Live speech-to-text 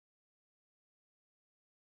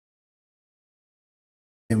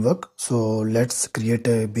framework. So let's create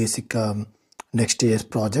a basic Next.js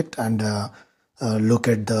project and look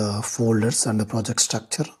at the folders and the project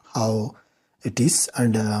structure, how it is,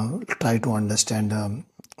 and try to understand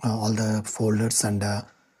all the folders and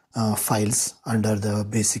files under the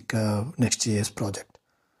basic Next.js project.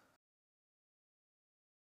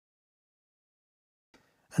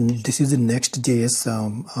 And this is the Next.js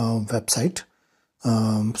website.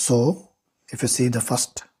 So if you see, the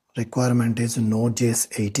first requirement is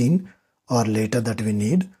Node.js 18 or later that we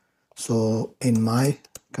need. So in my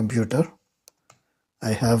computer,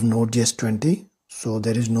 I have Node.js 20, so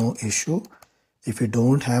there is no issue. If you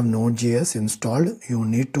don't have Node.js installed, you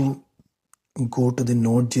need to go to the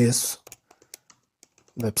Node.js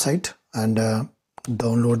website and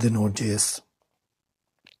download the Node.js.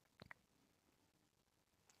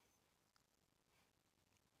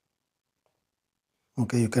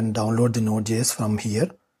 Okay, you can download the Node.js from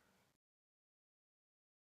here.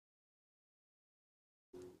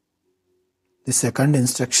 The second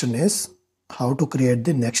instruction is how to create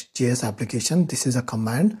the Next.js application. This is a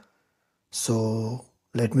command. So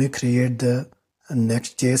let me create the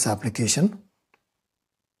Next.js application.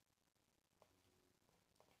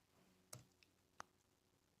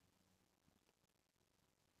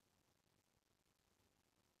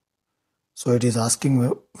 So it is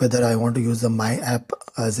asking whether I want to use the my app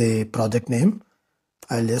as a project name.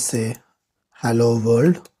 I'll just say hello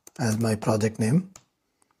world as my project name.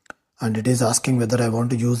 And it is asking whether I want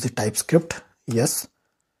to use the TypeScript. Yes.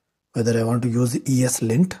 Whether I want to use the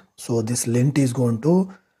ESLint. So this lint is going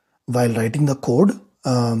to, while writing the code,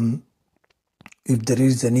 if there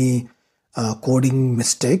is any coding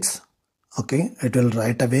mistakes, okay, it will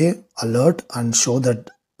right away alert and show that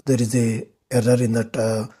there is a error in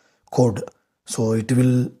that code. So it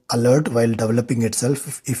will alert while developing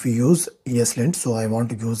itself if we use ESLint. So I want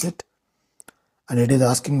to use it. And it is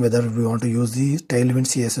asking whether we want to use the Tailwind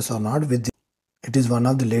CSS or not. It is one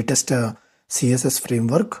of the latest CSS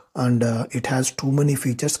framework, and it has too many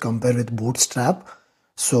features compared with Bootstrap.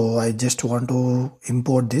 So I just want to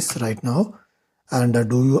import this right now. And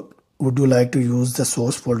would you like to use the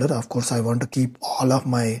source folder? Of course, I want to keep all of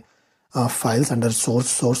my files under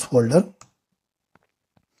source folder.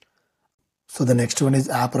 So the next one is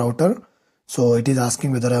app router. So it is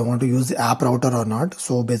asking whether I want to use the app router or not.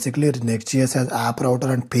 So basically Next.js has app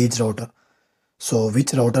router and page router. So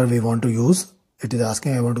which router we want to use? It is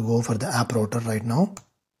asking, I want to go for the app router right now.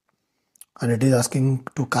 And it is asking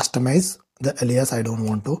to customize the alias. I don't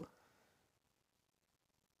want to.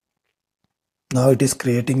 Now it is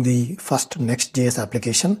creating the first Next.js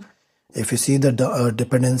application. If you see the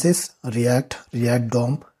dependencies, React, React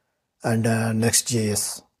DOM, and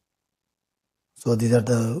Next.js. So these are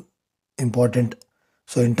the important.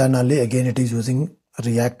 So internally, again, it is using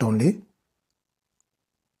React only.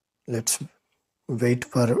 Let's wait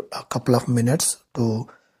for a couple of minutes to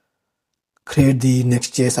create the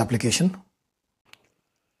Next.js application.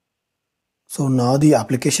 So now the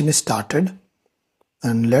application is started,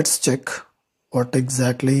 and let's check what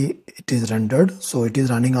exactly it is rendered. So it is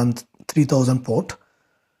running on 3000 port.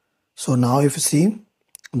 So now if you see,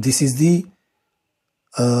 this is the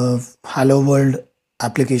hello world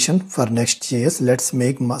application for Next.js. Let's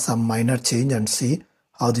make some minor change and see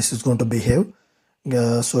how this is going to behave.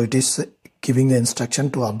 So it is giving the instruction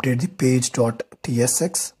to update the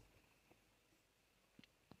page.tsx.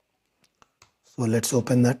 So let's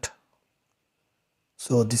open that.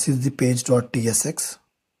 So this is the page.tsx.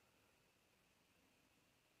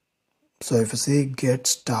 So if you see get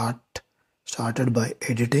started by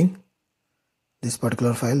editing this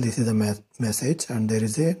particular file, this is a message, and there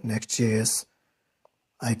is a Next.js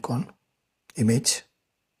icon image.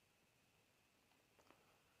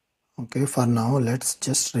 Okay, for now let's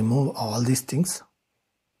just remove all these things.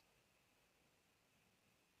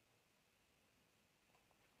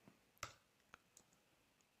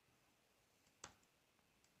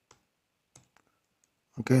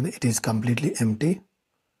 Okay, it is completely empty.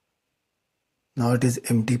 Now it is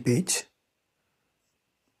empty page.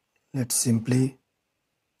 Let's simply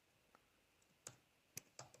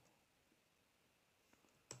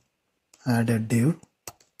add a div.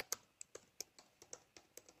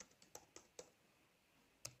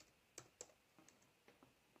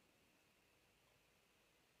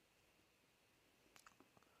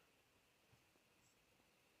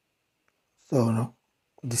 So now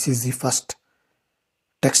this is the first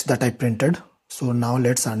text that I printed. So now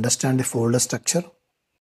let's understand the folder structure.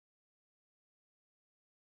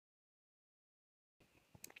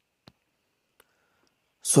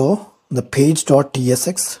 So the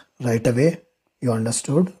page.tsx right away you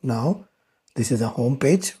understood. Now This is the home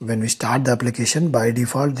page. When we start the application, by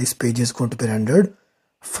default this page is going to be rendered.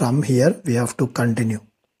 From here we have to continue.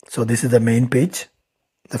 So this is the main page,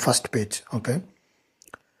 the first page. Okay,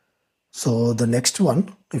 so the next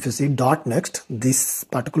one, if you see .next, this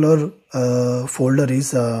particular folder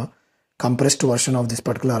is a compressed version of this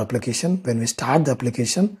particular application. When we start the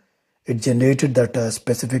application, it generated that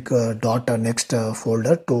specific .next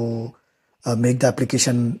folder to make the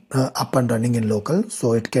application up and running in local.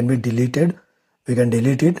 So it can be deleted. We can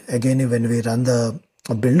delete it again. When we run the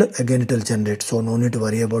build again, it will generate, so no need to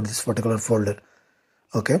worry about this particular folder.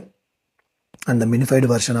 Okay, and the minified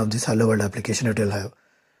version of this hello world application it will have.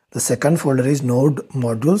 The second folder is node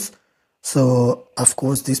modules. So of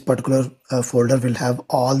course this particular folder will have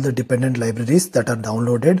all the dependent libraries that are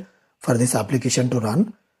downloaded for this application to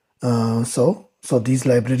run. So these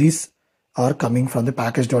libraries are coming from the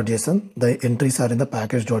package.json. The entries are in the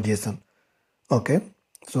package.json. Okay,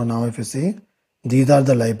 so now if you see, these are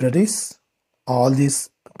the libraries. All these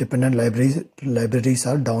dependent libraries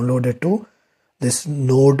are downloaded to this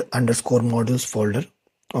node underscore modules folder.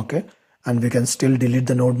 Okay, and we can still delete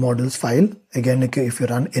the node modules file. Again, if you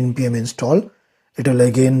run npm install, it will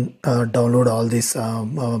again download all these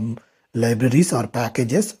libraries or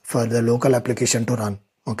packages for the local application to run.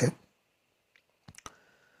 Okay,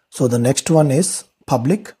 so the next one is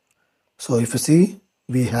public. So if you see,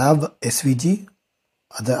 we have svg,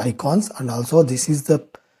 other icons, and also this is the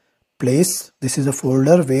place, this is a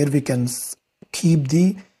folder where we can keep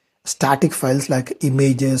the static files like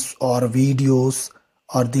images or videos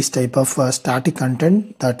or this type of static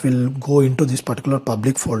content that will go into this particular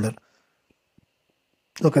public folder.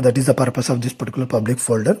 Okay, that is the purpose of this particular public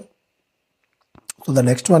folder. So the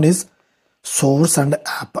next one is source and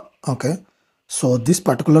app. Okay, so this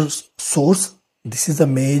particular source, this is a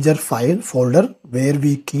major file folder where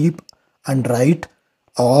we keep and write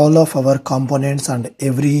all of our components and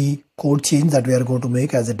every code change that we are going to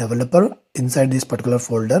make as a developer inside this particular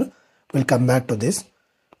folder. We'll come back to this.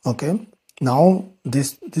 Okay, now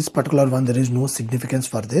this particular one, there is no significance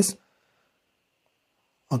for this.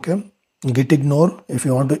 Okay, git ignore, if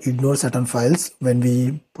you want to ignore certain files when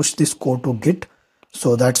we push this code to git,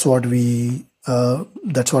 so that's what we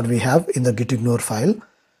have in the git ignore file.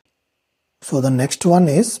 So the next one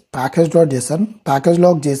is package.json.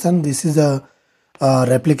 Package.json, this is a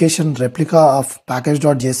replica of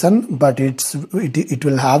package.json, but it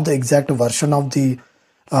will have the exact version of the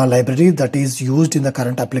library that is used in the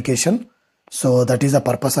current application. So that is the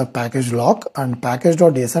purpose of package log. And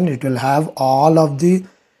package.json, it will have all of the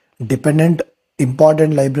dependent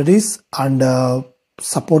important libraries and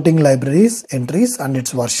supporting libraries entries and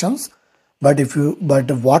its versions. But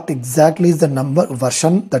what exactly is the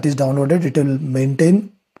version that is downloaded, it will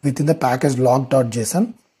maintain within the package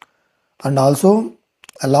log.json. And also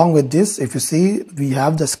along with this, if you see, we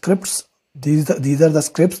have the scripts. These are the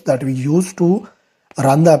scripts that we use to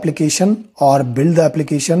run the application or build the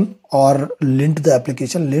application or lint the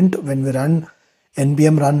application. Lint, when we run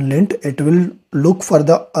npm run lint, it will look for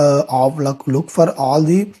the all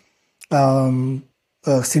the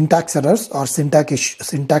syntax errors or syntax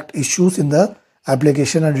issues in the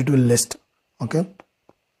application, and it will list. Okay,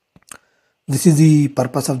 this is the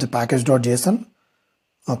purpose of the package.json.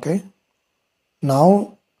 Okay,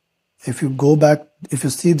 now if you go back, if you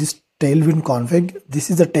see this Tailwind config, this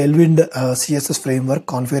is the Tailwind CSS framework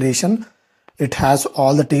configuration. It has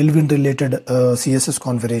all the Tailwind related CSS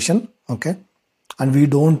configuration. Okay, and we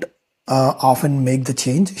don't often make the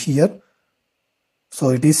change here. So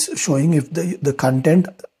it is showing if the content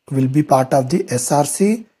will be part of the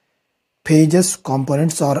src, pages,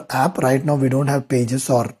 components or app. Right now we don't have pages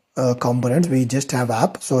or components, we just have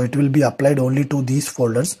app. So it will be applied only to these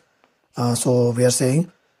folders. So we are saying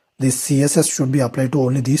this CSS should be applied to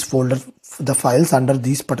only these folders, the files under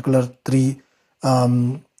these particular three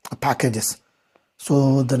packages.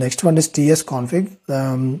 So the next one is TS config.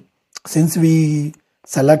 Since we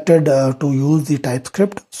selected to use the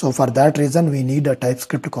TypeScript, so for that reason we need a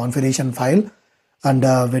TypeScript configuration file, and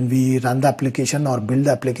when we run the application or build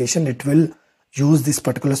the application, it will use this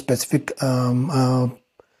particular specific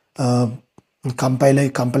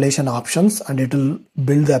compilation options, and it will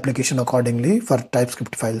build the application accordingly for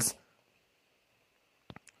TypeScript files.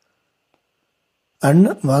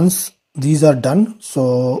 And once these are done,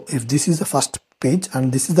 so if this is the first page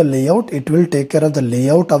and this is the layout, it will take care of the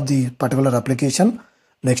layout of the particular application,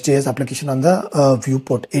 Next.js application on the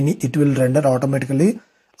viewport. It will render automatically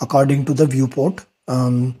according to the viewport.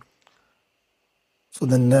 So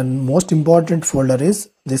then the most important folder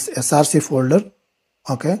is this src folder.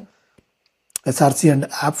 Okay, src and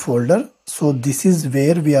app folder. So this is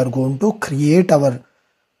where we are going to create our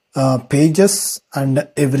pages and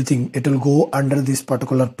everything, it will go under this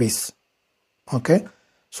particular page. Okay,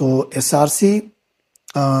 so src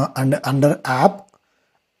and under app,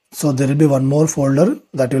 so there will be one more folder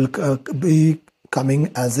that will be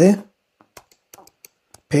coming as a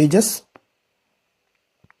pages.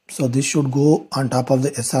 So this should go on top of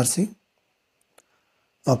the src.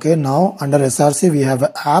 Okay, now under src we have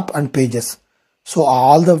app and pages. So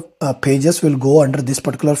all the pages will go under this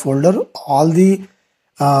particular folder. All the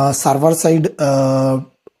server side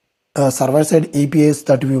APIs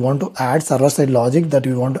that we want to add, server side logic that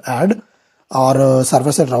we want to add, or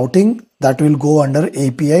server side routing, that will go under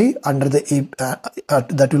API, under the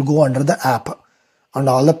that will go under the app, and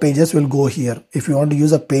all the pages will go here. If you want to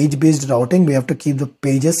use a page based routing, we have to keep the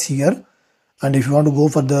pages here, and if you want to go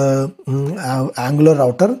for the Angular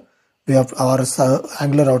router, we have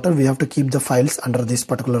Angular router, we have to keep the files under this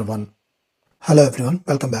particular one. Hello everyone,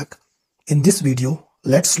 welcome back. In this video,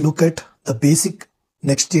 let's look at the basic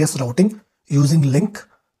Next.js routing using link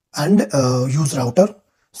and use router.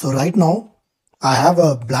 So right now I have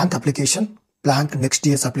a blank application, blank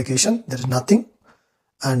Next.js application. There is nothing.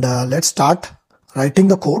 And let's start writing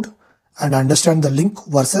the code and understand the link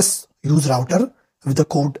versus use router with the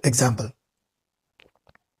code example.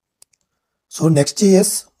 So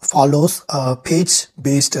Next.js follows a page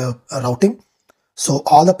based routing. So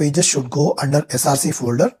all the pages should go under src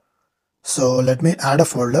folder. So let me add a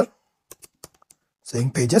folder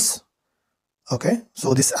saying pages. Okay,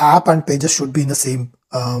 so this app and pages should be in the same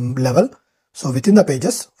level. So within the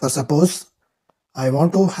pages, for suppose I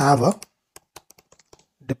want to have a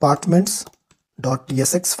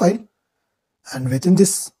departments.tsx file, and within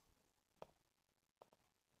this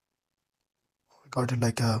we got it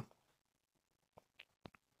like a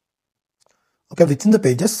okay, within the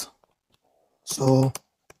pages. So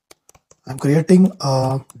I'm creating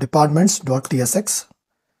a departments.tsx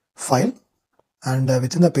file, and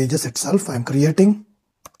within the pages itself I'm creating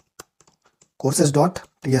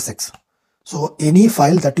courses.tsx. So any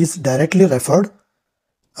file that is directly referred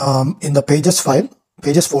in the pages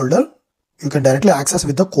folder, you can directly access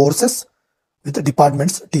with the courses with the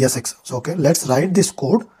departments.tsx. So okay, let's write this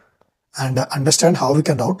code and understand how we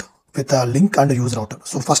can route with a link and a use router.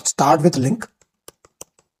 So first start with link.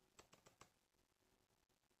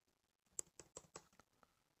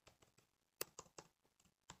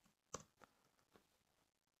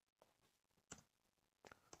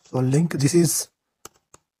 So link, this is,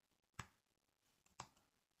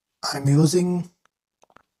 I'm using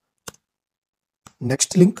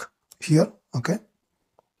next link here. Okay,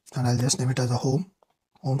 and I'll just name it as a home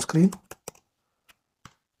screen,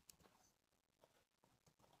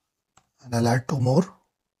 and I'll add two more.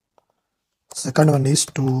 Second one is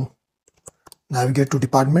to navigate to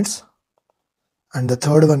departments, and the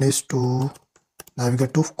third one is to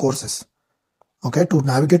navigate to courses. Okay, to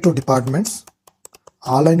navigate to departments,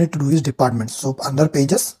 all I need to do is departments. So under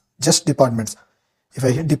pages, just departments. If I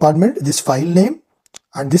hit department, this file name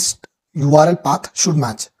and this URL path should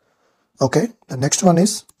match. Okay, the next one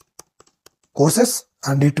is courses,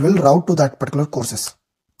 and it will route to that particular courses.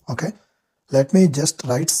 Okay, let me just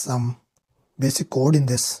write some basic code in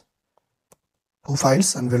this two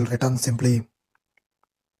files, and we'll return simply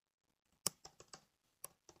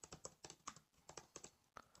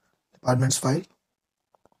departments file.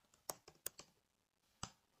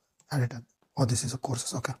 And it, oh, this is a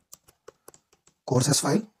courses. Okay, courses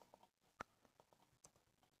file.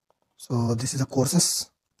 So this is a courses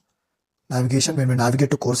navigation. When we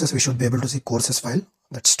navigate to courses, we should be able to see courses file,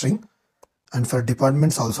 that string. And for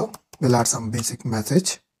departments also, we'll add some basic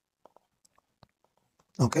message.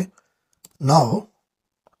 Okay, now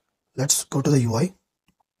let's go to the UI.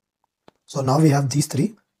 So now we have these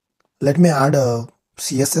three. Let me add a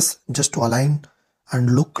CSS just to align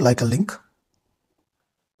and look like a link.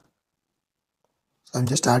 So I'm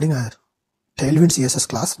just adding a Tailwind CSS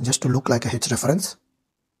class just to look like a H reference.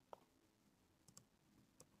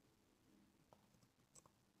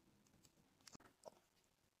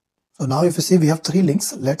 So now if you see, we have three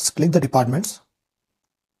links. Let's click the departments.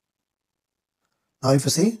 Now if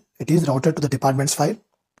you see, it is routed to the departments file.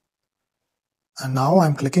 And now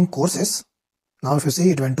I'm clicking courses. Now if you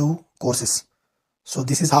see, it went to courses. So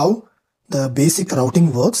this is how the basic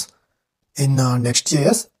routing works in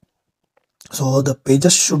Next.js. So the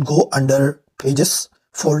pages should go under pages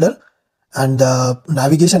folder, and the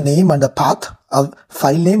navigation name and the path of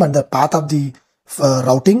file name and the path of the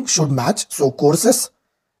routing should match. So courses,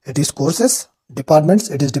 it is courses, departments,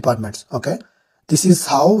 it is departments. Okay, this is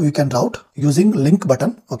how we can route using link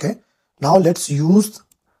button. Okay, now let's use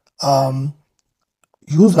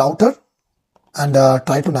router and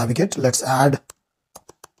try to navigate. Let's add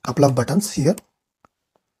couple of buttons here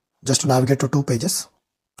just to navigate to 2 pages.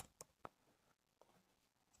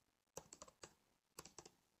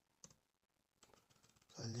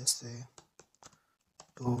 So I'll just say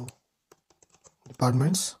to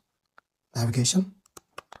departments navigation,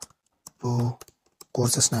 to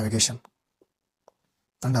courses navigation,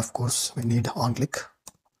 and of course we need on click.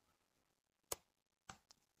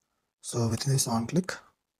 So within this on click,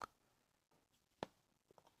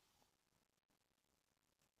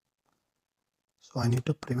 so I need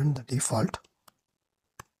to prevent the default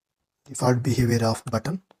behavior of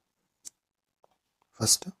button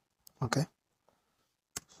first. Okay,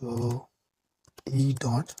 so e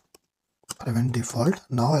dot prevent default.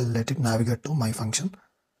 Now I'll let it navigate to my function.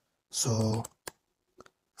 So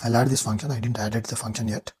I'll add this function. I didn't add the function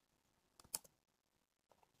yet.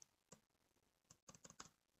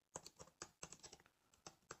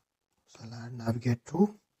 So I'll add navigate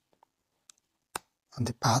to, and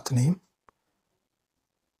the path name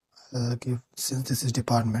I'll give, since this is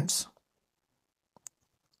departments,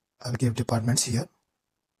 I'll give departments here.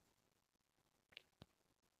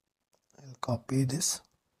 I'll copy this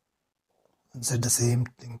and set the same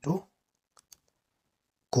thing to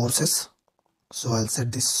courses. So I'll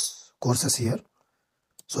set this courses here.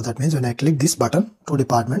 So that means when I click this button to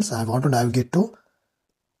departments, I want to navigate to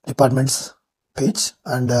departments page,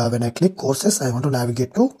 and when I click courses, I want to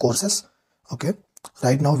navigate to courses. Okay,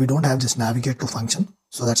 right now we don't have this navigate to function,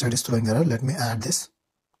 so that's why it is throwing error. Let me add this,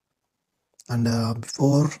 and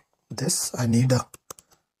before this I need a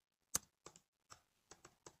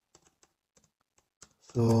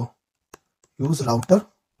so use router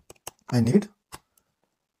I need.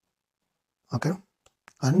 Okay,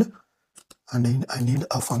 and I need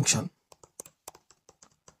a function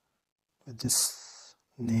with this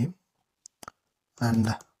name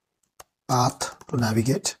and path to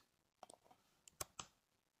navigate,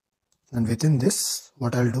 and within this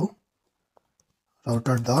what I'll do,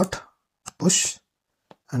 router dot push,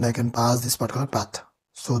 and I can pass this particular path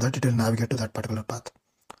so that it will navigate to that particular path.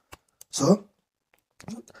 So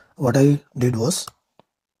what I did was,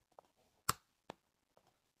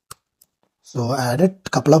 so I added a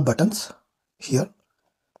couple of buttons here.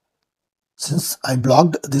 Since I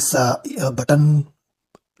blocked this button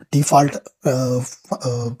default,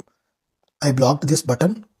 I blocked this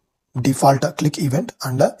button default click event,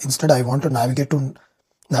 and instead I want to navigate to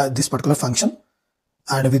this particular function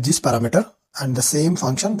and with this parameter, and the same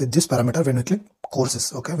function with this parameter when we click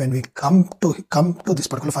courses. Okay, when we come to this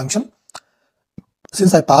particular function,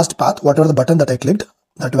 since I passed path, whatever the button that I clicked,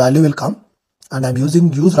 that value will come, and I'm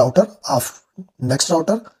using use router of next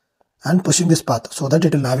router and pushing this path so that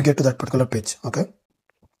it will navigate to that particular page. Okay,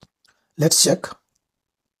 let's check.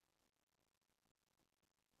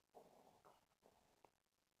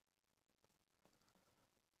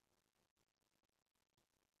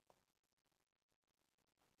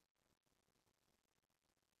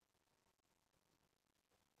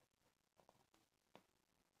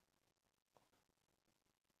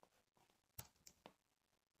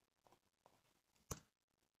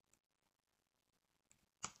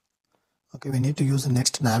 Okay, we need to use the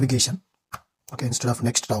next navigation, okay, instead of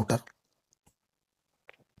next router.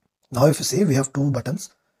 Now if you see, we have 2 buttons.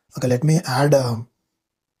 Okay, let me add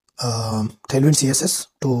Tailwind CSS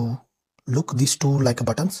to look these 2 like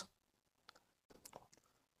buttons.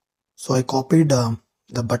 So I copied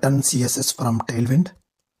the button CSS from Tailwind.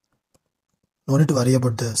 No need to worry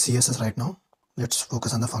about the CSS right now. Let's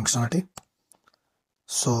focus on the functionality.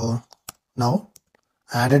 So now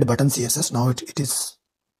I added button CSS. Now it is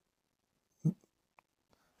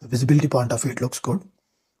the visibility point of it looks good.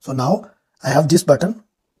 So now I have this button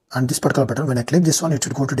and this particular button. When I click this one, it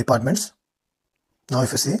should go to departments. Now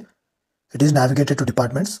if you see, it is navigated to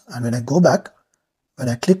departments, and when I go back, when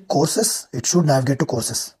I click courses, it should navigate to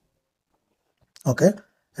courses. Okay,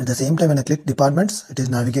 at the same time when I click departments, it is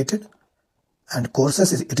navigated, and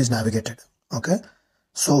courses it is navigated. Okay,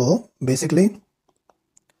 so basically,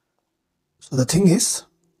 so the thing is,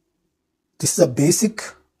 this is a basic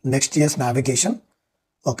Next.js navigation.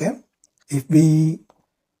 Okay, if we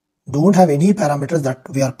don't have any parameters that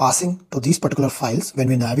we are passing to these particular files when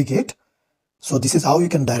we navigate, so this is how you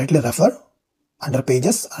can directly refer under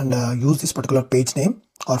pages and use this particular page name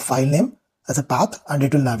or file name as a path, and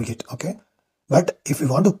it will navigate. Okay, but if we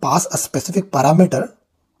want to pass a specific parameter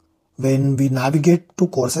when we navigate to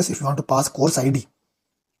courses, if you want to pass course ID,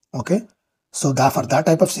 okay, so that for that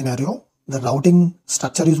type of scenario, the routing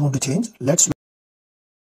structure is going to change. Let's look.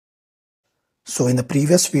 So in the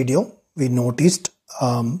previous video, we noticed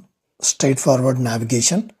straightforward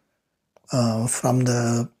navigation from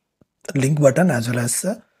the link button as well as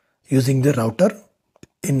using the router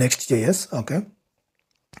in Next.js. Okay,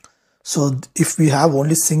 so if we have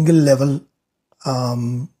only single level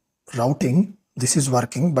routing, this is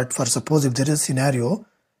working. But for suppose if there is a scenario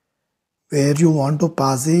where you want to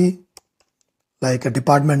pass like a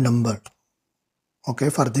department number, okay,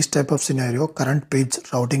 for this type of scenario current page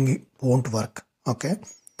routing won't work. Okay,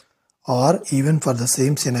 or even for the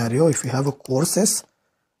same scenario, if you have a courses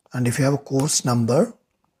and if you have a course number,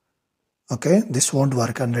 okay, this won't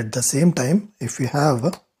work. And at the same time, if you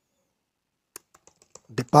have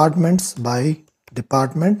departments by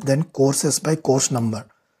department, then courses by course number,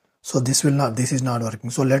 so this is not working.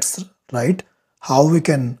 So let's write how we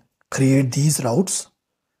can create these routes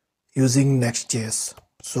using Next.js.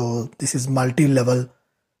 So this is multi-level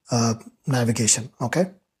navigation.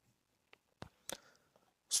 Okay,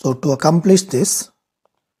 so to accomplish this,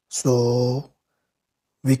 so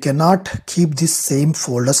we cannot keep this same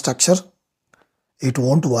folder structure, it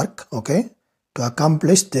won't work. Okay, to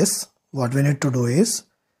accomplish this, what we need to do is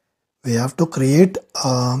we have to create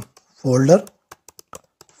a folder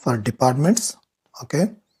for departments,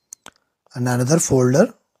 okay, and another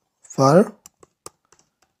folder for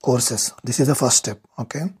courses. This is the first step.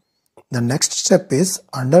 Okay, the next step is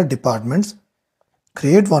under departments,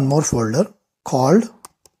 create one more folder called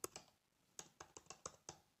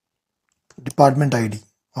department ID.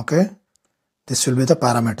 Okay, this will be the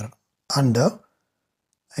parameter. And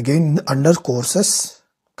again under courses,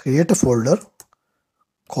 create a folder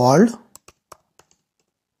called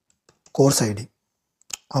course ID.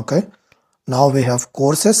 Okay, now we have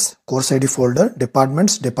courses, course ID folder,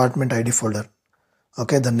 departments, department ID folder.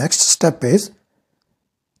 Okay, the next step is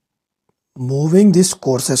moving these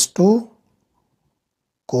courses to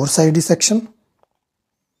course ID section,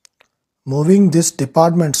 moving these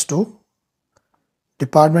departments to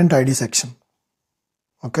department ID section.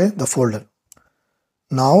 Okay, the folder.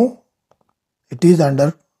 Now it is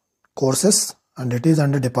under courses and it is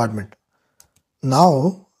under department.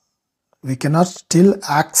 Now we cannot still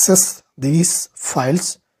access these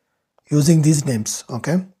files using these names.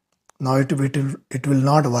 Okay, now it will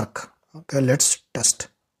not work. Okay, let's test.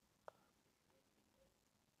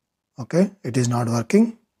 Okay, it is not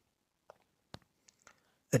working.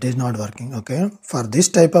 It is not working. Okay, for this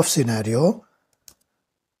type of scenario,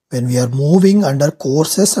 when we are moving under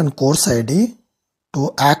courses and course ID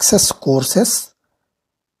to access courses,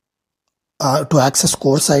 to access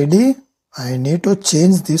course ID, I need to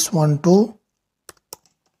change this one to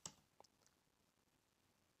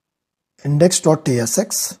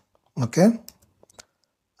index.tsx. Okay,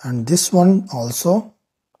 and this one also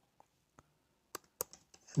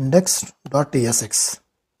index.tsx.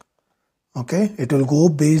 Okay, it will go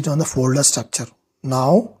based on the folder structure.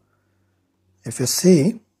 Now if you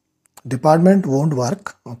see, department won't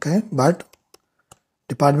work. Okay, but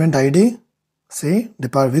department ID, see,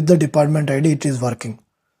 with the department ID it is working.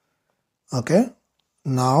 Okay,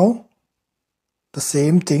 now the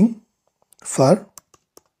same thing for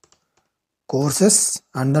courses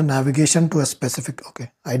and the navigation to a specific.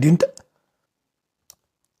 Okay, I didn't,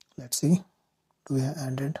 let's see, do we have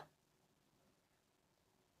added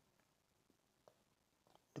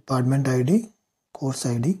department ID, course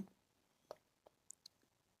ID,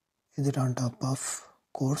 is it on top of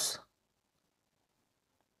course,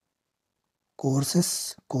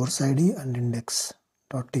 courses, course ID and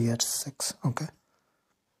index.tsx. Okay,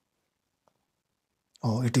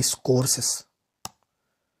 oh, it is courses.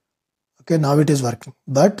 Okay, now it is working.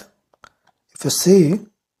 But if you see,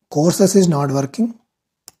 courses is not working.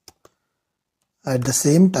 At the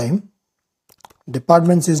same time,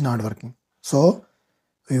 departments is not working. So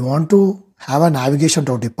we want to have a navigation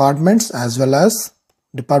to departments as well as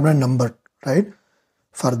department number, right?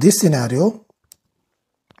 For this scenario,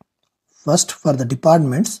 first for the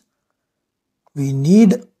departments, we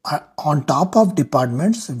need on top of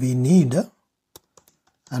departments, we need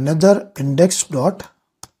another index.tsx.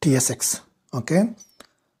 Okay,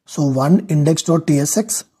 so one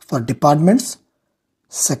index.tsx for departments,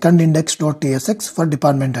 second index.tsx for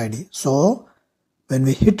department ID. So when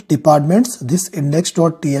we hit departments, this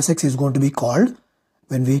index.tsx is going to be called.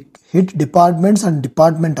 When we hit departments and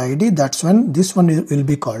department ID, that's when this one will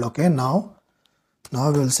be called. Okay, now we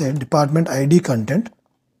will say department ID content,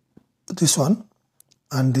 this one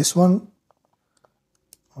and this one.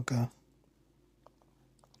 Okay,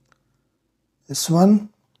 this one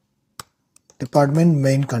department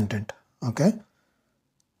main content. Okay,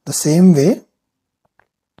 the same way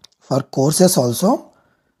for courses also.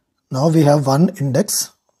 Now we have one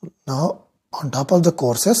index. Now on top of the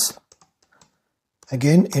courses,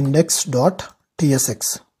 again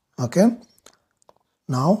index.tsx. Okay,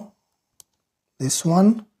 now this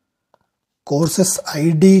one courses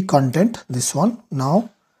ID content, this one. Now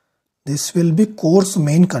this will be course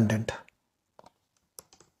main content.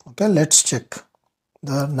 Okay, let's check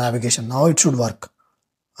the navigation. Now it should work.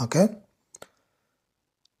 Okay,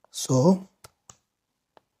 so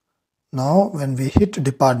now when we hit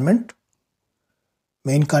department,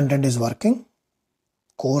 main content is working,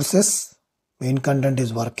 courses main content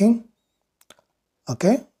is working.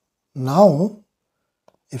 Okay, now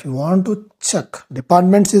if you want to check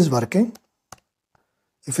departments is working,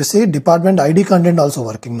 if you see department ID content also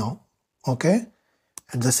working now. Okay,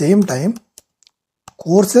 at the same time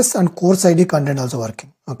courses and course ID content also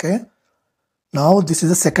working. Okay, now this is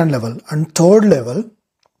the second level. And third level,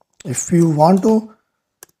 if you want to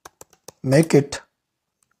make it,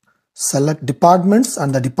 select departments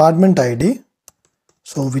and the department ID.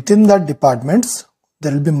 So within that departments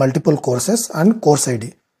there will be multiple courses and course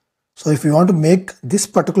ID. So if you want to make this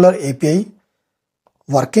particular API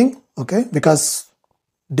working, okay, because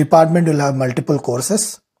department will have multiple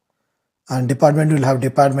courses and department will have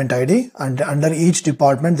department ID, and under each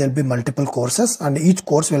department there will be multiple courses and each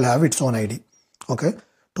course will have its own ID. Okay,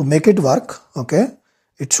 to make it work, okay,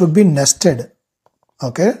 it should be nested.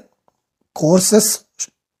 Okay, courses,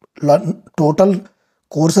 total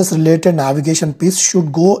courses related navigation piece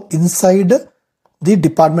should go inside the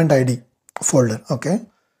department ID folder. Okay,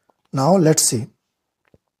 now let's see.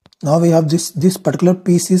 Now we have this particular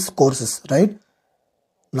piece is courses, right?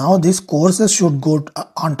 Now these courses should go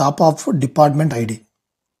on top of department ID.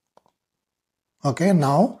 Okay,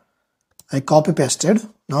 now I copy pasted.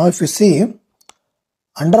 Now if you see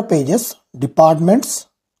under pages, departments,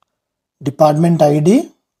 department ID,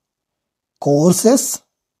 courses,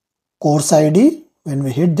 course ID, when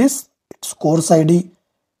we hit this, its course ID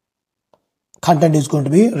content is going to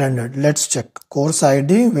be rendered. Let's check. Course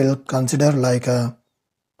ID will consider like a,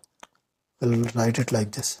 we'll write it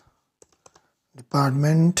like this.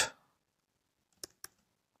 Department,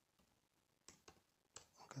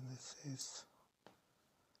 okay, this is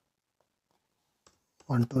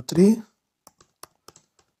 1, 2, 3,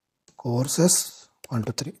 courses 1,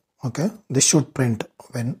 2, 3. Okay, this should print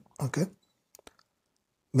when, okay,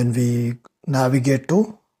 when we navigate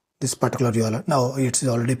to this particular URL. Now it's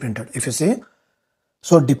already printed. If you see,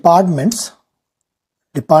 so departments,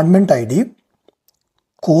 department ID,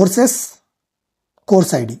 courses,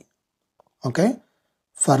 course ID. Okay,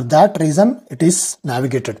 for that reason it is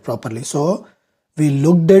navigated properly. So we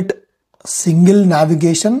looked at single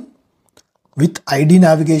navigation with ID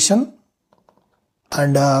navigation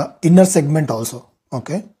and inner segment also.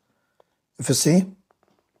 Okay, if you see,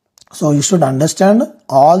 so you should understand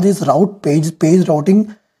all these page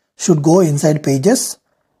routing should go inside pages,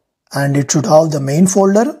 and it should have the main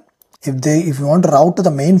folder. If you want to route to the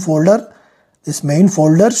main folder, this main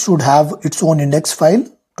folder should have its own index file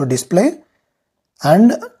to display.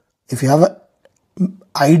 And if you have an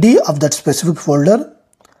ID of that specific folder,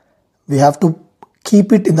 we have to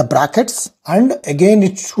keep it in the brackets, and again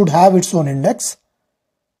it should have its own index.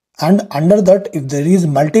 And under that, if there is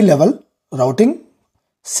multi-level routing,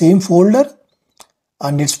 same folder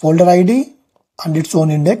and its folder ID and its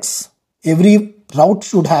own index, every route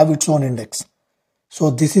should have its own index.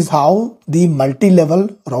 So this is how the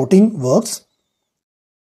multi-level routing works.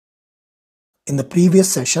 In the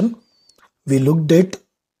previous session, we looked at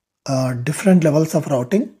different levels of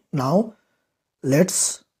routing. Now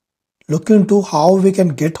let's look into how we can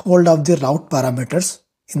get hold of the route parameters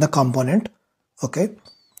in the component. Okay,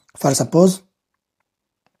 for suppose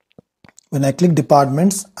when I click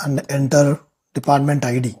departments and enter department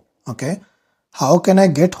ID, okay, how can I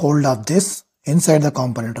get hold of this inside the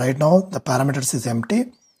component? Right now the parameters is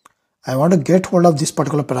empty. I want to get hold of this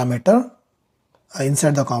particular parameter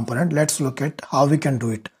inside the component. Let's look at how we can do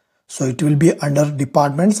it. So it will be under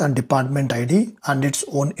departments and department ID and its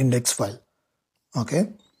own index file.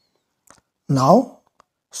 Okay, now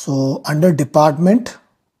so under department,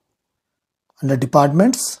 under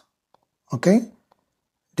departments, okay,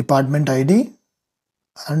 department ID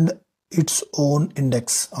and its own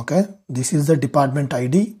index. Okay, this is the department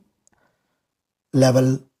ID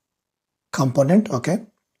level component. Okay,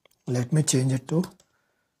 let me change it to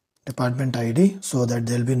department ID so that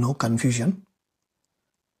there will be no confusion.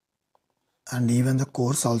 And even the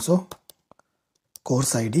course also,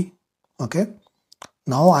 course ID. Okay,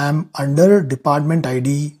 now I am under department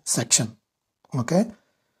ID section. Okay,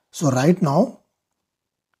 so right now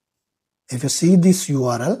if you see this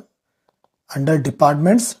URL, under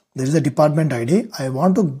departments there is a department ID. I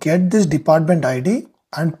want to get this department ID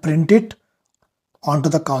and print it onto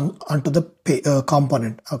the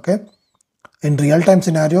component. Okay, in real-time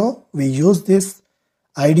scenario we use this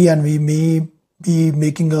ID and we may be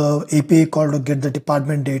making a API call to get the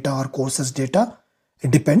department data or courses data.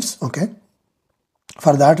 It depends. Okay.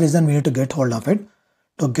 For that reason, we need to get hold of it.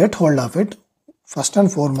 To get hold of it, first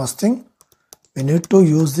and foremost thing, we need to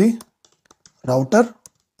use the router.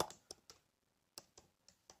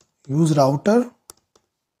 Use router.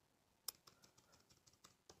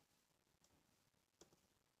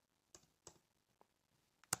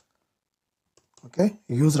 Okay,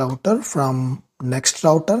 use router from next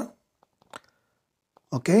router.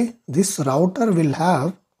 Okay, this router will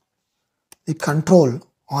have the control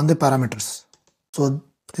on the parameters. So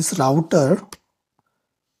this router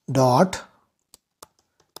dot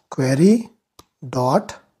query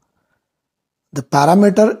dot, the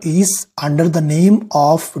parameter is under the name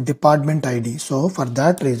of department ID. So for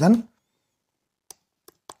that reason,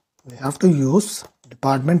 we have to use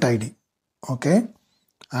department ID. Okay,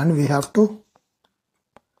 and we have to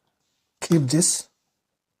keep this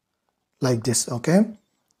like this. Okay,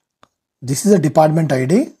 this is a department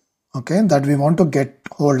ID. Okay, that we want to get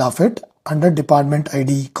hold of it under department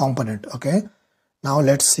ID component. Okay, now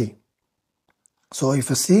let's see. So if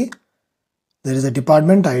you see, there is a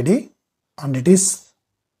department ID and it is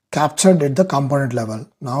captured at the component level.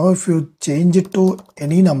 Now if you change it to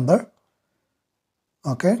any number,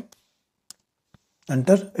 okay,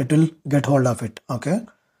 enter, it will get hold of it. Okay,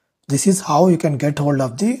 this is how you can get hold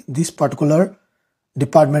of this particular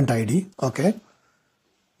department ID. Okay,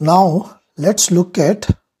 now let's look at,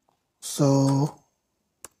 so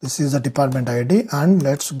this is the department ID, and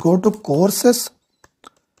let's go to courses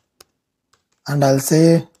and I'll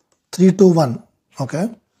say 321. Okay,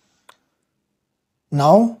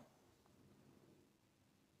 now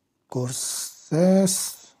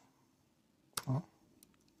courses.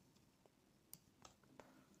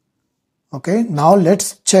 Okay, now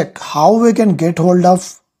let's check how we can get hold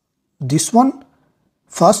of this one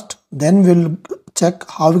first, then we'll check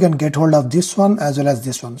how we can get hold of this one as well as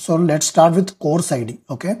this one. So let's start with course ID.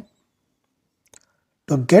 Okay,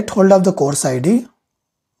 to get hold of the course ID,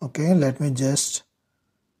 okay, let me just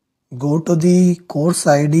go to the course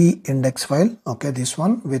ID index file. Okay, this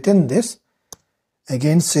one. Within this,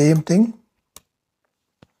 again same thing,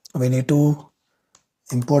 we need to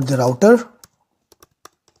import the router.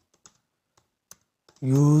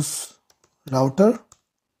 Use router.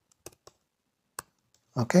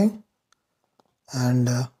 Okay, and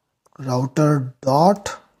router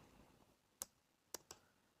dot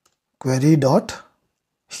query dot,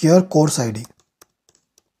 here course ID.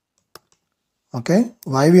 Okay,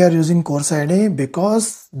 why we are using course ID?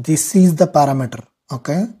 Because this is the parameter.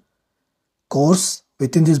 Okay, course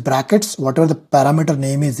within these brackets, whatever the parameter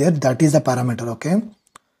name is there, that is the parameter. Okay,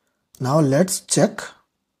 now let's check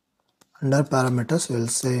under parameters. We'll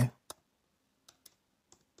say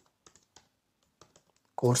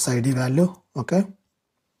course ID value. Okay,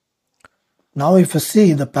 now if you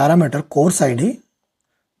see the parameter course ID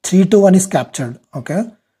 321 is captured. Okay,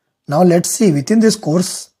 now let's see within this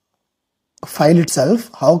course file itself,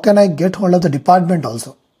 how can I get hold of the department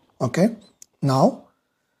also? Okay, now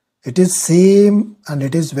it is same and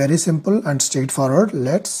it is very simple and straightforward.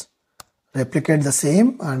 Let's replicate the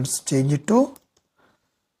same and change it to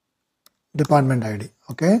department ID.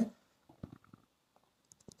 Okay,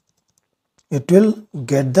 it will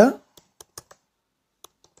get the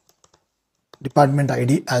department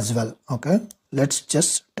ID as well. Okay, let's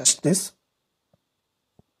just test this.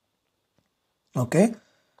 Okay,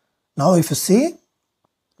 now if you see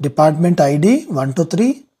department ID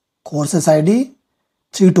 123, courses ID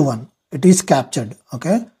 321, it is captured.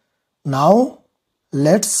 Okay, now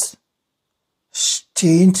let's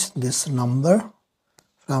change this number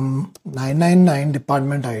from 999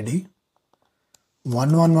 department ID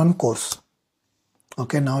 111 course.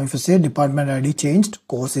 Okay, now if you say department ID changed,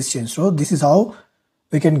 course is changed. So this is how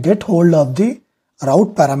we can get hold of the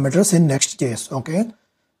route parameters in Next.js. Okay,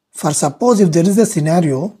 for suppose if there is a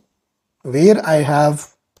scenario where I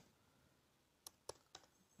have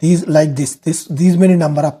these like these many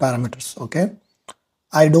number of parameters. Okay,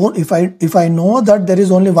 I don't, if I know that there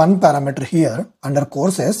is only one parameter here under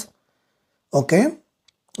courses. Okay,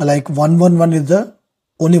 like 111 is the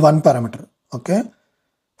only one parameter. Okay,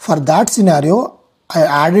 for that scenario I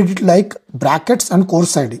added it like brackets and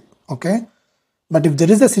course ID. Okay, but if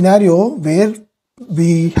there is a scenario where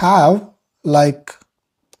we have like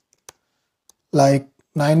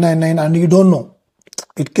 999 and you don't know,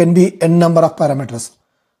 it can be n number of parameters,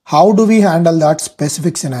 how do we handle that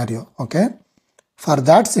specific scenario? Okay, for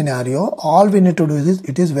that scenario all we need to do is,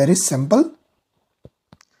 it is very simple.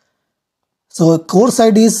 So course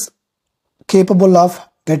ID is capable of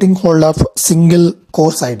getting hold of single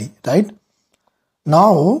course ID, right?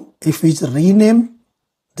 Now if we rename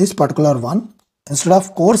this particular one, instead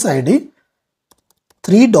of course ID,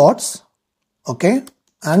 3 dots, okay,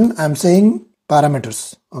 and I'm saying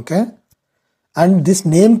parameters, okay, and this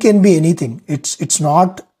name can be anything. It's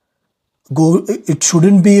not go, it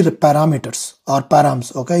shouldn't be parameters or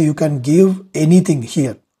params, okay. You can give anything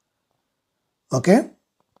here, okay.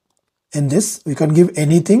 In this we can give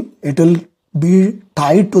anything, it will be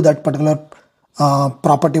tied to that particular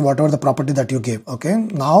property, whatever the property that you gave, okay.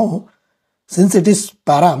 Now since it is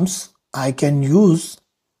params, I can use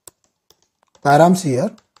params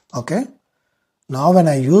here, okay. Now when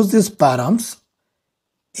I use this params,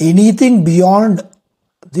 anything beyond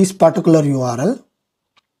this particular URL,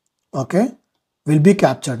 okay, will be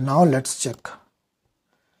captured. Now let's check.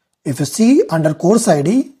 If you see under course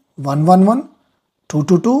ID 111,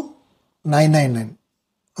 222, 999,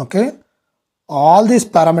 okay, all these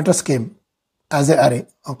parameters came as an array,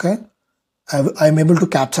 okay. I'm able to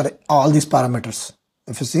capture all these parameters.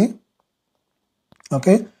 If you see,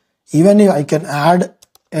 okay, even if I can add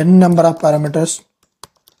n number of parameters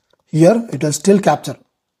here, it will still capture,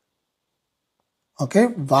 okay.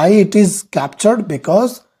 Why it is captured?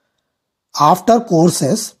 Because after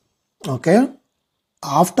courses, okay,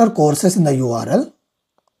 after courses in the URL,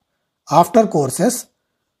 after courses,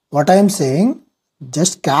 what I am saying,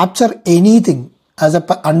 just capture anything as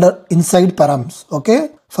a under inside params, okay.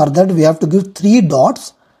 For that we have to give 3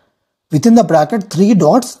 dots, within the bracket 3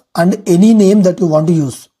 dots, and any name that you want to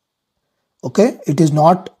use, okay. It is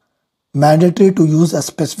not mandatory to use a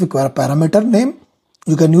specific parameter name.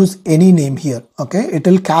 You can use any name here, okay. It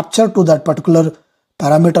will capture to that particular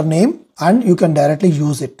parameter name and you can directly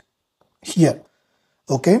use it here,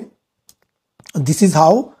 okay. This is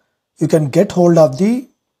how you can get hold of the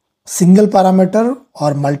single parameter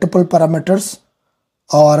or multiple parameters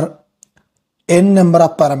or n number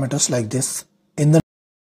of parameters like this in the.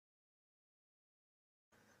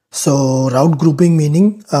 So route grouping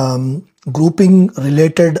meaning grouping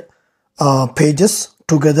related pages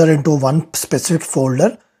together into one specific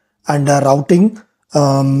folder and routing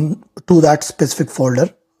to that specific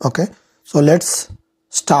folder, okay. So let's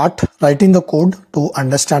start writing the code to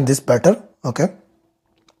understand this better, okay.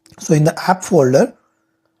 So in the app folder,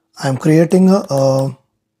 I'm creating a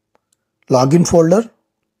login folder,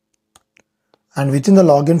 and within the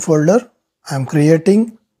login folder I'm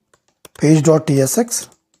creating page.tsx,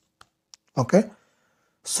 okay.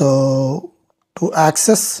 So to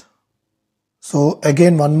access, so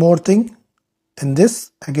again one more thing, in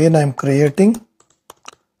this again I'm creating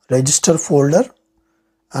register folder,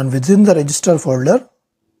 and within the register folder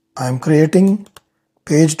I'm creating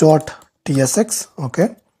page.tsx,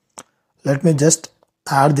 okay. Let me just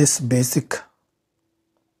add this basic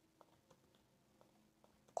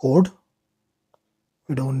code,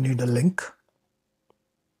 we don't need a link,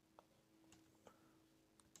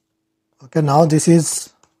 okay. Now this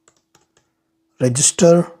is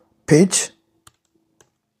register page,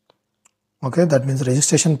 okay, that means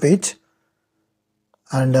registration page,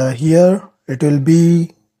 and here it will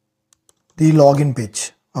be the login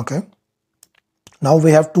page, okay. Now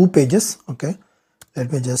we have two pages, okay.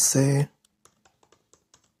 Let me just say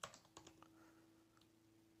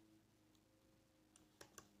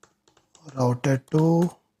routed to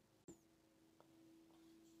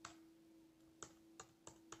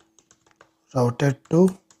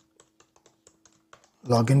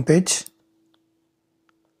login page,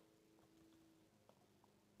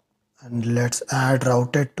 and let's add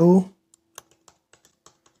routed to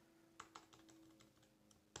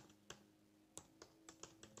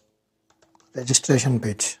registration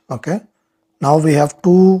page, okay. Now we have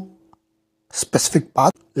two specific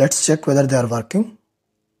paths. Let's check whether they are working.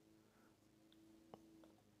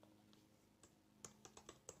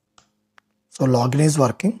 So login is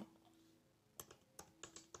working,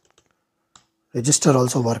 register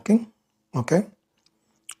also working, okay.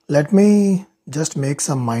 Let me just make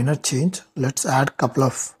some minor change. Let's add couple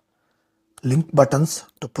of link buttons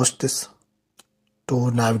to push this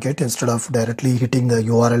to navigate instead of directly hitting the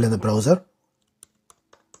URL in the browser.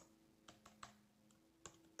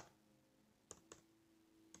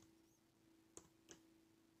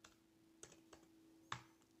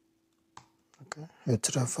 Okay,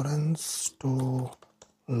 it's reference to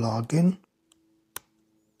login,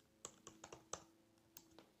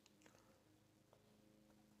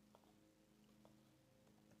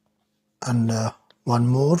 and one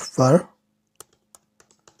more for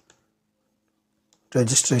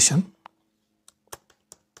registration.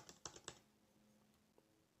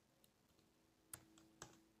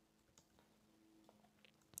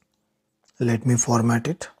 Let me format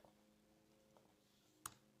it.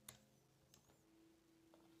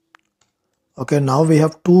 Okay, now we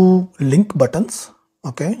have two link buttons.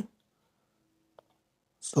 Okay,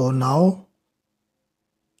 so now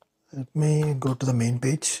let me go to the main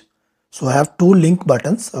page. So I have two link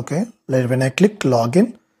buttons. Okay, like when I click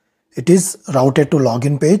login, it is routed to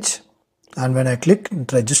login page, and when I click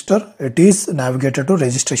register, it is navigated to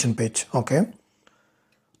registration page. Okay,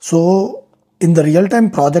 so in the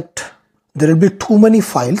real-time project, there will be too many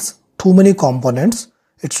files, too many components.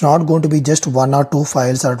 It's not going to be just one or two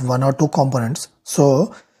files or one or two components.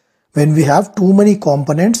 So when we have too many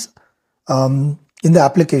components in the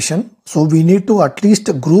application, so we need to at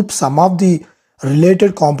least group some of the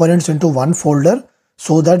related components into one folder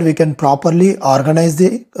so that we can properly organize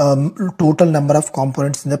the total number of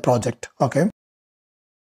components in the project. Okay.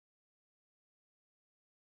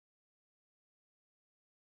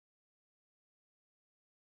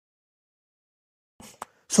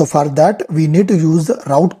 So for that, we need to use the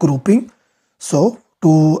route grouping. So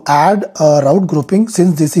to add a route grouping,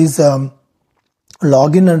 since this is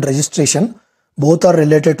login and registration, both are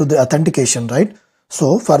related to the authentication, right?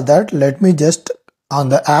 So for that, let me just on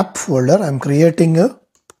the app folder, I'm creating a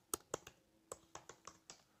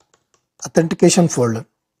authentication folder.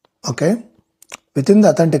 Okay. Within the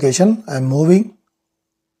authentication, I'm moving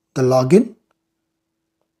the login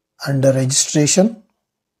and the registration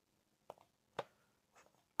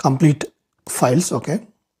complete files. Okay.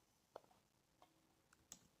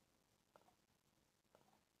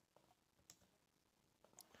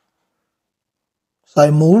 So I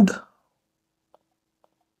moved.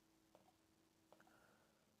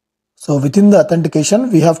 So within the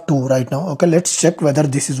authentication, we have two right now. Okay, let's check whether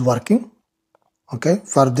this is working. Okay,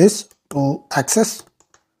 for this to access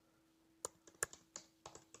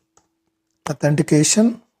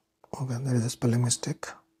authentication. Okay, there is a spelling mistake.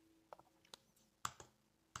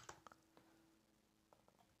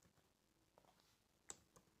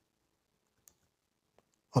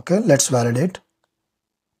 Okay, let's validate.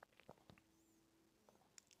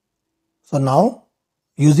 So now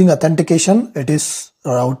using authentication, it is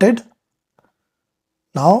routed.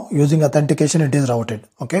 Now using authentication, it is routed.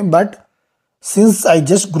 Okay, but since I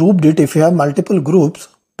just grouped it, if you have multiple groups,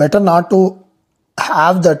 better not to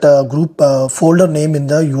have that group folder name in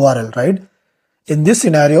the URL, right? In this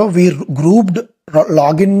scenario, we grouped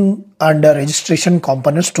login and registration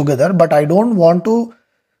components together, but I don't want to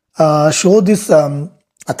show this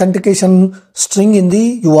authentication string in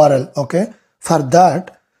the URL. Okay, for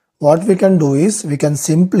that, what we can do is we can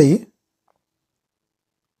simply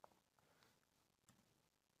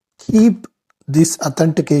keep this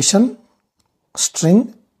authentication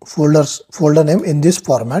string folder name in this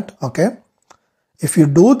format. Okay, if you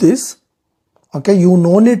do this, okay, you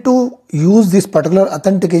no need to use this particular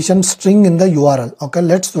authentication string in the URL. Okay,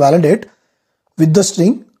 let's validate with the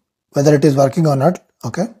string whether it is working or not.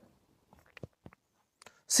 Okay,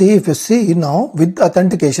 see, if you see now with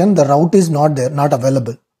authentication, the route is not there, not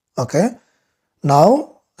available. Okay,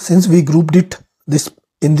 now since we grouped it this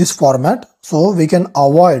in this format, so we can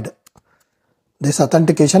avoid this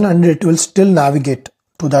authentication and it will still navigate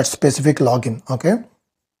to that specific login. Okay,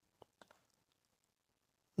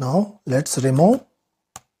 now let's remove,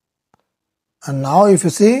 and now if you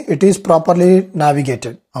see, it is properly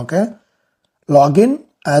navigated. Okay, login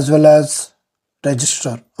as well as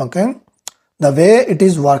register. Okay, the way it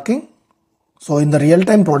is working, so in the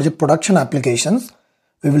real-time project production applications,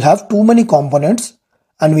 we will have too many components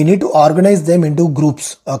and we need to organize them into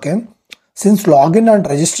groups. Okay, since login and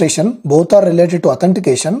registration both are related to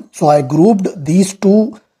authentication, so I grouped these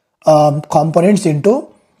two components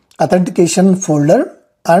into authentication folder,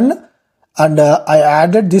 and I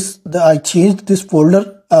added this, I changed this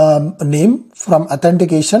folder name from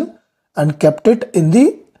authentication and kept it in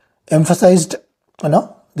the emphasized,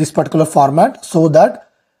 this particular format, so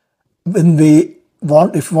that when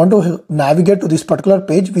if we want to navigate to this particular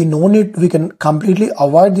page, we can completely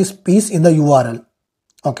avoid this piece in the URL.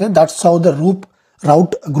 Okay, that's how the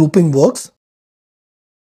route grouping works.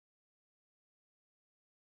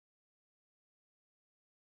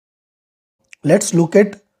 Let's look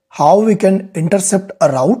at how we can intercept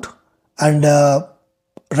a route and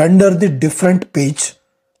render the different page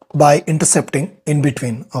by intercepting in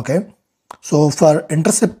between. Okay, so for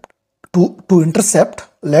to intercept,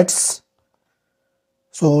 let's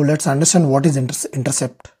understand what is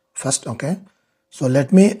intercept first. Okay, so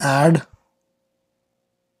let me add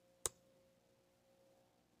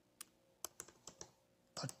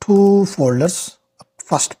two folders,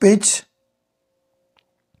 first page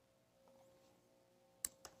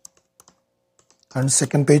and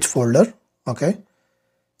second page folder. Okay,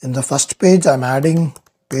 in the first page I'm adding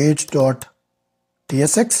page.tsx,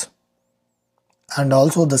 and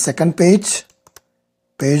also the second page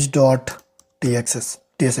page.tsx.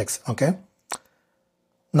 Okay,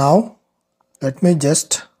 now let me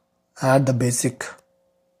just add the basic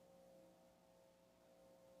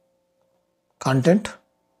content,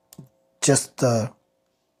 just the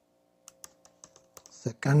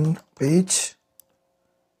second page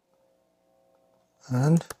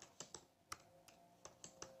and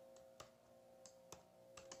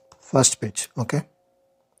first page. Okay,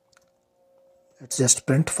 let's just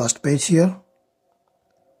print first page here,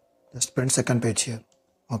 just print second page here.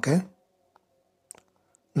 Okay,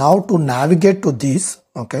 now to navigate to these,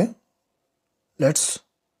 okay, let's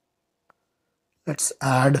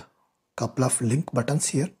add couple of link buttons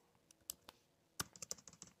here.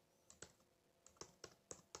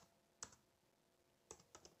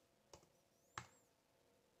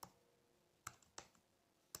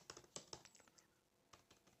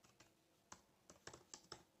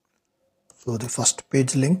 So the first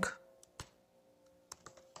page link,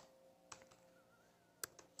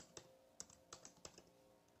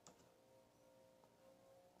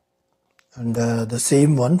 and the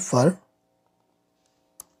same one for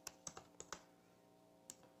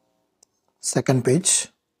second page.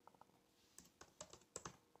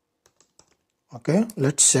 Okay,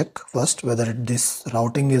 let's check first whether this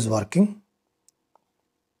routing is working.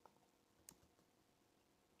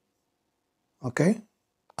 Okay,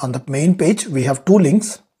 on the main page we have two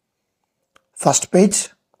links, first page,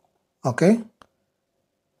 okay,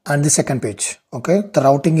 and the second page. Okay, the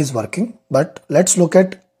routing is working, but let's look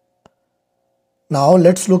at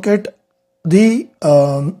the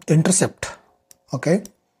intercept. Okay,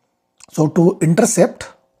 so to intercept,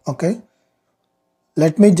 okay,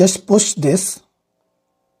 let me just push this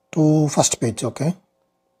to first page. Okay,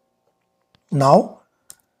 now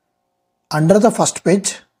under the first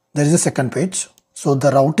page there is a second page, so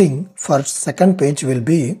the routing for second page will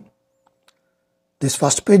be this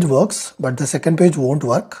first page works but the second page won't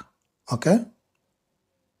work. Okay,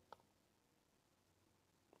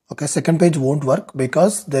 second page won't work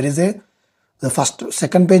because there is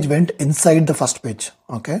second page went inside the first page.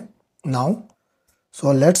 Okay, now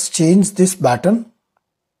so let's change this button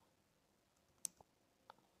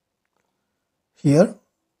here.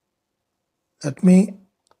 Let me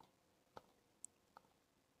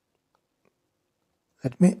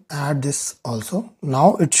add this also.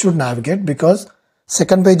 Now it should navigate because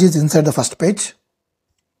second page is inside the first page.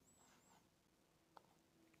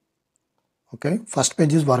 Okay, first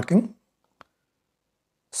page is working,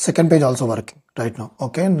 second page also working right now.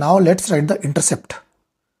 Okay, now let's write the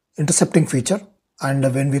intercepting feature, and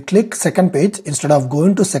when we click second page, instead of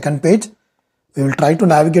going to second page, we will try to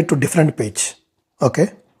navigate to different page.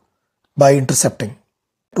 Okay, by intercepting.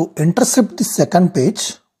 To intercept the second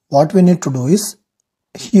page, what we need to do is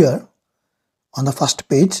here on the first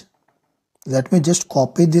page, let me just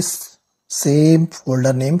copy this same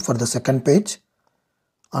folder name for the second page,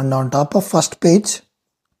 and on top of first page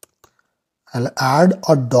I'll add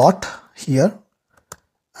a dot here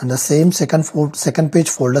and the same second page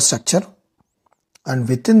folder structure, and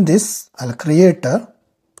within this I'll create a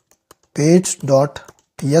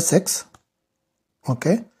page.tsx.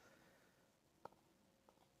 okay,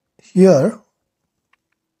 here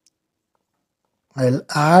I'll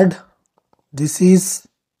add, this is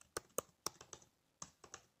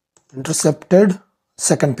intercepted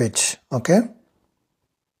second page. Okay,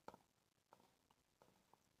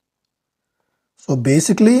 so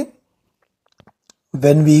basically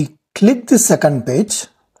when we click the second page,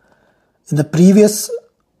 in the previous,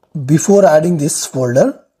 before adding this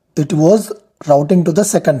folder, it was routing to the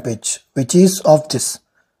second page, which is of this.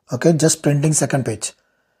 Okay, just printing second page.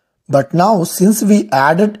 But now since we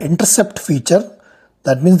added intercept feature,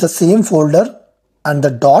 that means the same folder and the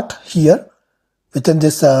dot here within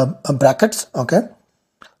this brackets. Okay,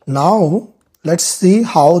 now let's see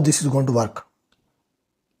how this is going to work.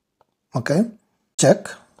 Okay, check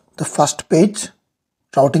the first page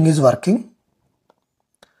routing is working.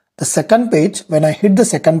 The second page, when I hit the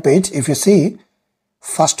second page, if you see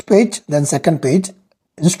first page then second page,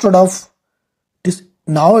 instead of this,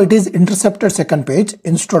 now it is intercepted second page.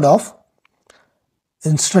 Instead of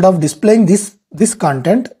displaying this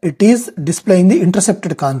content, it is displaying the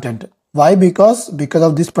intercepted content. Why? Because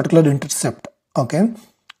of this particular intercept. Okay,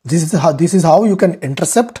 this is how you can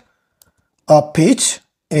intercept a page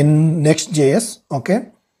in Next.js. Okay,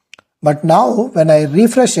 but now when I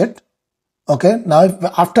refresh it, okay, now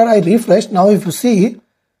after I refresh, now if you see,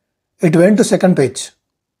 it went to second page.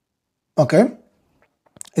 Okay,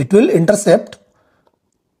 it will intercept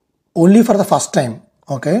only for the first time.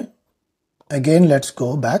 Okay, again let's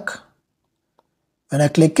go back. When I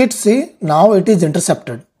click it, see, now it is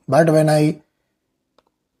intercepted, but when I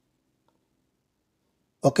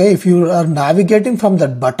Okay, if you are navigating from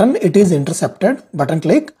that button, it is intercepted, button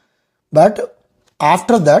click. But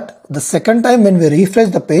after that, the second time when we refresh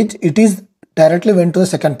the page, it is directly went to the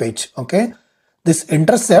second page. Okay, this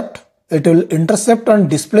intercept, it will intercept and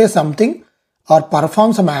display something or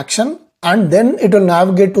perform some action, and then it will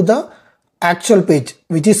navigate to the actual page,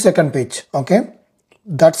 which is second page. Okay,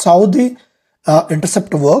 that's how the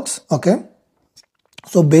intercept works. Okay,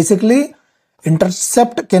 so basically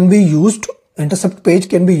intercept page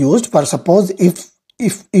can be used for, suppose if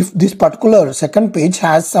this particular second page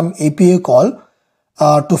has some API call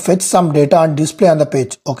to fetch some data and display on the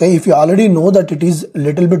page. Okay, if you already know that it is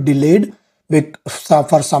little bit delayed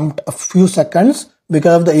for some a few seconds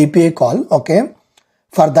because of the API call. Okay,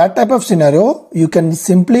 for that type of scenario, you can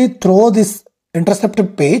simply throw this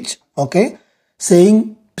intercepted page, okay,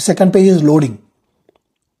 saying second page is loading.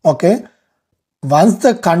 Okay, once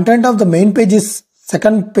the content of the main page is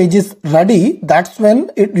second page is ready, that's when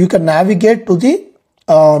you can navigate to the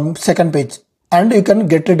second page and you can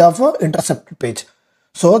get rid of a intercepted page.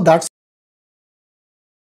 So that's,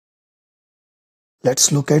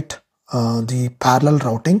 let's look at the parallel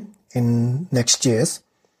routing in Next.js.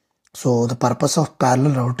 So the purpose of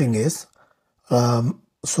parallel routing is,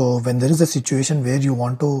 so when there is a situation where you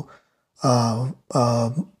want to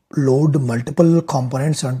load multiple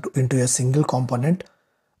components into a single component,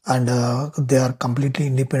 and they are completely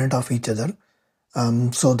independent of each other,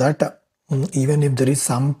 so that even if there is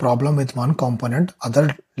some problem with one component,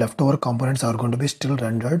 other leftover components are going to be still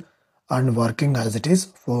rendered and working as it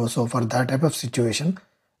is. So for that type of situation,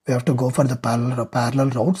 we have to go for the parallel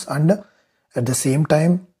routes, and at the same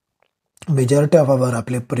time, majority of our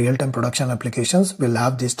real-time production applications will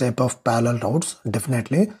have this type of parallel routes,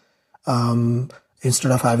 definitely,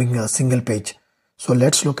 instead of having a single page. So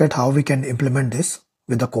let's look at how we can implement this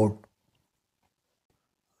with the code.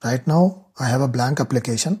 Right now I have a blank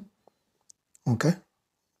application. Okay,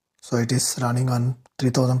 so it is running on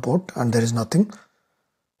 3000 port and there is nothing.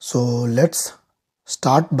 So let's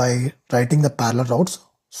start by writing the parallel routes.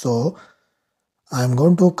 So I'm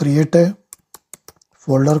going to create a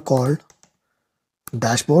folder called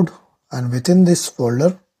dashboard, and within this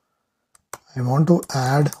folder I want to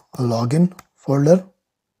add a login folder.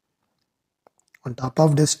 On top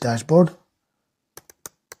of this dashboard,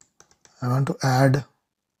 I want to add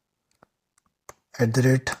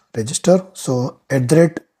 @register. So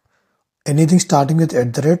anything starting with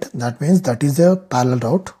 @, that means that is a parallel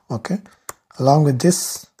route. Okay, along with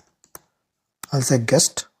this I'll say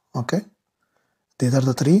guest. Okay, these are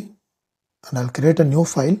the three, and I'll create a new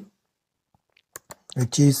file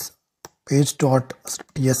which is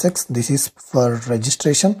page.tsx. This is for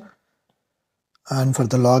registration, and for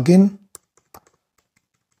the login,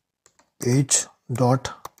 page.tsx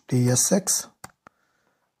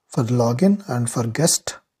for the login, and for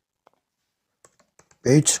guest,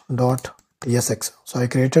 page.tsx. So I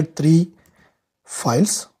created three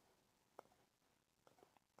files.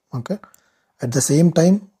 Okay, at the same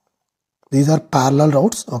time, these are parallel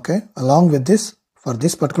routes. Okay, along with this, for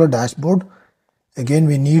this particular dashboard, again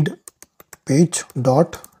we need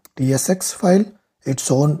page.tsx file,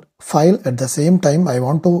 its own file. At the same time, I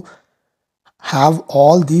want to have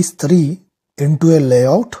all these three into a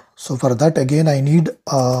layout. So for that, again I need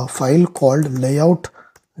a file called layout.tsx.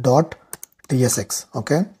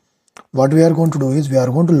 Okay, what we are going to do is we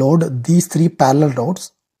are going to load these three parallel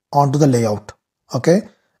routes onto the layout. Okay,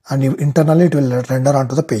 and internally it will render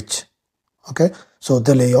onto the page. Okay, so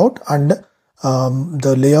the layout and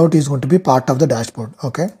the layout is going to be part of the dashboard.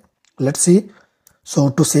 Okay, let's see. So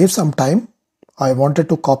to save some time, I wanted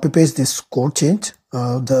to copy paste this code change,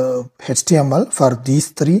 the HTML for these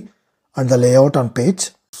three and the layout on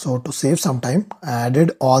page. So to save some time, I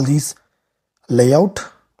added all these layout,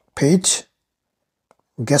 page,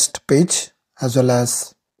 guest page, as well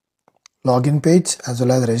as login page, as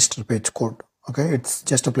well as register page code. Okay, it's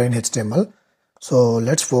just a plain HTML. So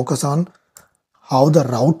let's focus on how the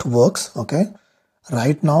route works. Okay,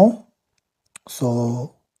 right now,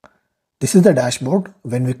 so this is the dashboard.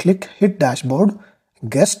 When we hit dashboard,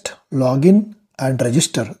 guest, login and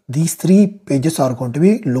register, these three pages are going to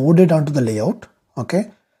be loaded onto the layout.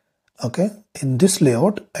 Okay, in this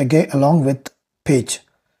layout, again along with page.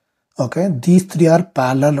 Okay, these three are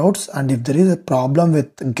parallel routes, and if there is a problem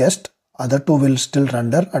with guest, other two will still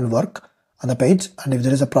render and work on the page, and if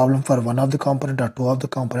there is a problem for one of the component or two of the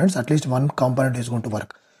components, at least one component is going to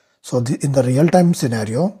work. So in the real-time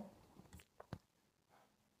scenario,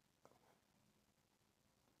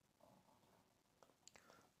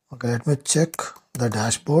 okay, let me check the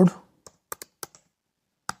dashboard.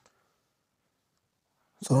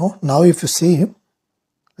 So now if you see,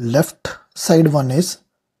 left side one is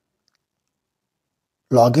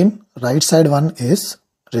login, right side one is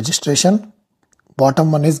registration,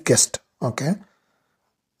 bottom one is guest. Okay.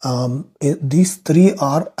 These three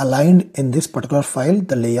are aligned in this particular file,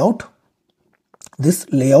 the layout. This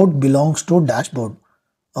layout belongs to dashboard.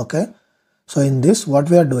 Okay. So in this, what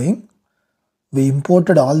we are doing, we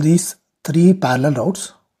imported all these three parallel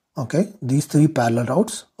routes. Okay. These three parallel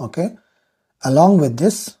routes. Okay. Along with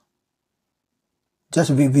this,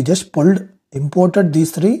 we just imported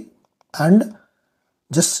these three and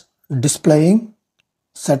just displaying,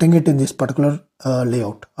 setting it in this particular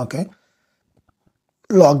layout. Okay.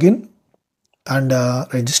 Login and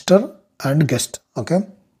register and guest. Okay.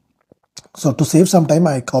 So to save some time,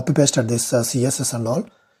 I copy pasted this CSS and all.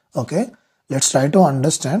 Okay. Let's try to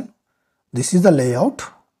understand. This is the layout.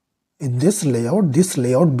 In this layout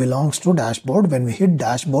belongs to dashboard. When we hit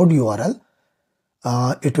dashboard URL,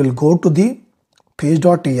 it will go to the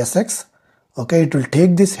page.tsx. Okay. It will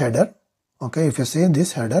take this header. Okay. If you say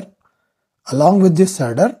this header, along with this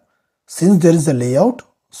header, since there is a layout,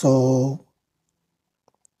 so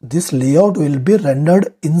this layout will be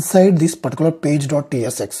rendered inside this particular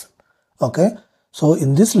page.tsx. Okay. So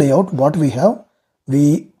in this layout, what we have,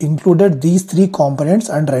 we included these three components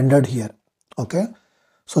and rendered here. Okay.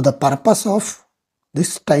 So the purpose of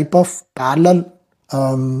this type of parallel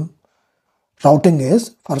routing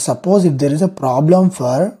is, for suppose if there is a problem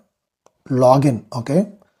for login. Okay.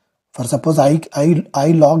 For suppose I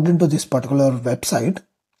logged into this particular website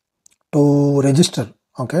to register.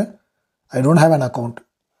 Okay. I don't have an account.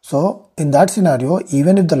 So in that scenario,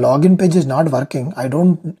 even if the login page is not working,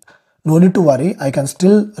 no need to worry. I can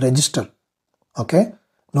still register. Okay.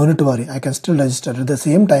 No need to worry. I can still register. At the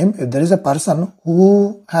same time, if there is a person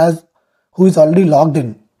who is already logged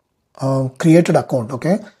in, created account.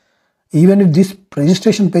 Okay. Even if this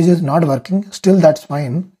registration page is not working, still that's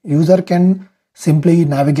fine. User can simply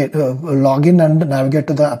navigate, log in and navigate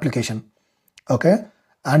to the application. Okay.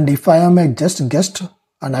 And if I am a just guest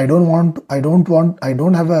and I don't have a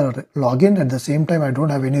login, at the same time I don't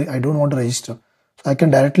want to register. So I can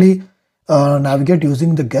directly navigate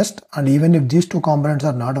using the guest, and even if these two components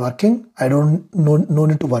are not working, no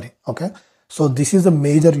need to worry. Okay. So this is a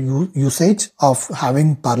major usage of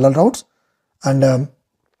having parallel routes, and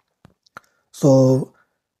so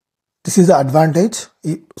this is the advantage.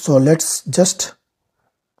 So let's just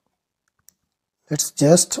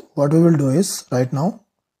what we will do is, right now,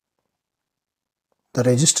 the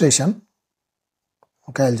registration.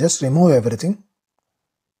 Okay, I'll just remove everything.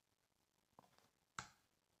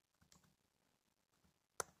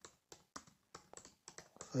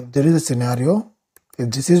 So if there is a scenario, if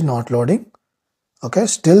this is not loading, okay,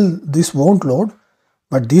 still this won't load,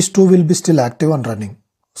 but these two will be still active and running.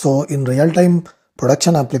 So in real-time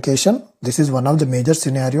production application, this is one of the major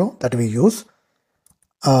scenario that we use.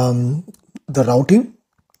 The routing,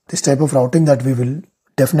 this type of routing that we will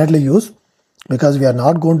definitely use, because we are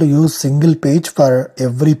not going to use single page for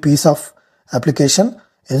every piece of application.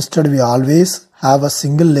 Instead, we always have a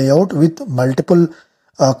single layout with multiple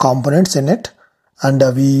components in it, and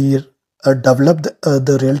we develop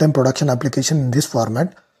the real-time production application in this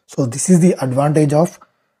format. So this is the advantage of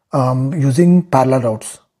using parallel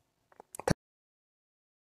routes.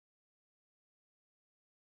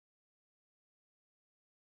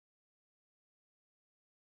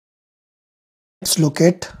 Let's look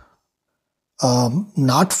at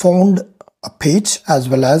not found page as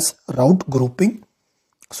well as route grouping.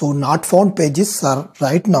 So not found pages are,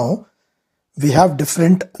 right now we have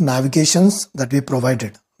different navigations that we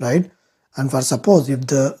provided, right? And for suppose if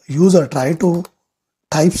the user try to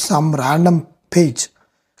type some random page,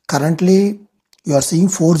 currently you are seeing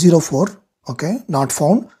 404, okay, not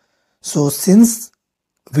found. So since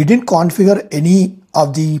we didn't configure any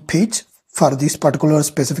of the page for this particular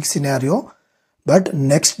specific scenario, but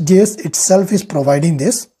Next.js itself is providing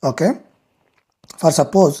this. Okay. For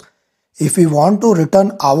suppose if we want to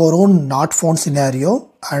return our own not found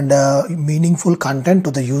scenario and meaningful content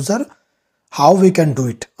to the user, how we can do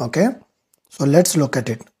it? Okay. So let's look at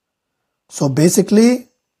it. So basically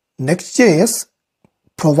Next.js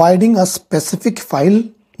providing a specific file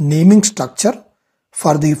naming structure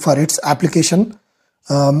for its application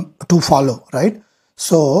to follow, right?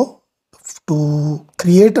 So to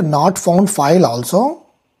create a not found file also,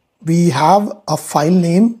 we have a file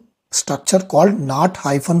name structure called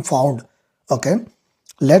not-found. Okay,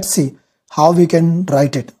 let's see how we can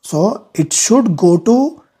write it. So it should go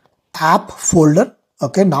to app folder.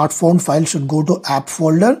 Okay, not found file should go to app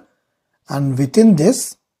folder, and within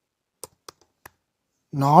this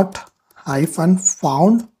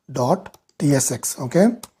not-found.tsx.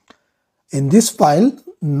 okay, in this file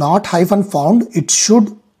not-found, it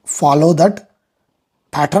should follow that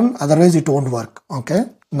pattern, otherwise it won't work. Okay,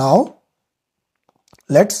 now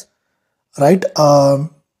let's write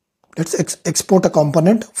let's export a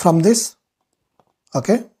component from this.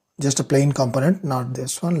 Okay, just a plain component, not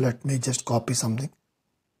this one. Let me just copy something.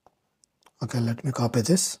 Okay, let me copy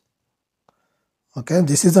this. Okay,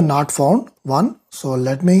 this is the not found one, so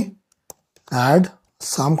let me add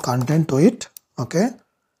some content to it. Okay,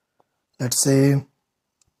 let's say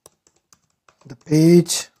the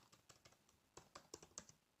page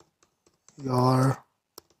you're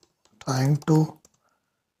trying to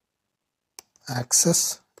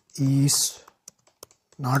access is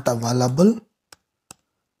not available,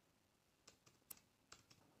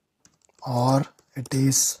 or it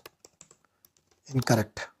is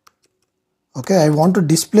incorrect. Okay, I want to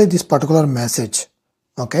display this particular message.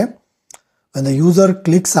 Okay, when the user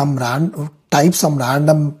clicks type some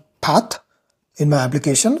random path in my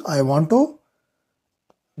application, I want to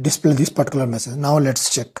display this particular message. Now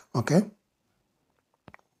let's check. Okay,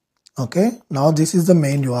 now this is the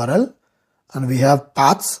main URL and we have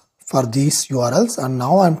paths for these URLs, and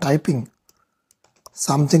now I'm typing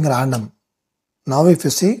something random. Now if you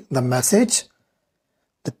see the message,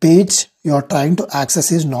 the page you are trying to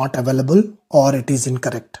access is not available or it is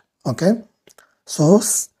incorrect. Okay, so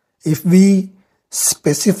if we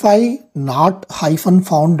specify not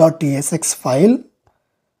 -found.tsx file,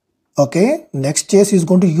 okay, Next.js is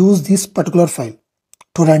going to use this particular file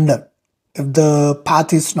to render if the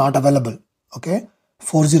path is not available. Okay,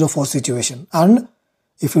 404 situation. And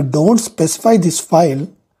if you don't specify this file,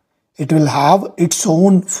 it will have its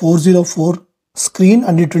own 404 screen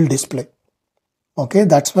and it will display. Okay,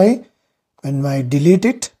 that's why when I delete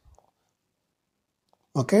it,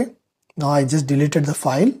 okay, now I just deleted the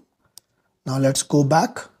file. Now let's go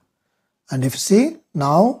back, and if you see,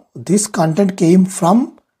 now this content came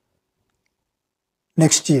from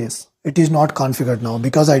Next.js. It is not configured now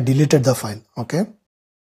because I deleted the file. Okay,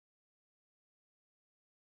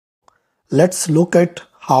 let's look at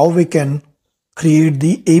how we can create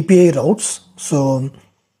the API routes. So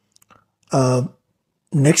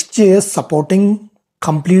Next.js supporting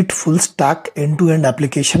complete full stack end-to-end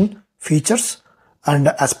application features, and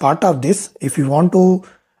as part of this, if you want to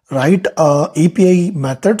write API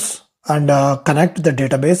methods and connect the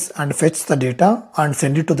database and fetch the data and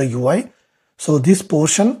send it to the UI, so this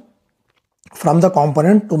portion from the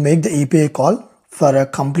component to make the API call for a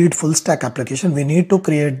complete full stack application, we need to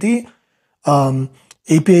create the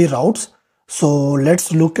API routes. So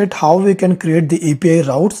let's look at how we can create the API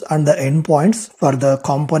routes and the endpoints for the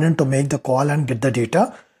component to make the call and get the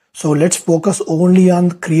data. So let's focus only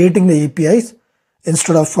on creating the APIs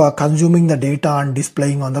instead of consuming the data and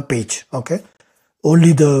displaying on the page. Okay,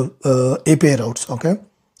 only the API routes. Okay,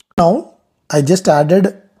 now I just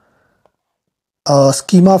added a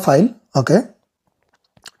schema file. Okay,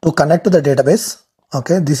 to connect to the database.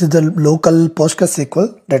 Okay, this is the local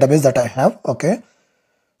PostgreSQL database that I have. Okay,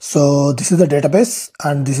 so this is the database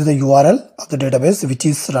and this is the URL of the database which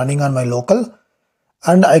is running on my local,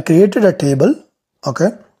 and I created a table, okay,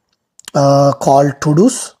 called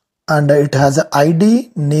to-dos, and it has an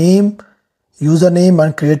ID, name, username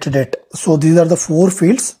and created date. So these are the 4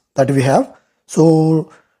 fields that we have.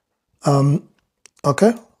 So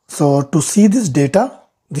okay, so to see this data,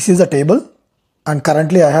 this is the table, and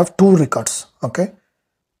currently I have 2 records. Okay,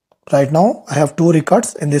 right now I have 2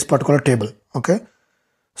 records in this particular table. Okay,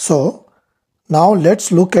 so now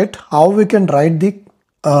let's look at how we can write the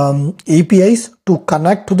APIs to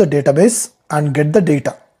connect to the database and get the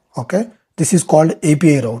data. Okay, this is called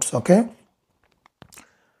API routes. Okay,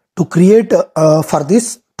 to create for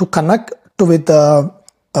this to connect to with the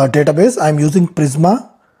database, I'm using Prisma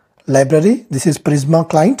library. This is Prisma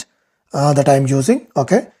client that I'm using.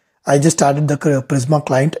 Okay, I just added the Prisma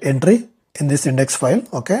client entry in this index file.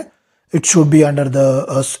 Okay, it should be under the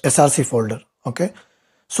src folder. Okay,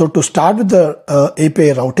 so to start with the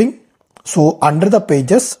API routing, so under the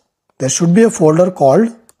pages there should be a folder called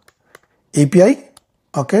API.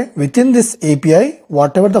 Okay, within this API,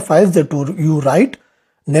 whatever the files that you write,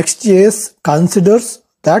 Next.js considers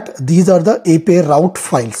that these are the API route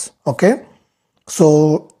files. Okay,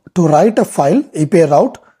 so to write a file API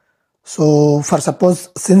route, so for suppose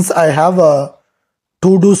since I have a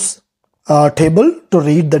to-dos table to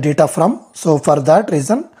read the data from, so for that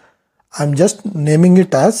reason I'm just naming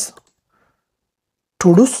it as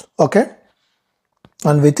to-dos. Okay,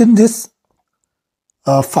 and within this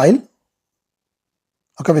file,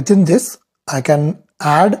 okay, within this I can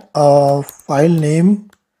add a file name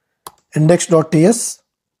index.ts.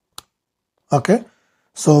 Okay,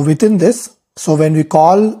 so within this, so when we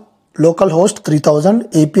call localhost 3000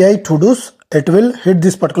 API to-dos, it will hit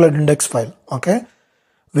this particular index file. Okay,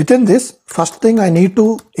 Within this, first thing I need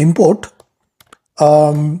to import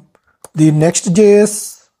the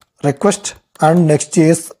Next.js request and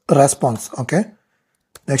Next.js response. Okay,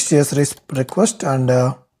 Next.js request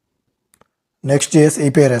and Next.js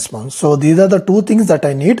API response. So these are the two things that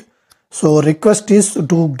I need. So request is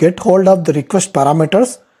to get hold of the request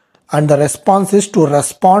parameters, and the response is to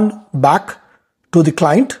respond back to the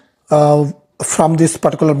client from this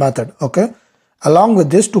particular method. Okay. Along with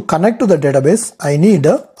this, to connect to the database, I need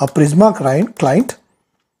a Prisma client.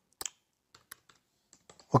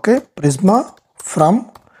 Okay, Prisma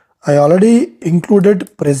from, I already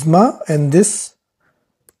included Prisma in this.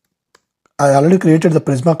 I already created the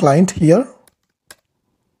Prisma client here.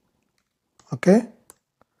 Okay,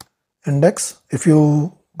 index. If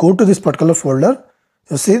you go to this particular folder,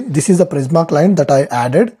 you see this is the Prisma client that I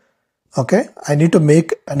added. Okay, I need to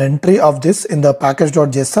make an entry of this in the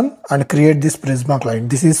package.json and create this Prisma client.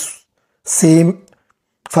 This is same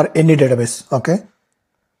for any database. Okay,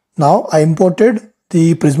 now I imported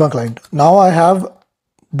the Prisma client. Now I have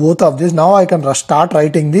both of these. Now I can start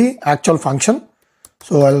writing the actual function.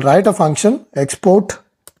 So I'll write a function export.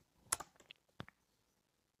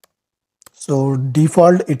 So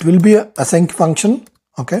default it will be a async function.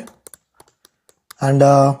 Okay, and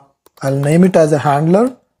I'll name it as a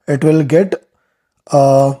handler. It will get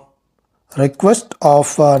a request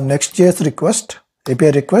of Next.js request,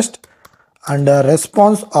 API request, and a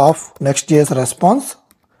response of Next.js response.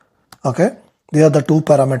 Okay, these are the two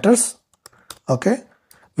parameters. Okay,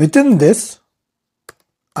 within this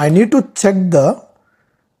I need to check the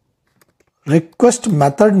request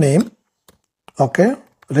method name. Okay,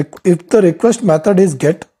 if the request method is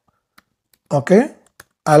get, okay,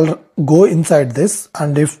 I'll go inside this,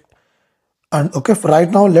 and okay,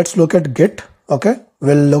 right now let's look at get. Okay,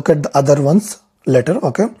 we'll look at the other ones later.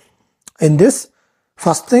 Okay, in this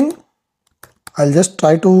first thing I'll just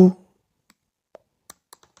try to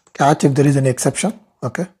catch if there is any exception.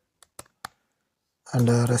 Okay, and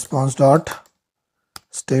response dot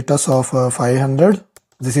status of 500.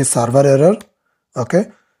 This is server error.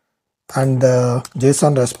 Okay, and the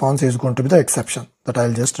JSON response is going to be the exception that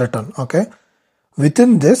I'll just return. Okay,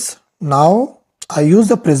 within this, now I use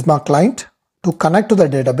the Prisma client to connect to the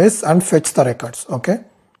database and fetch the records. Okay,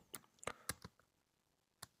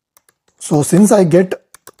 so since I get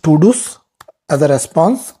to-dos as a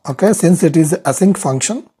response, okay, since it is async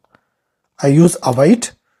function, I use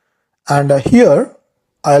await, and here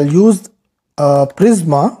I'll use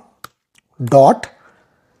Prisma dot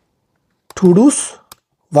to-dos.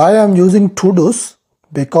 Why I'm using to-dos?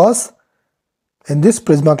 Because in this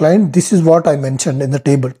Prisma client, this is what I mentioned in the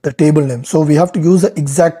table name. So we have to use the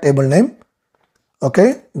exact table name.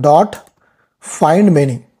 Okay, dot find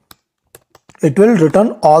many. It will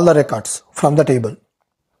return all the records from the table.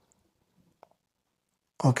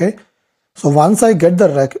 Okay, so once I get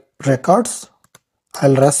the records,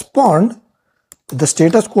 I'll respond with the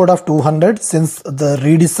status code of 200 since the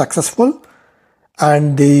read is successful,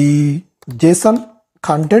 and the JSON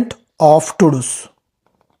content of to-dos.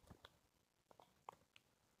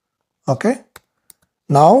 Okay,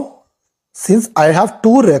 now since I have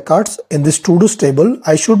two records in this to-dos table,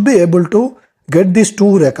 I should be able to get these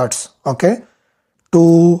two records. Okay,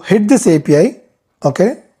 to hit this API,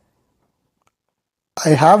 okay, I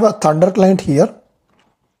have a Thunder client here.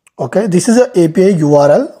 Okay, this is a API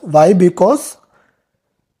URL. Why? Because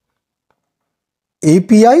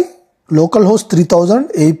API localhost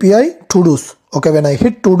 3000 API to-dos. Okay, when I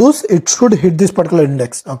hit to-dos, it should hit this particular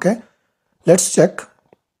index. Okay, let's check.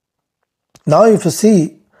 Now if you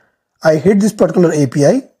see, I hit this particular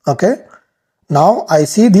API. Okay, now I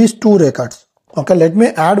see these two records. Okay, let me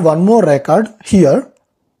add one more record here.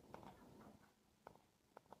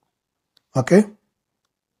 Okay,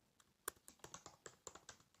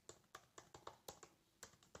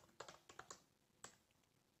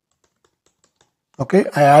 okay,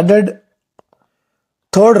 I added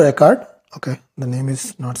third record. Okay, the name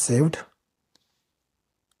is not saved.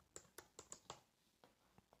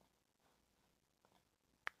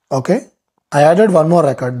 Okay, I added one more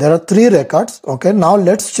record. There are three records. Okay, now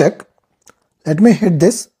let's check. Let me hit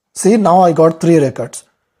this. See, now I got three records.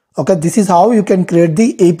 Okay, this is how you can create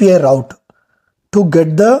the API route to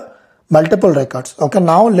get the multiple records. Okay,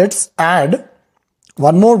 now let's add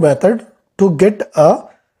one more method to get a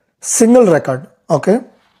single record. Okay,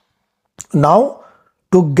 now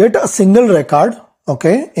to get a single record,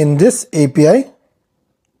 okay, in this API,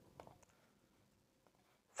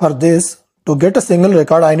 for this, to get a single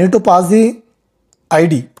record, I need to pass the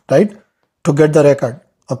ID, right, to get the record.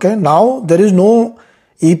 Okay, now there is no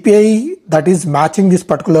API that is matching this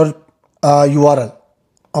particular URL.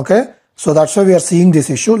 Okay, So that's why we are seeing this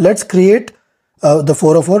issue. Let's create the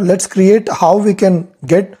 404. Let's create how we can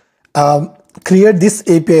get create this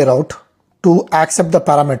API route to accept the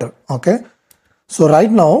parameter. Okay. So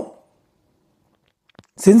right now,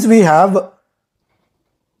 since we have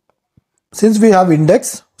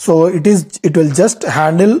index, so it will just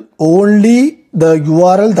handle only the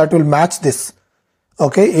URL that will match this.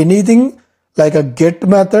 Okay, anything like a get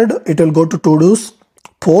method, it will go to to-dos.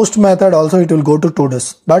 Post method also it will go to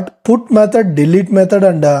to-dos. But put method, delete method,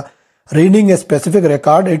 and reading a specific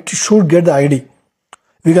record, it should get the ID.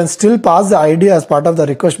 We can still pass the ID as part of the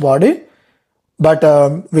request body, but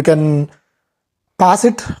we can pass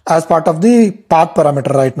it as part of the path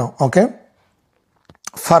parameter right now. Okay.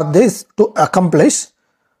 For this to accomplish,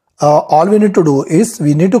 all we need to do is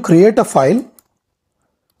we need to create a file,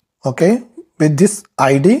 okay, with this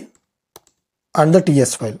ID and the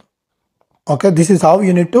TS file. Okay, this is how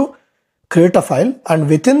you need to create a file, and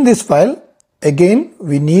within this file again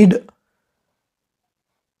we need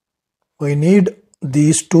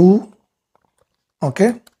these two.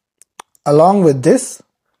 Okay, along with this,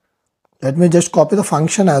 let me just copy the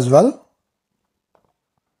function as well.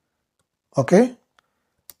 Okay,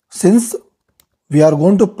 since we are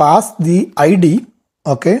going to pass the ID,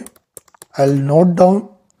 okay, I'll note down,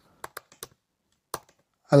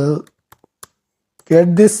 I'll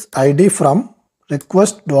get this ID from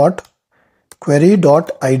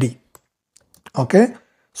request.query.id. Okay,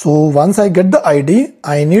 so once I get the ID,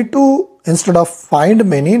 I need to, instead of find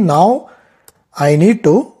many, now I need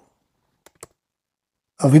to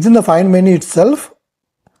within the find menu itself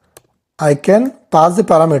I can pass the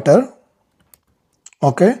parameter,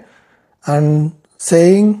 okay, and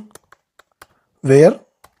saying where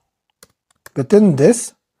within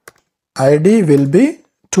this ID will be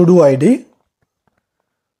to do ID,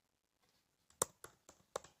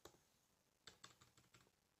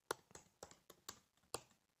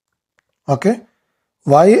 okay.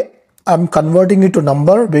 Why I'm converting it to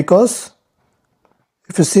number? Because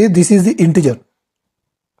if you see, this is the integer.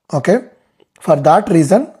 Okay, for that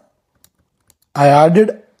reason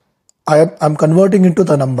I'm converting it to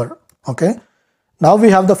the number. Okay, now we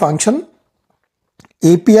have the function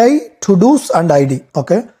API to do's and ID.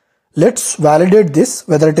 Okay, let's validate this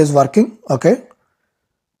whether it is working. Okay,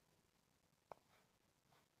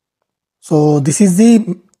 so this is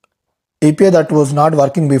the API that was not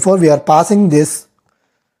working before. We are passing this.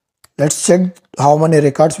 Let's check how many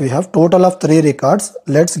records we have. Total of 3 records.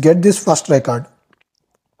 Let's get this first record.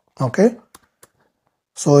 Okay,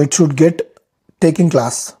 so it should get taking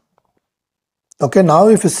class. Okay, now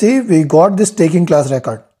if you see, we got this taking class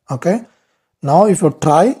record. Okay, now if you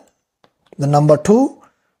try the number 2,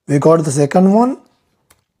 we got the second one,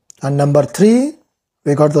 and number 3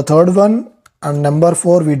 we got the third one, and number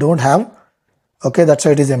 4 we don't have. Okay, that's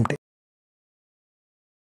why it is empty.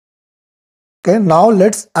 Okay, now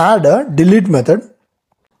let's add a delete method.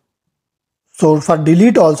 So for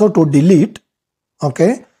delete also, to delete,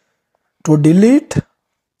 okay, to delete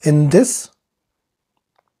in this,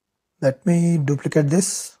 let me duplicate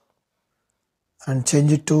this and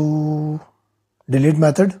change it to delete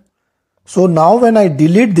method. So now when I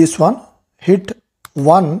delete this one, hit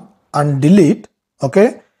 1 and delete,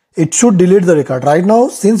 okay, it should delete the record. Right now,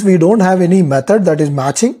 since we don't have any method that is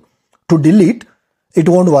matching to delete, it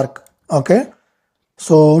won't work. Okay,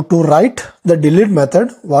 so to write the delete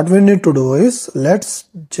method, what we need to do is, let's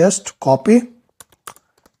just copy,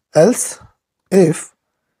 else if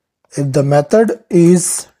the method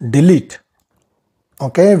is delete,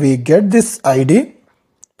 okay, we get this ID,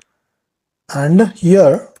 and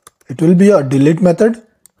here it will be a delete method,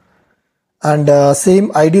 and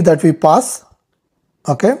same ID that we pass.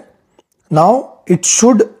 Okay, now it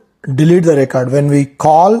should delete the record when we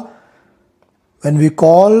call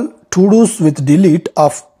to-dos with delete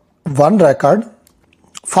of one record,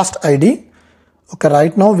 first ID. Okay,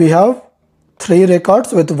 right now we have 3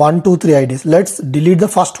 records with 1, 2, 3 IDs. Let's delete the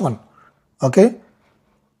first one. Okay,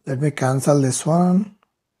 let me cancel this one.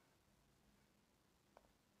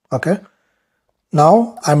 Okay,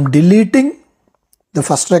 now I'm deleting the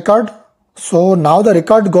first record. So now the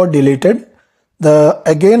record got deleted.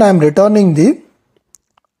 Again I'm returning the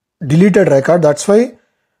deleted record. That's why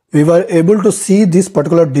we were able to see this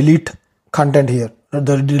particular delete content here,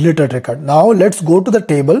 the deleted record. Now let's go to the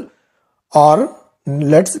table, or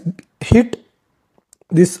let's hit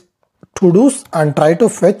this to-dos and try to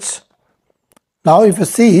fetch. Now if you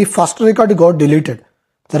see, first record got deleted.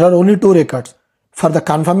 There are only 2 records. For the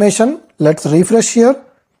confirmation, let's refresh here.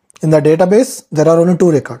 In the database, there are only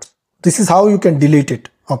 2 records. This is how you can delete it.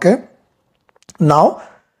 Okay, now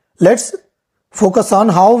let's focus on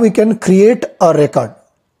how we can create a record.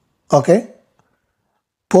 okay,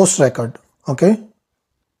 post record. Okay,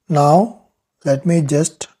 now let me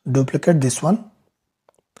just duplicate this one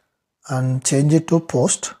and change it to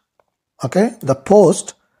post. Okay, the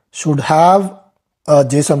post should have a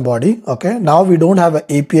JSON body. Okay, now we don't have an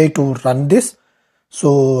API to run this,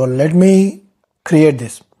 so let me create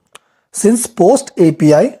this. Since post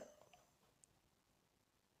API,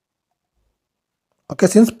 okay,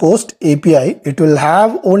 since post API, it will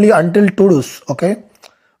have only until to do's. Okay,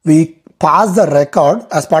 we pass the record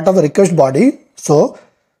as part of the request body. So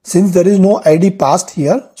since there is no ID passed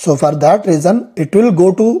here, so for that reason it will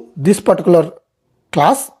go to this particular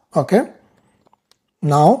class. Okay,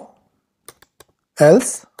 now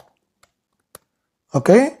else.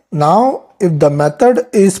 Okay, now if the method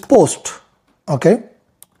is post, okay,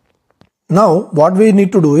 now what we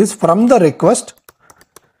need to do is from the request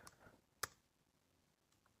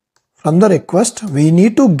we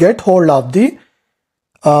need to get hold of the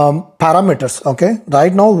parameters. Okay,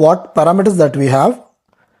 right now what parameters that we have?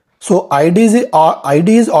 So ID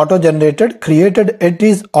is auto generated, created it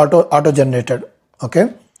is auto generated.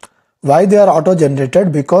 Okay, why they are auto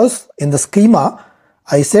generated? Because in the schema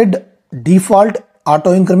I said default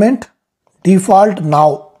auto increment, default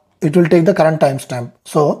now it will take the current timestamp.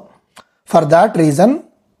 So for that reason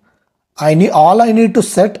all I need to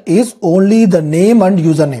set is only the name and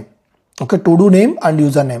username. Okay, to do name and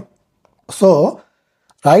username. So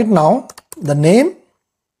right now the name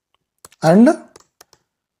and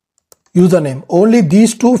username, only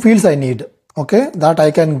these two fields I need. Okay, that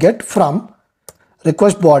I can get from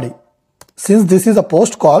request body. Since this is a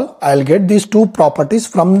post call, I'll get these two properties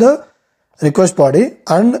from the request body,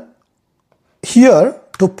 and here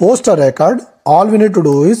to post a record all we need to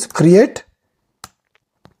do is create.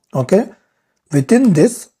 Okay, within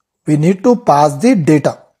this we need to pass the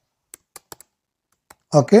data.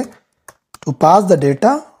 Okay, to pass the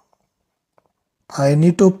data I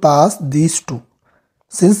need to pass these two.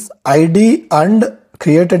 Since ID and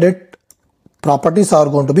created it properties are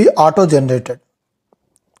going to be auto generated.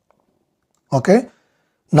 Okay,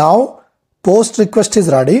 now post request is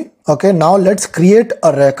ready. Okay, now let's create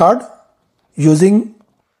a record using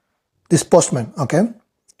this postman. Okay,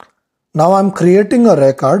 now I'm creating a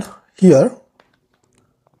record here.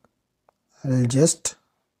 I'll just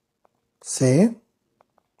say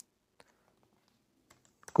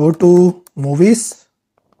go to movies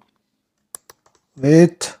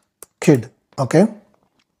with kid. Okay,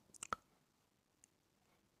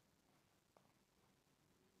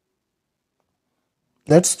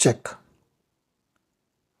 let's check.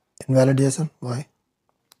 Invalidation, why?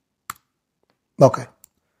 Okay,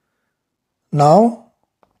 now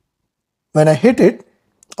when I hit it,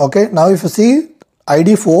 okay, now if you see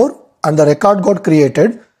ID 4 and the record got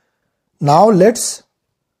created. Now let's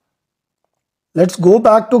go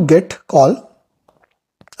back to get call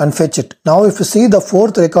and fetch it. Now if you see the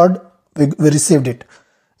fourth record, we received it.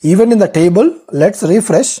 Even in the table, let's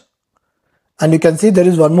refresh and you can see there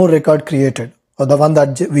is one more record created, or the one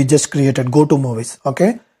that we just created, go to movies.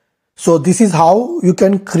 Okay, so this is how you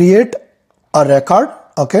can create a record.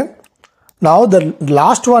 Okay, now the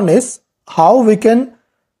last one is how we can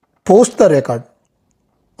post the record.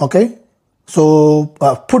 Okay, so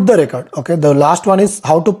put the record. Okay, the last one is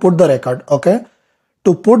how to put the record. Okay,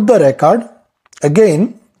 to put the record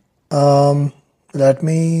again, let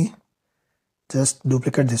me just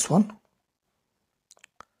duplicate this one.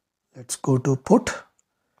 Let's go to put.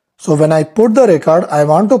 So when I put the record, I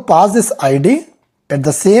want to pass this ID. At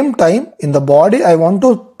the same time in the body I want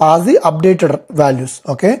to pass the updated values.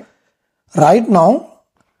 Okay, right now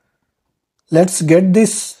let's get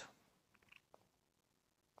this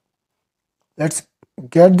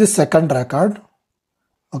second record.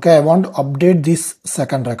 Okay, I want to update this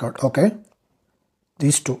second record. Okay,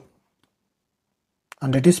 these two,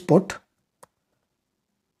 and it is put.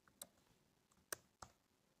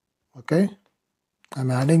 Okay,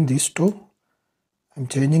 I'm adding these two. I'm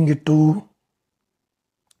changing it to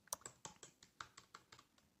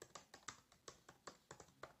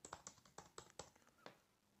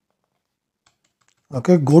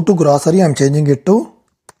okay, go to grocery. I'm changing it to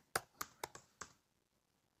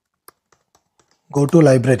go to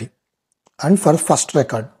library. And for first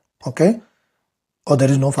record, okay, oh, there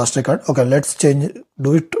is no first record. Okay, let's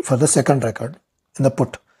do it for the second record in the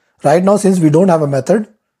put. Right now, since we don't have a method,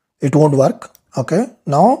 it won't work. Okay,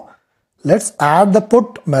 now let's add the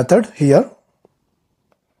put method here.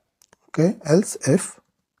 Okay, else if.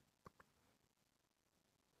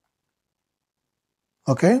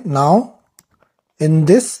 Okay, now in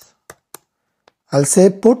this I'll say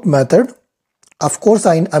put method. Of course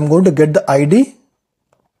I'm going to get the ID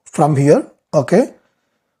from here. Okay,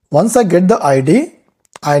 Once I get the ID,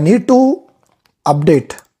 I need to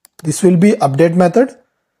update. This will be update method,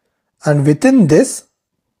 and within this,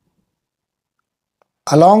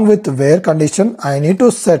 along with where condition, I need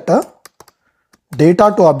to set a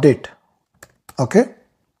data to update. Okay.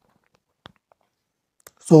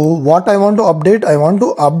 So what I want to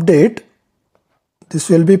update, this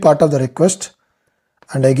will be part of the request,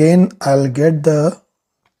 and again I'll get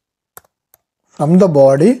from the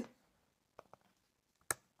body,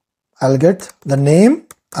 I'll get the name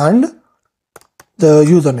and the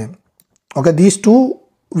username. Okay, these two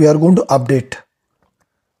we are going to update.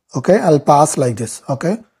 Okay, I'll pass like this.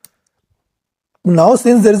 Okay, now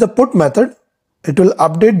since there is a put method, it will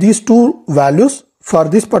update these two values for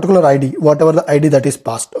this particular ID, whatever the ID that is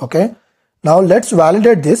passed. Okay, now let's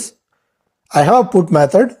validate this. I have a put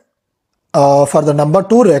method for the number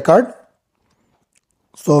 2 record.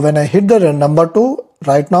 So when I hit the number 2,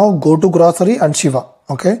 right now go to grocery and Shiva.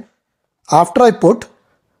 Okay, after I put,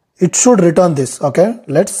 it should return this. Okay,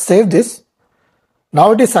 let's save this.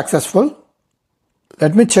 Now it is successful.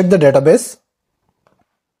 Let me check the database.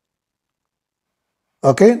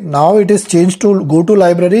 Okay, now it is changed to go to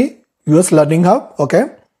library, US Learning Hub.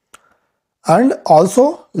 Okay, and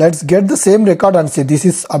also let's get the same record and see this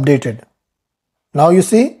is updated. Now you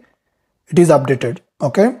see it is updated.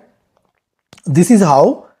 Okay, this is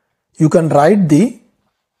how you can write the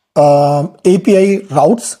API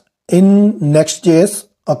routes in Next.js.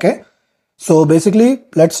 Okay, so basically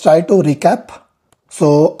let's try to recap.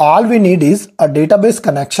 So all we need is a database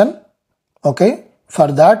connection. Okay, for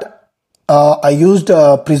that I used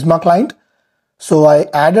a Prisma client. So I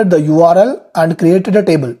added the URL and created a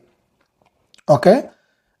table. Okay,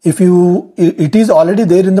 it is already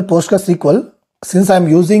there in the Postgres SQL. Since I'm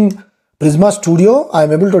using Prisma Studio,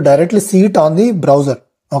 I'm able to directly see it on the browser.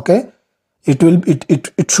 Okay,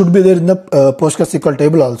 it should be there in the Postgres SQL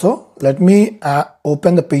table also. Let me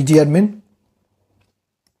open the pgadmin.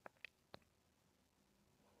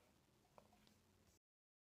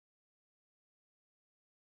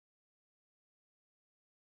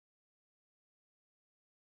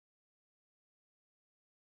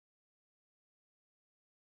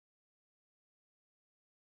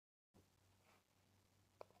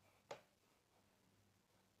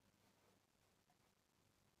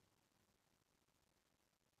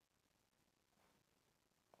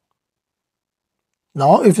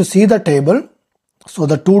 Now if you see the table, so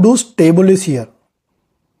the to-dos table is here.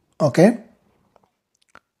 Okay,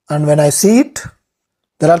 and when I see it,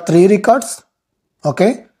 there are 3 records.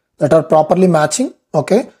 Okay, that are properly matching.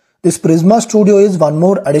 Okay, this Prisma Studio is one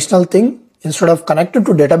more additional thing. Instead of connected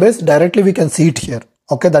to database, directly we can see it here.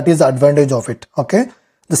 Okay, that is the advantage of it. Okay,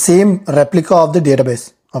 the same replica of the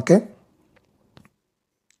database. Okay,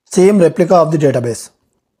 same replica of the database.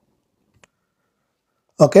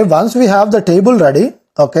 Okay, once we have the table ready,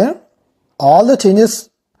 okay, all the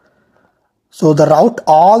changes, so the route,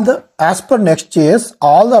 as per Next.js,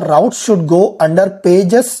 all the routes should go under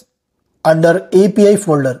pages under API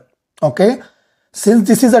folder. Okay, since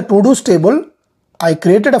this is a to-dos table, I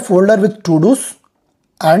created a folder with to-dos,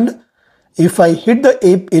 and if I hit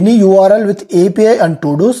any URL with API and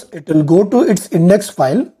to-dos, it will go to its index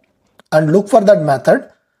file and look for that method.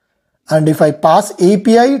 And if I pass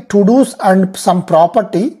API, to-dos and some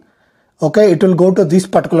property, okay, it will go to this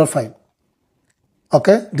particular file.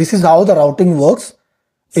 Okay, this is how the routing works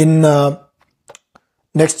in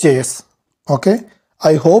Next.js. Okay,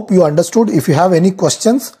 I hope you understood. If you have any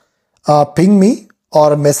questions, ping me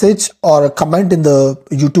or message or comment in the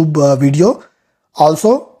YouTube video.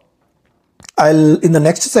 Also, in the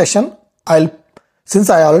next session, since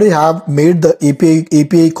I already have made the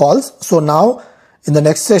API calls, so now in the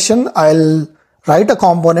next session, I'll write a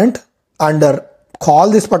component and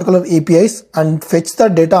call this particular APIs and fetch the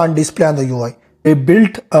data and display on the UI. We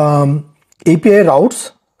built API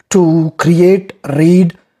routes to create,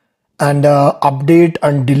 read, and update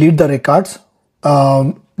and delete the records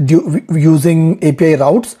using API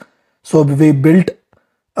routes. So we built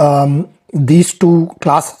these 2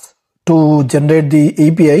 classes to generate the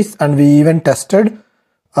APIs, and we even tested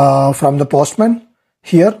from the Postman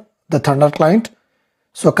here, the Thunder client.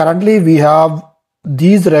 So currently we have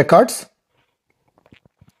these records,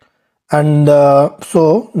 and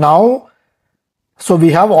so we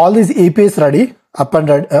have all these APIs ready, up and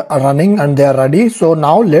running, and they are ready. So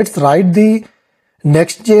now let's write the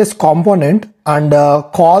Next.js component and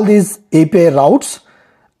call these API routes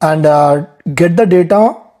and get the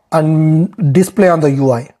data and display on the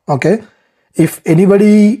UI. Okay, if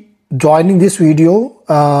anybody joining this video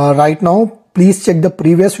right now, please check the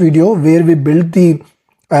previous video where we built these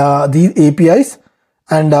APIs,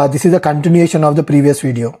 and this is a continuation of the previous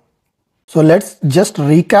video. So let's just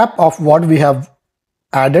recap of what we have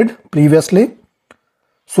added previously.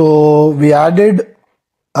 So we added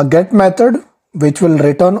a get method which will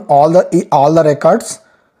return all the records,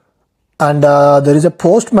 and there is a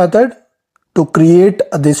post method to create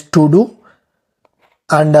this to do,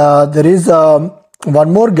 and there is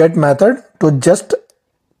one more get method to just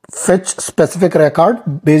fetch specific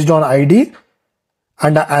record based on ID,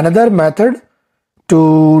 and another method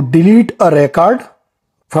to delete a record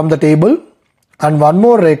from the table, and one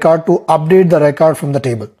more record to update the record from the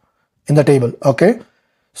table in the table. Okay,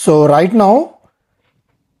 so right now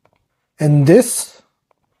in this,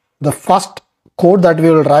 the first code that we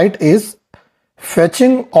will write is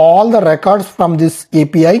fetching all the records from this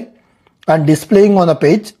API and displaying on the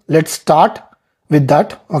page. Let's start with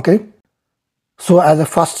that. Okay, so as a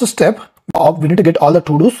first step, we need to get all the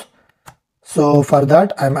to-dos. So for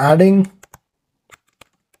that, I'm adding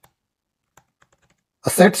a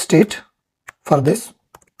set state for this.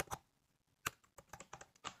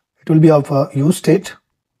 It will be of a use state.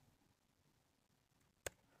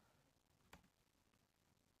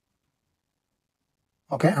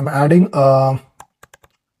 Okay, I'm adding a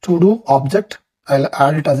to-do object. I'll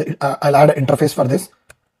add it as I'll add an interface for this.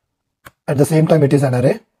 At the same time, it is an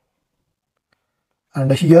array,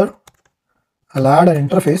 and here I'll add an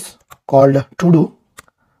interface called to-do,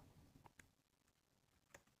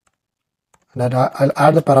 and then I'll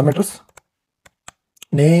add the parameters: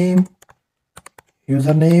 name,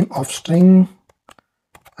 username of string,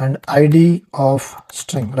 and ID of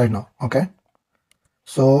string right now. Okay,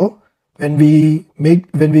 so when we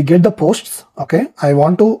get the posts, okay, I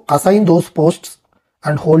want to assign those posts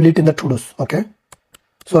and hold it in the to-dos. Okay,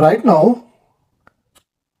 so right now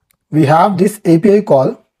we have this API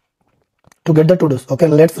call to get the to-dos. Okay,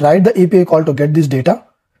 let's write the API call to get this data.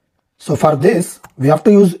 So for this, we have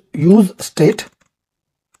to use effect.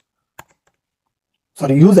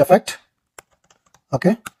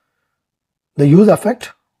 Okay, the use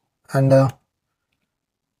effect, and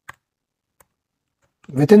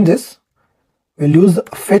within this we'll use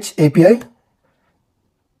fetch API,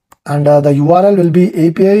 and the URL will be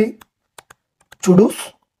API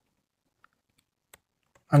to-dos,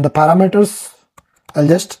 and the parameters, I'll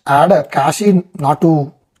just add a cache not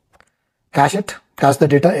to cache the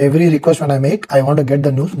data. Every request when I make, I want to get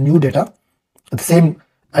the new data. The same,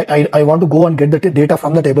 I want to go and get the data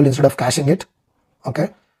from the table instead of caching it. Okay,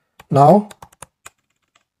 now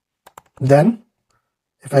then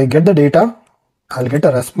if I get the data, I'll get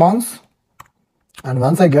a response, and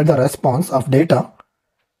once I get the response of data,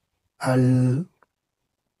 I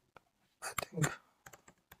think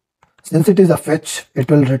since it is a fetch,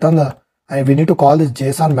 it will return we need to call this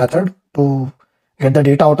JSON method to get the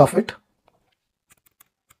data out of it.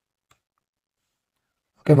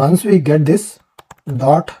 Okay, once we get this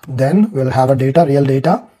dot, then we'll have a real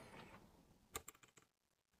data.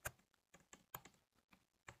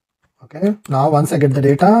 Okay, now once I get the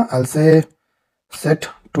data, I'll say set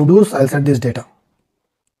to-dos, I'll set this data.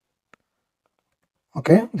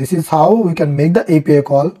 Okay, this is how we can make the API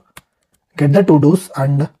call, get the to-dos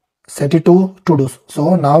and set it to to-dos.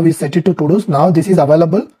 So now we set it to to-dos. Now this is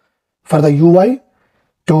available for the UI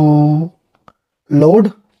to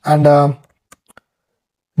load and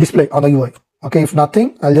display on the UI. Okay, if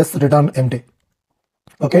nothing, I'll just return empty.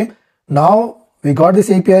 Okay, now we got this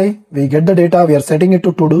API, we get the data, we are setting it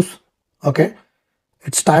to to-dos. Okay,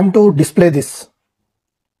 it's time to display this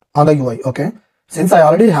on the UI. Okay, since I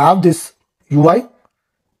already have this UI,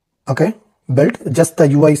 okay, built, just the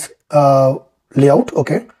UI's layout.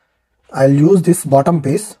 Okay, I'll use this bottom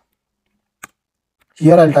page.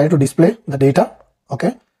 Here I'll try to display the data.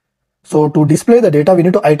 Okay, so to display the data, we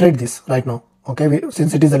need to iterate this right now. Okay,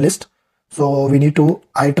 since it is a list, so we need to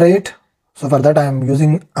iterate. So for that I am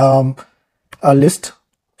using a list.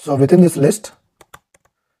 So within this list,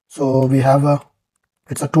 so we have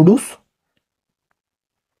it's a to-dos.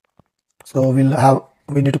 So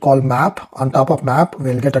we need to call map. On top of map,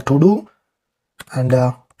 we'll get a to-do, and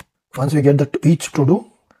once we get each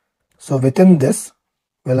to-do, so within this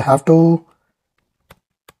we'll have to,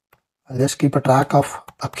 I'll just keep a track of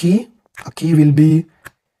a key. A key will be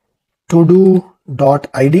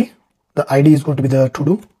to-do.id. The ID is going to be the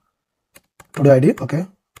to-do ID. Okay,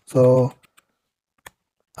 so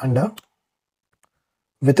and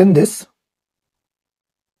within this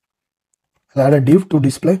I'll add a div to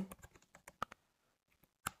display.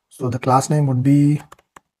 So the class name would be,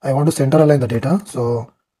 I want to center align the data,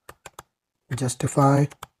 so justify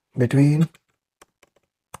between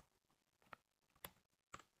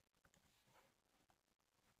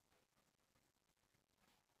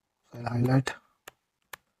I'll highlight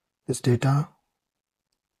this data,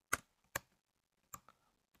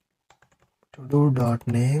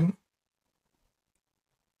 to-do.name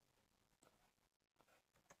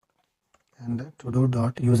and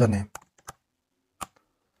to-do.username.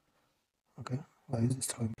 Okay, why is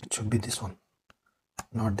this showing? It should be this one,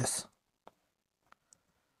 not this.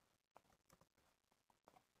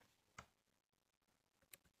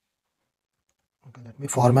 Okay, let me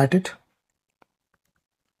format it.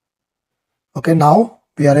 Okay, now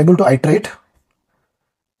we are able to iterate.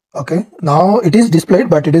 Okay, now it is displayed,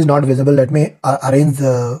 but it is not visible. Let me arrange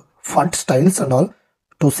the font styles and all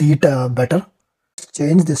to see it better.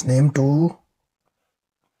 Change this name to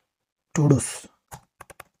to-dos.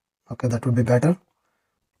 Okay, that would be better.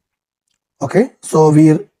 Okay, so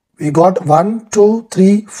we got 1, 2,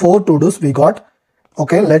 3, 4 to-dos we got.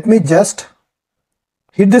 Okay, let me just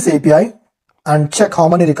hit this API and check how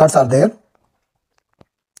many records are there.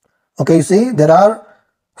 Okay, you see there are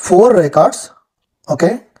 4 records.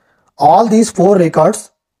 Okay, all these 4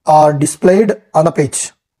 records are displayed on the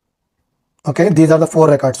page. Okay, these are the 4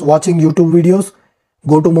 records: watching YouTube videos,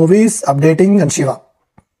 go to movies, updating, and Shiva.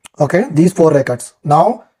 Okay, these 4 records.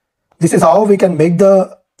 Now this is how we can make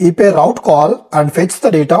the API route call and fetch the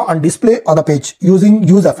data and display on the page using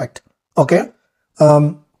use effect. Okay,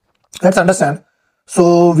 let's understand.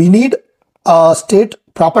 So we need a state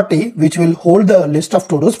property which will hold the list of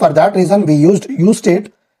to-dos. For that reason we used use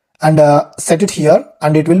state and set it here,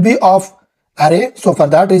 and it will be of array. So for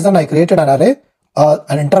that reason I created an array,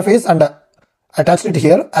 an interface, and attached it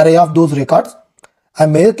here, array of those records.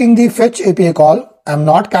 I'm making the fetch API call. I'm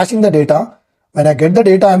not caching the data. When I get the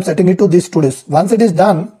data, I'm setting it to this to-dos. Once it is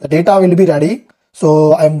done, the data will be ready.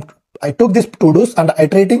 So I took this to-dos and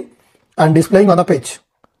iterating and displaying on the page.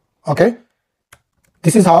 Okay,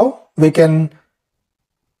 this is how we can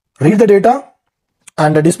read the data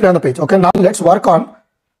and display on the page. Okay, now let's work on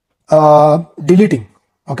deleting.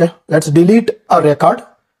 Okay, let's delete a record.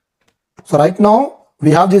 So right now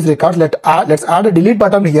we have these records. Let's add a delete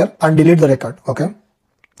button here and delete the record. Okay,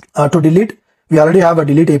 to delete, we already have a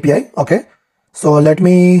delete API. Okay, so let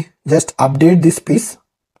me just update this piece.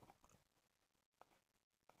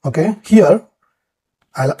 Okay, here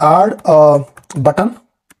I'll add a button,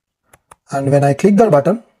 and when I click the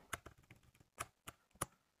button,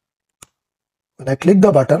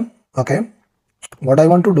 okay, what I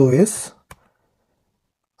want to do is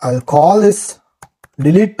I'll call this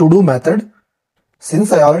delete to do method.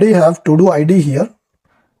 Since I already have to do ID here,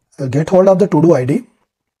 I'll get hold of the to do ID.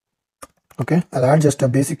 Okay, I'll add just a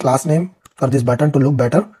basic class name for this button to look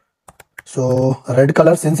better. So red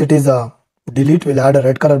color, since it is a delete, we'll add a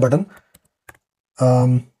red color button,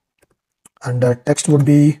 and the text would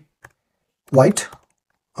be white.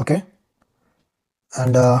 Okay,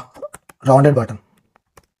 and a rounded button.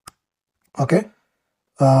 Okay,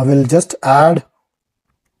 we'll just add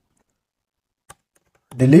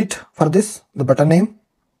delete for this, the button name.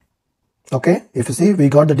 Okay, if you see, we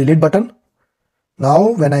got the delete button. Now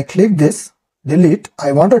when I click this delete,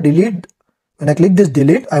 I want to delete. When I click this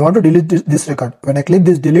delete, I want to delete this record. When I click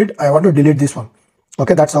this delete, I want to delete this one.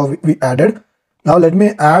 Okay, that's how we added. Now let me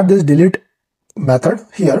add this delete method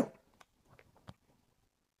here.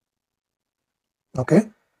 Okay,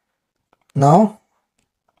 now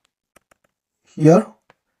here,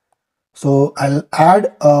 so I'll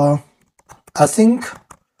add a async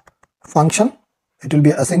function. It will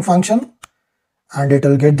be async function, and it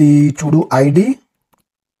will get the to do ID.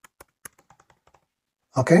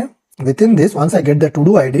 Okay, within this, once I get the to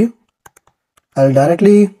do ID, I'll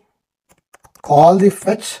directly call the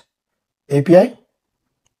fetch API.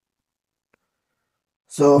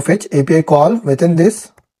 So fetch API call, within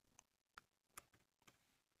this,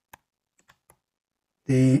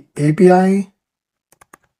 the API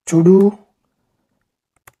to do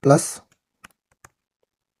plus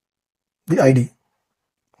the ID.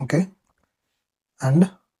 Okay,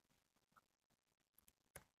 and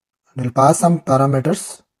we'll pass some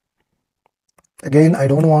parameters. Again, I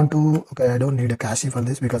don't want to, okay, I don't need a cache for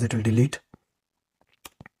this because it will delete.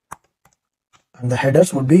 And the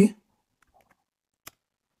headers would be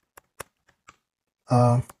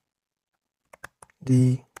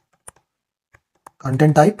the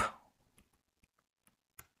content type.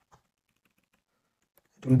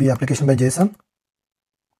 It will be application by JSON.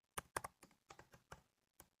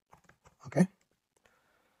 Okay,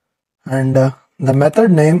 and the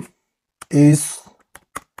method name is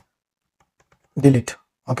delete.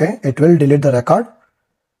 Okay, it will delete the record.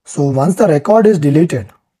 So once the record is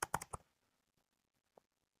deleted,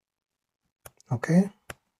 okay,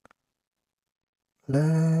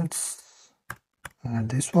 let's add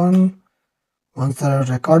this one. Once the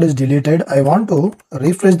record is deleted, I want to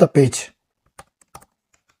refresh the page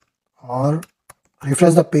or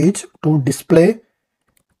refresh the page to display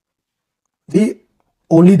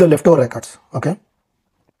only the leftover records. Okay,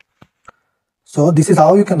 so this is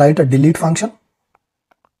how you can write a delete function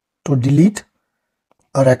to delete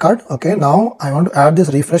a record. Okay, now I want to add this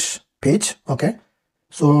refresh page. Okay,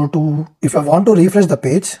 so if I want to refresh the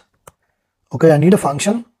page, okay, I need a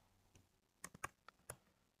function,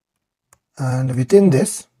 and within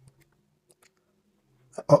this,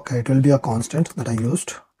 okay, it will be a constant that I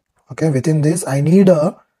used. Okay, within this I need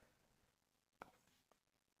a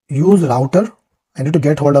use router. I need to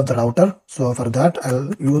get hold of the router. So for that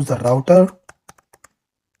I'll use the router.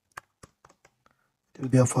 It will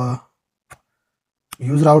be of a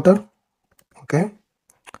use router. Okay,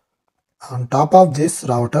 on top of this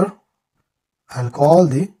router I'll call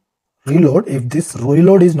the reload. If this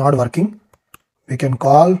reload is not working, we can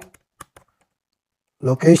call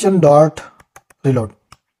location dot reload.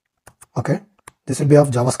 Okay, this will be of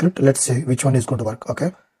JavaScript. Let's see which one is going to work.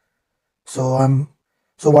 Okay, so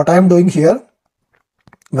what I am doing here,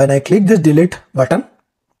 when I click this delete button,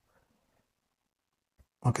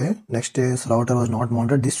 okay, Next.js router was not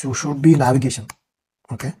mounted. This should be navigation.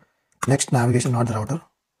 Okay, next navigation, not the router.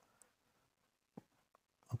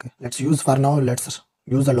 Okay, let's use for now, let's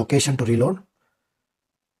use the location to reload.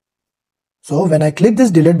 So when I click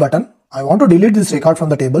this delete button, I want to delete this record from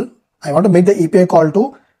the table. I want to make the API call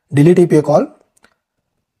to delete API call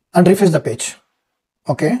and refresh the page.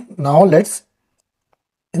 Okay, now let's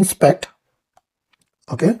inspect.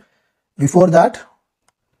 Okay, before that,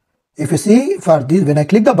 if you see for this, when I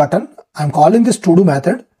click the button, I'm calling this to do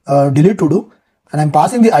method, delete to do, and I'm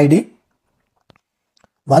passing the ID.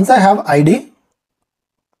 Once I have ID,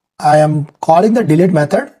 I am calling the delete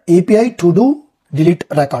method API to do delete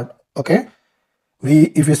record. Okay,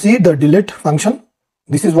 if you see the delete function,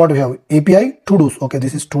 this is what we have, API to do's. Okay,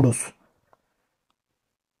 this is to do's.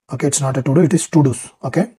 Okay, it's not a to do, it is to do's.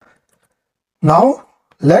 Okay, now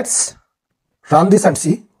let's run this and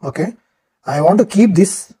see. Okay, I want to keep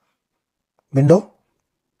this window.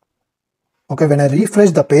 Okay, when I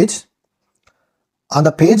refresh the page, on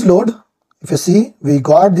the page load, if you see, we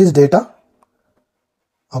got this data.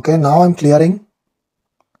 Okay, now I'm clearing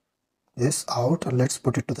this out and let's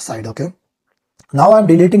put it to the side. Okay, now I'm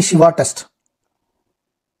deleting Shiva test.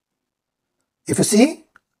 If you see,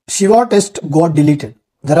 Shiva test got deleted.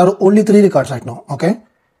 There are only 3 records right now. Okay,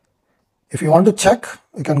 if you want to check,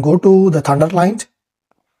 you can go to the Thunder client.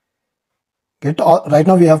 Right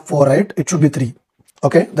now we have 4, right? It should be 3.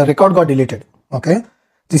 Okay, the record got deleted. Okay,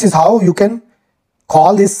 this is how you can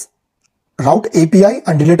call this route API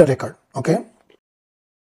and delete a record. Okay,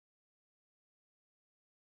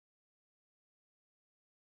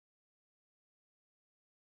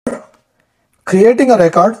 creating a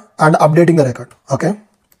record and updating a record. Okay,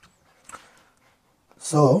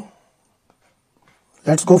 so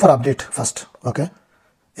let's go for update first. Okay,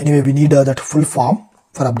 anyway, we need that full form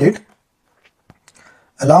for update.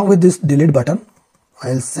 Along with this delete button,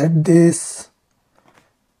 I'll set this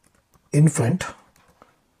in front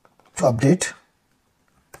to update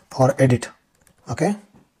or edit. Okay,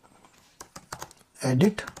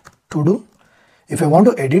 edit to do. If I want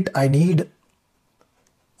to edit, I need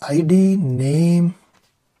ID, name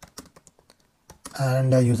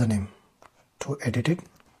and a username to edit it.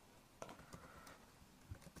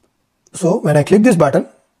 So when I click this button,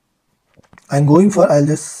 I'm going for, I'll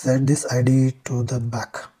just set this ID to the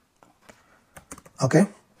back. Okay,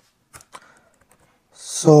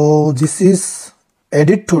 so this is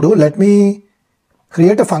edit to do. Let me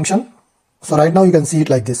create a function. So right now you can see it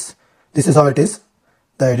like this. This is how it is,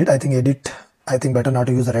 the edit. I think better not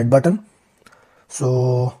to use the red button.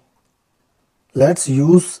 So let's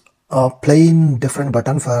use a plain different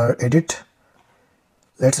button for edit.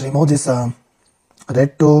 Let's remove this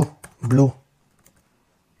red to blue.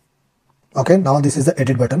 Okay, now this is the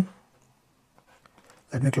edit button.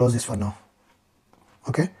 Let me close this for now.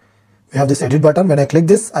 Okay, we have this edit button. When I click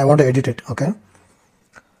this, I want to edit it. Okay,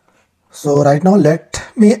 so right now let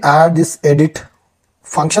me add this edit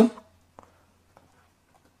function.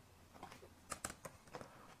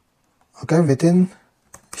 Okay, within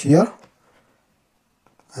here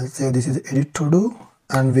I'll say this is edit to do,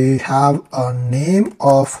 and we have a name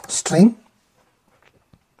of string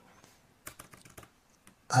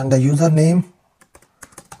and a username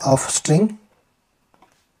of string,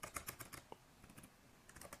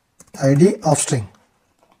 ID of string.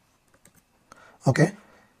 Okay,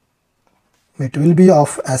 it will be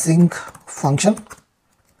of async function.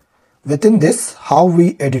 Within this, how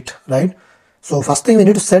we edit, right? So first thing we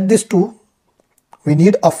need to set this to, we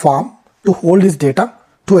need a form to hold this data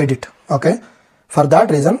to edit. Okay, for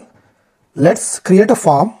that reason, let's create a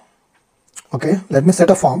form Okay, let me set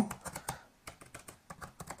a form.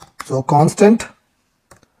 So constant,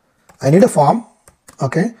 I need a form.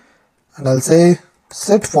 Okay, and I'll say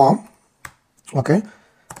set form. Okay,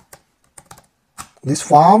 this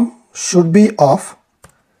form should be of,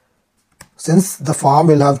 since the form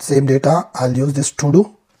will have same data, I'll use this to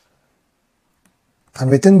do, and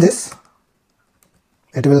within this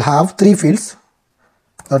it will have three fields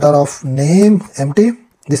that are of name empty.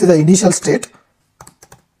 This is the initial state,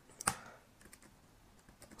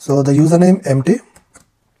 so the username empty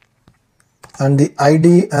and the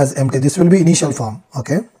ID as empty. This will be initial form.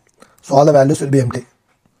 Okay, so all the values will be empty.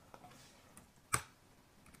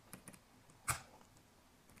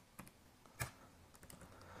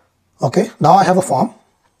 Okay, now I have a form.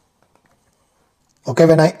 Okay,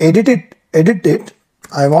 when I edit it,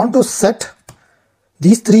 I want to set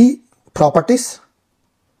these three properties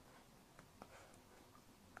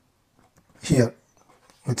here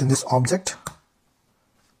within this object.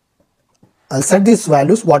 I'll set these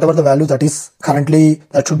values, whatever the value that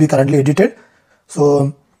should be currently edited.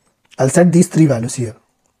 So I'll set these three values here: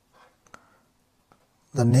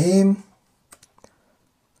 the name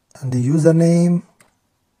and the username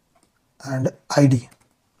and ID.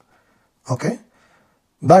 Okay,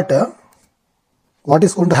 but what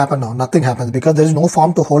is going to happen now? Nothing happens because there is no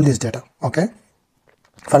form to hold this data. Okay,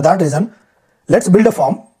 for that reason, let's build a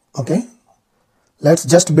form. Okay, let's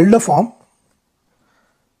just build a form.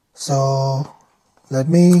 So let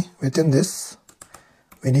me, within this,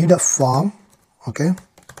 we need a form. Okay,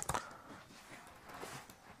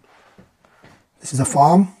 this is a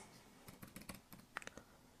form,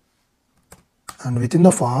 and within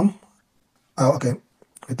the form,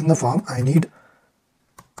 within the form I need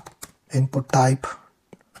input type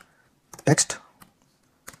text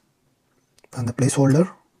and the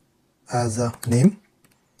placeholder as a name,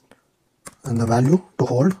 and the value to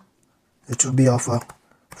hold, it should be of a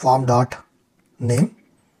form dot name,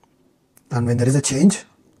 and when there is a change,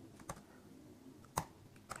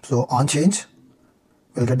 so on change,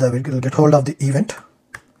 we'll get hold of the event,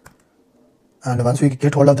 and once we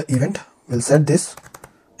get hold of the event, we'll set this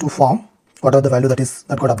to form, whatever the value that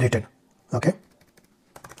got updated. Okay,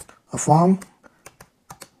 a form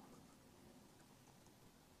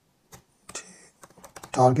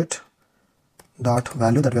target dot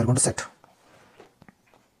value that we are going to set,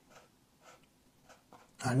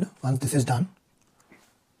 and once this is done,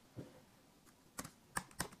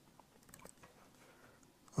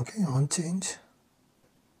 okay, on change,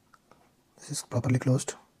 this is properly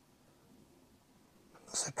closed,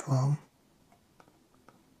 set form,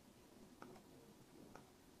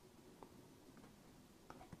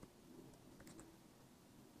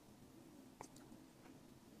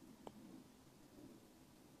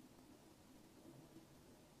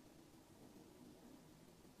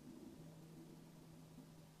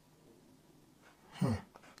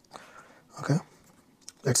 okay,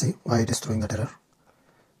 let's see why it is throwing that error.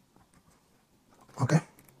 Okay,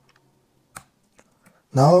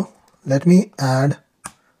 now let me add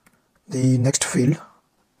the next field.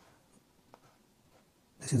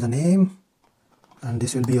 This is the name, and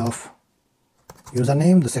this will be of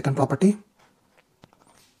username, the second property,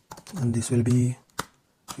 and this will be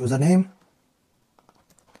username.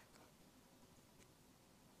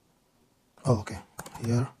 Oh, okay,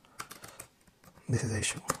 here this is the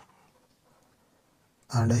issue,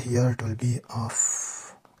 and here it will be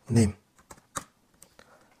of name.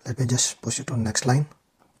 Let me just push it to next line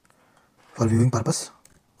for viewing purpose.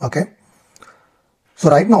 Okay, so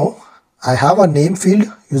right now I have a name field,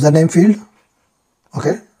 username field,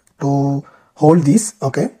 okay, to hold these.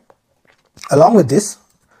 Okay, along with this,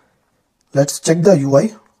 let's check the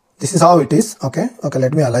UI. This is how it is. Okay,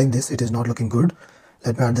 let me align this. It is not looking good.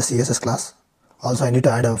 Let me add the CSS class. Also, I need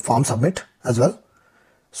to add a form submit as well.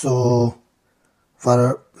 So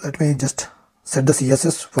let me just set the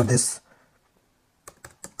CSS for this.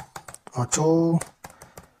 Auto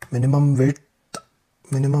minimum width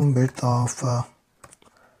of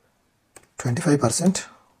 25%.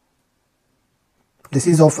 This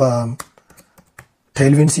is of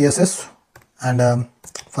Tailwind CSS, and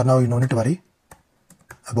for now you don't need to worry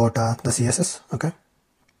about the CSS. Okay,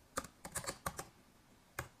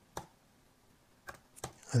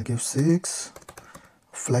 I'll give 6,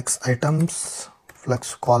 flex items,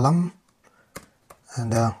 flex column,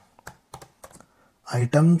 and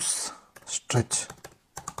items stretch.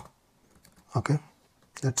 Okay,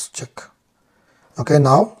 let's check. Okay,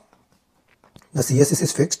 now the CSS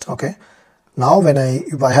is fixed. Okay, now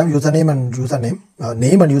if I have username and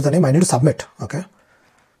name and username, I need to submit. Okay,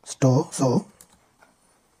 so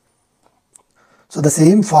the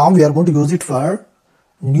same form we are going to use it for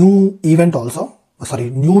new event also, sorry,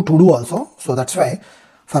 new to do also. So that's why,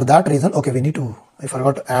 for that reason, okay, we need to, I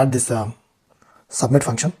forgot to add this submit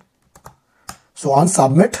function. So on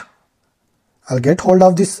submit, I'll get hold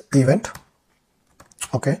of this event.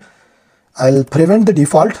 Okay, I'll prevent the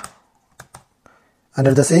default, and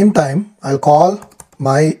at the same time I'll call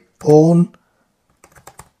my own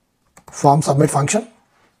form submit function,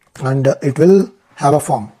 and it will have a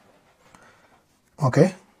form.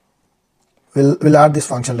 Okay, we'll add this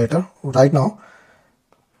function later. Right now,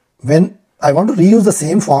 when I want to reuse the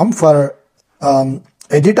same form for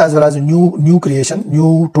edit as well as new creation,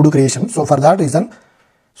 new to do creation. So for that reason,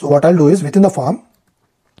 so what I'll do is within the form,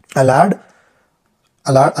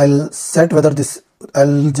 I'll set whether this,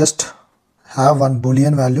 I'll just have one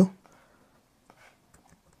boolean value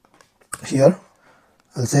here.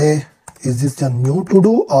 I'll say, is this a new to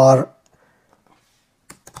do or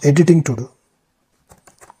editing to do?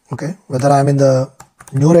 Okay, whether I'm in the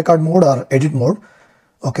new record mode or edit mode.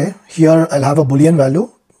 Okay, here I'll have a boolean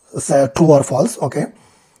value, say true or false. Okay,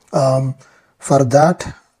 for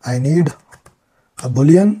that I need a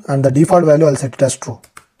boolean, and the default value I'll set it as true.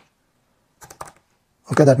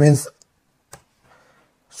 Okay, that means,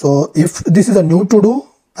 so if this is a new to do,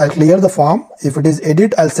 I'll clear the form. If it is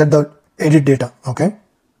edit, I'll set the edit data. Okay,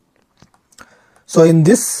 so in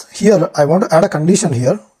this here, I want to add a condition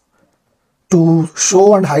here to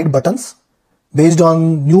show and hide buttons based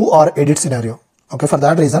on new or edit scenario. Okay, for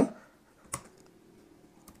that reason,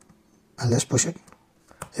 I'll just push it.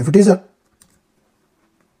 If it is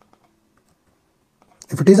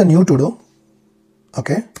a new to do,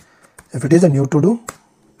 okay, if it is a new to do,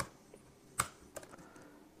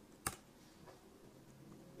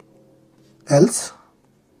 else,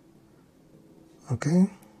 okay,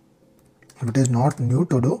 if it is not new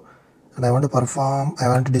to do and I want to perform, I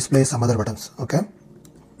want to display some other buttons. Okay,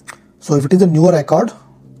 so if it is a new record,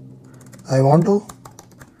 I want to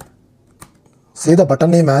say the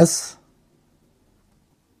button name as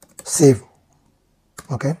save.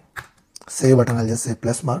 Okay, save button, I'll just say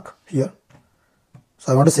plus mark here.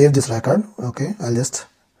 So I want to save this record. Okay, I'll just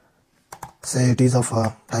say it is of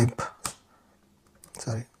type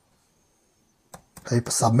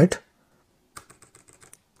submit.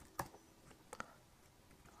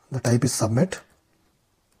 The type is submit,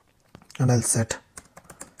 and I'll set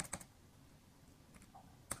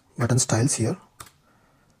button styles here.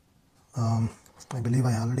 I believe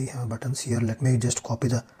I already have buttons here. Let me just copy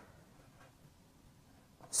the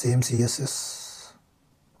same CSS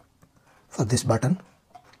for this button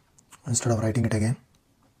instead of writing it again.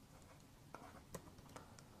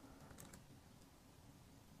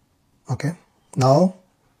 Okay, now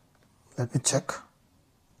let me check.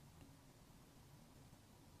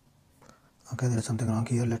 Okay, there is something wrong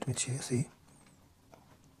here. Let me see.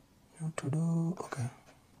 What to do?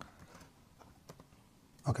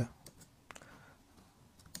 Okay.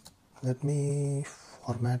 Let me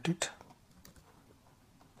format it.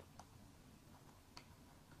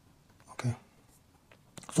 Okay.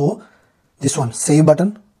 So this one, save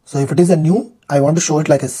button. So if it is a new, I want to show it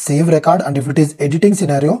like a save record, and if it is editing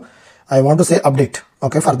scenario, I want to say update.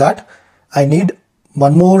 Okay, for that I need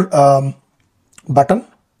one more button.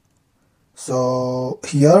 So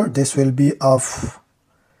here this will be of,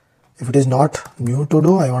 if it is not new to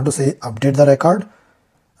do, I want to say update the record.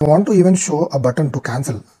 I want to even show a button to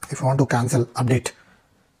cancel if I want to cancel update.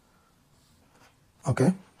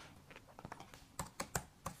 Okay,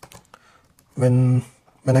 when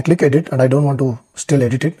I click edit and I don't want to still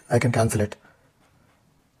edit it, I can cancel it.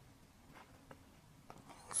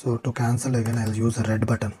 So to cancel again, I'll use a red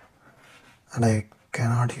button, and I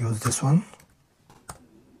cannot use this one.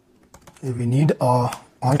 We need a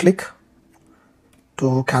on click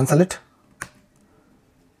to cancel it.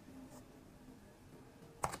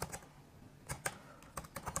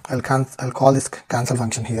 I'll call this cancel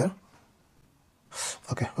function here.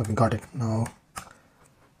 Okay, got it. Now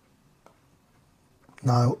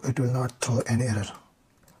it will not throw any error.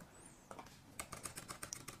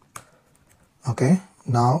 Okay,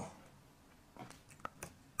 now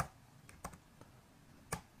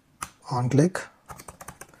on click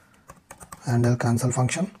and I'll cancel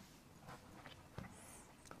function.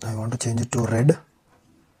 I want to change it to red,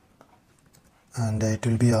 and it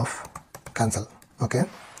will be of cancel. Okay,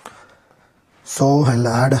 so I'll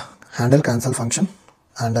add handle cancel function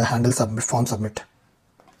and a handle submit form submit.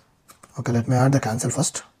 Okay, let me add the cancel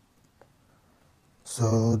first.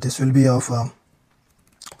 So this will be of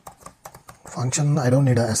function. I don't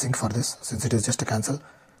need a async for this since it is just a cancel.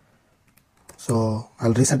 So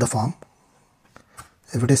I'll reset the form.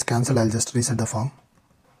 If it is cancelled, I'll just reset the form.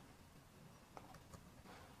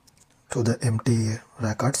 to the empty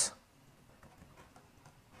records,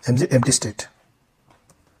 empty state.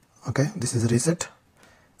 Okay, this is reset,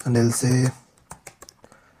 and I'll say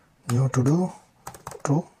new to do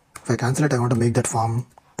true. If I cancel it, I want to make that form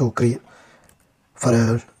to create for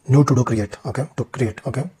a new to do create. Okay, to create.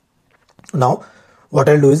 Okay, now what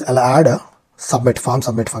I'll do is I'll add a form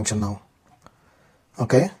submit function now.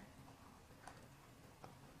 Okay,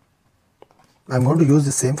 I'm going to use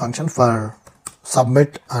the same function for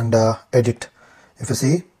submit and edit. If you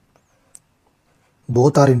see,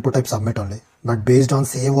 both are input type submit only, but based on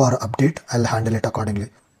save or update, I'll handle it accordingly.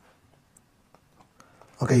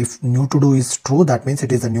 Okay, if new to do is true, that means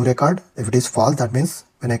it is a new record. If it is false, that means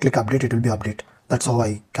when I click update, it will be update. That's how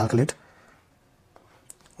I calculate.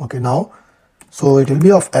 Okay, now, so it will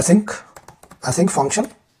be of async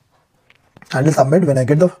function, handle submit. When I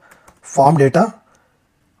get the form data,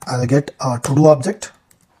 I'll get a to do object,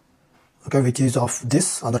 okay, which is of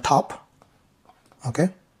this on the top. Okay,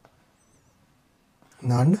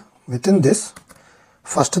 and within this,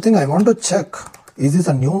 first thing I want to check, is this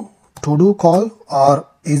a new to do call or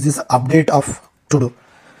is this update of to do?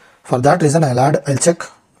 For that reason, I'll check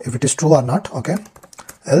if it is true or not. Okay,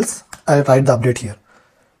 else I'll write the update here.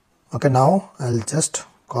 Okay, now I'll just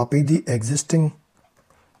copy the existing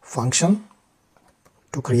function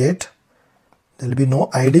to create. There will be no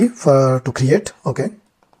ID to create. Okay,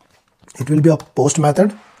 it will be a post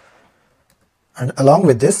method, and along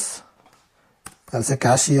with this, I'll say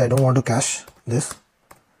cache. I don't want to cache this.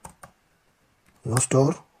 No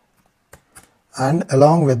store. And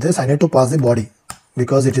along with this, I need to pass the body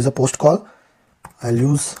because it is a post call. I'll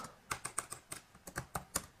use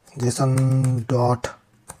JSON dot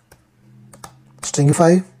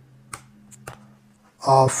stringify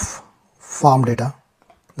of form data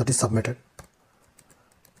that is submitted.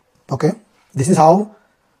 Okay, this is how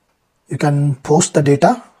you can post the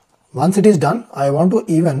data. Once it is done, I want to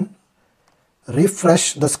even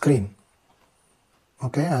refresh the screen.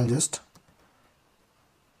 Okay, I'll just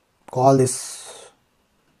call this.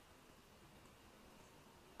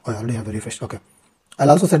 Oh, I already have a refresh. Okay, I'll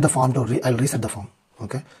also set the form to I'll reset the form.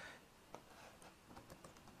 Okay,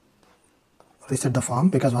 reset the form,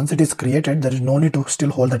 because once it is created, there is no need to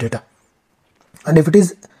still hold the data. And if it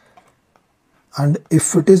is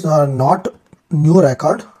not new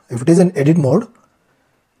record, if it is in edit mode,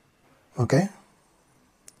 okay,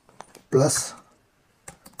 plus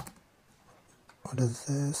what is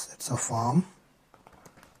this? It's a form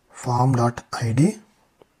dot id.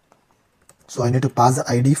 So I need to pass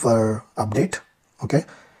the ID for update. Okay,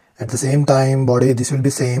 at the same time, body, this will be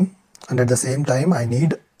same, and at the same time I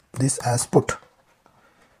need this as put.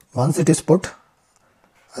 Once it is put,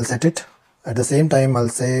 I'll set it. At the same time, I'll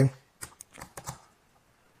say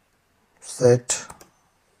set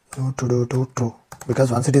new to do to true,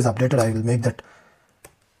 because once it is updated, I will make that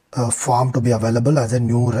form to be available as a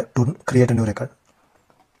to create a new record.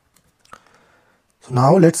 So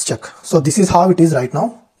now let's check. So this is how it is right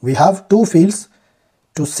now. We have two fields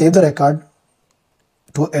to save the record,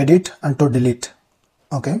 to edit and to delete.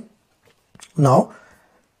 Okay, now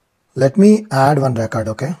let me add one record.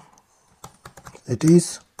 Okay, it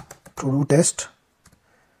is to do test,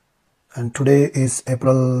 and today is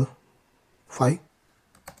April 5.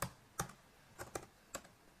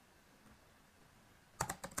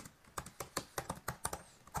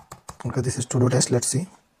 Okay, this is to do test. Let's see.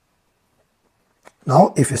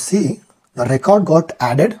 Now if you see, the record got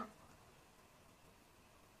added.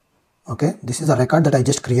 Okay, this is a record that I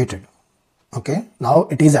just created. Okay, now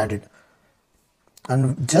it is added.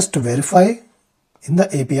 And just to verify in the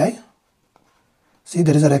API, see,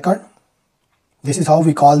 there is a record. This is how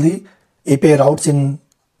we call the API routes in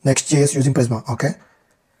Next.js using Prisma. Okay,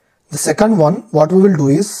 the second one, what we will do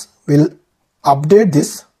is we'll update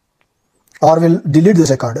this, or we'll delete this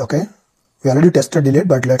record. Okay, we already tested delete,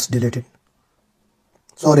 but let's delete it.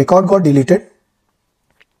 So record got deleted.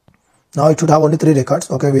 Now it should have only 3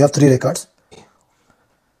 records. Okay, we have 3 records.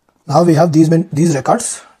 Now we have these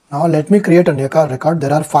records. Now let me create a record.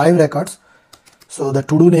 There are 5 records. So the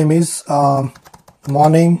to do name is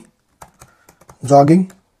morning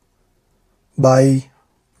jogging by,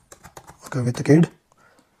 okay, with the kid.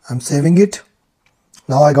 I'm saving it.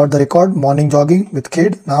 Now I got the record morning jogging with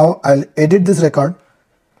kid. Now I'll edit this record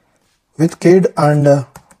with kid and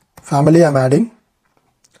family. I'm adding.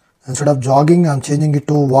 Instead of jogging, I'm changing it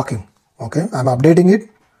to walking. Okay, I'm updating it.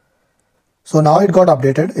 So now it got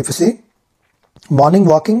updated. If you see, morning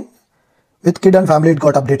walking with kid and family, it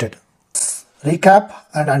got updated. Recap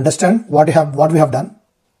and understand what we have done.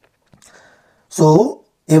 So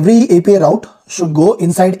every API route should go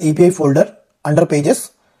inside API folder under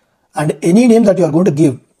pages, and any name that you are going to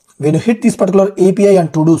give, when you hit this particular API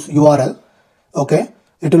and to-dos URL, okay,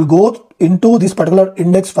 it will go into this particular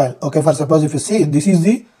index file. Okay, for suppose if you see, this is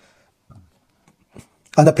the,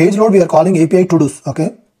 on the page load we are calling API to-dos.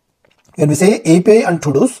 Okay, when we say API and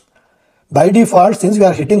to-dos, by default, since we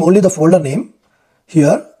are hitting only the folder name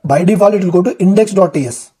here, by default it will go to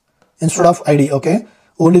index.ts instead of ID. Okay,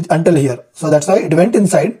 only until here. So that's why it went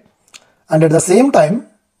inside. And at the same time,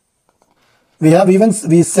 we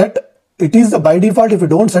set, it is by default, if you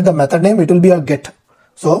don't set the method name, it will be a get.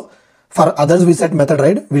 So for others we set method,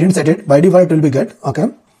 right? We didn't set it. By default it will be get. Okay,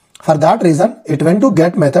 for that reason it went to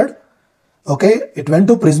get method. Okay, it went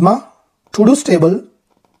to Prisma to-dos table,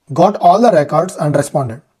 got all the records and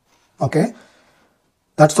responded. Okay,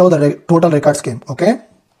 that's how the total records came. Okay,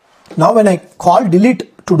 now when I call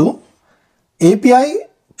delete to do API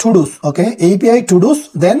to-dos, okay, API to-dos,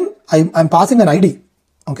 then I'm passing an ID.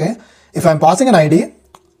 Okay, if I'm passing an ID,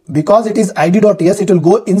 because it is id.ts, it will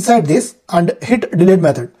go inside this and hit delete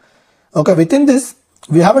method. Okay, within this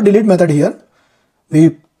we have a delete method here.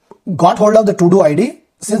 We got hold of the to-do ID.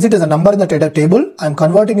 Since it is a number in the data table, I'm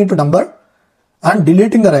converting it to number and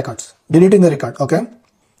deleting the records, deleting the record. Okay,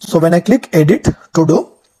 so when I click edit to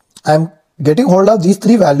do, I'm getting hold of these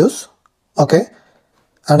three values. Okay,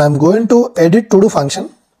 and I'm going to edit to do function,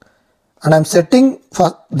 and I'm setting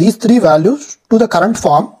for these three values to the current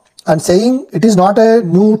form and saying it is not a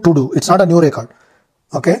new to do, it's not a new record.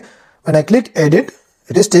 Okay, when I click edit,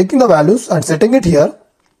 it is taking the values and setting it here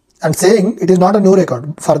and saying it is not a new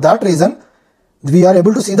record. For that reason, we are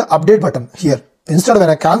able to see the update button here. Instead, when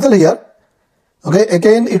I cancel here, okay,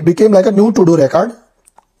 again it became like a new to do record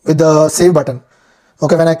with the save button.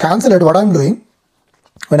 Okay, when I cancel it, what I'm doing,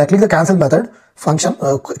 when I click the cancel method function,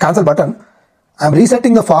 cancel button, I'm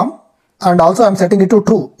resetting the form and also I'm setting it to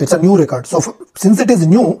true. It's a new record. So since it is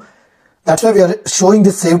new, that's why we are showing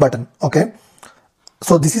this save button. Okay,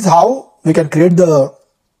 so this is how we can create the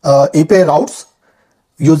API routes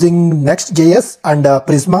using Next.js and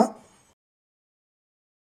Prisma.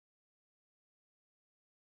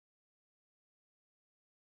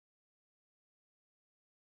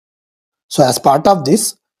 So as part of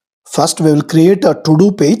this, first we will create a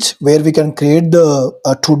to-do page where we can create the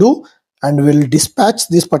to-do, and we'll dispatch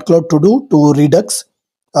this particular to-do to Redux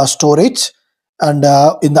storage, and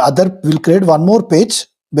in the other we'll create one more page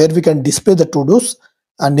where we can display the to-dos,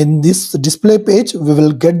 and in this display page we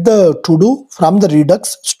will get the to-do from the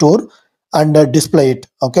Redux store and display it.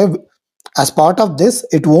 Okay, as part of this,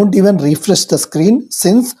 it won't even refresh the screen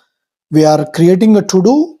since we are creating a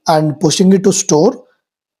to-do and pushing it to store,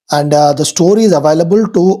 and the store is available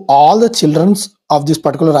to all the childrens of this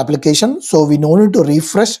particular application. So we no need to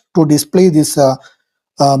refresh to display this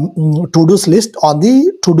to-dos list on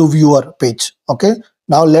the to-do viewer page. Okay,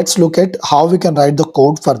 now let's look at how we can write the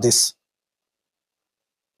code for this.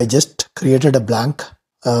 I just created a blank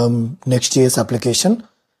Next.js application.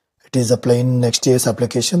 It is a plain Next.js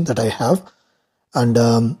application that I have, and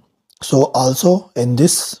so also in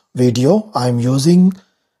this video I'm using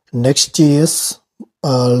Next.js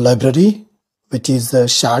library, which is the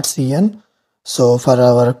shardcn. So for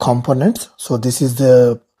our components, so this is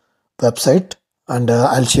the website, and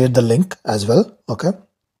I'll share the link as well. Okay,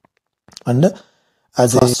 and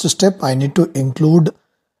as a first step, I need to include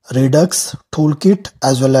Redux toolkit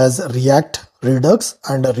as well as React Redux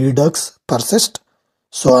and Redux persist.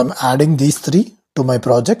 So I'm adding these three to my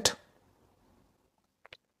project.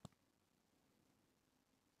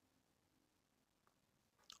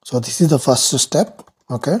 So this is the first step.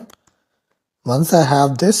 Okay, once I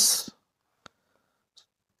have this,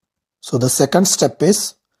 so the second step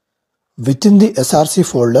is within the src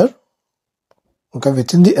folder. Okay,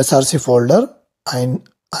 within the src folder, I'm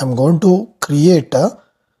going to create a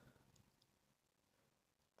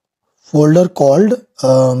folder called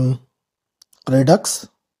Redux.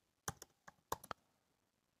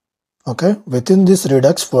 Okay, within this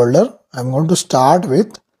Redux folder, I'm going to start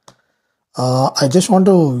with I just want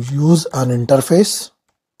to use an interface.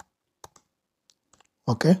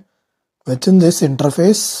 Okay, within this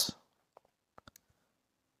interface,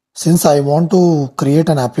 since I want to create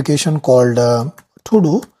an application called to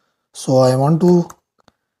do, so I want to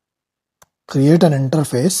create an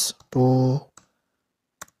interface to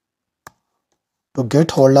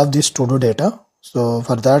get hold of this to do data. So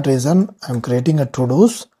for that reason, I'm creating a to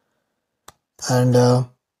dos, and I'm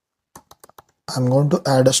going to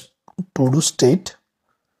add a to do state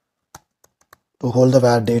to hold the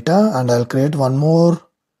var data, and I'll create one more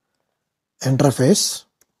interface.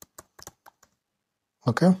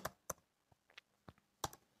 Okay,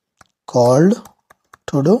 called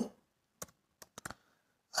to do,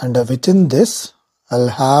 and within this I'll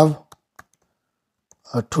have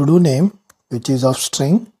a to-do name which is of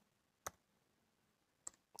string,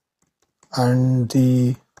 and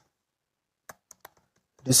the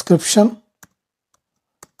description,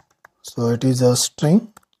 so it is a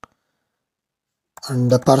string,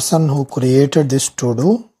 and the person who created this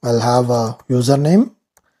to-do will have a username,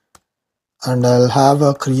 and I'll have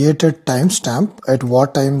a created timestamp at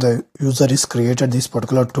what time the user is created this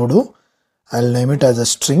particular to-do. I'll name it as a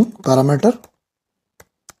string parameter,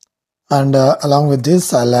 and along with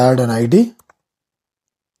this I'll add an ID.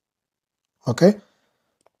 Okay,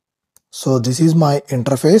 so this is my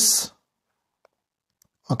interface.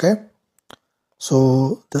 Okay,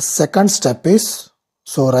 so the second step is,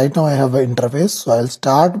 so right now I have an interface, so I'll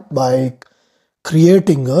start by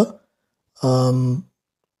creating a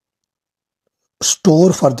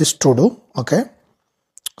store for this to do. Okay,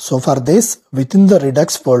 so for this, within the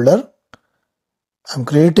Redux folder, I'm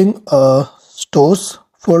creating a stores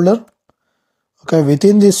folder. Okay,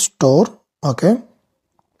 within this store, okay,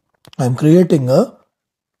 I'm creating a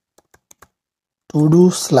to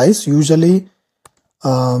do slice. Usually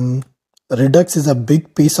Redux is a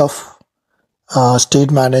big piece of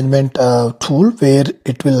state management tool where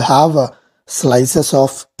it will have slices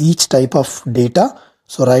of each type of data.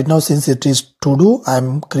 So right now, since it is to do,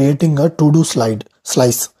 I'm creating a to do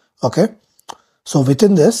slice. Okay, so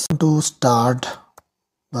within this, to start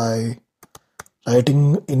by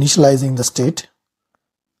initializing the state.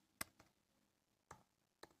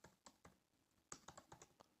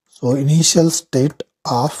 So initial state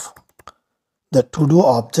of the to do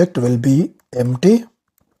object will be empty.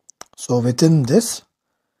 So within this,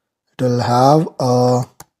 it will have a,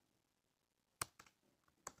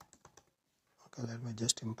 okay, let me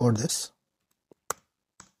just import this.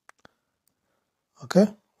 Okay,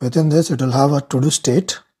 within this it will have a to do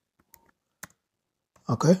state.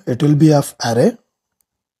 Okay, it will be of array.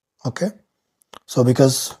 Okay, so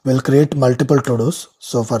because we'll create multiple to dos,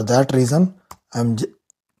 so for that reason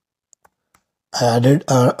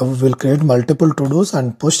we'll create multiple to dos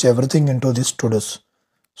and push everything into this to dos.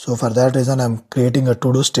 So for that reason I'm creating a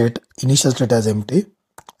to do state, initial state as empty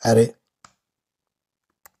array.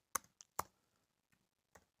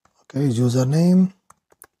 Okay, username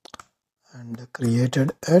and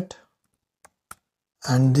created at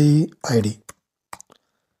and the ID.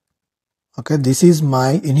 Okay, this is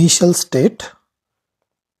my initial state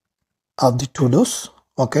of the to dos.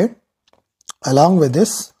 Okay, along with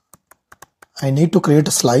this I need to create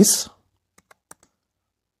a slice.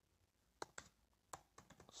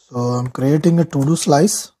 So I'm creating a to do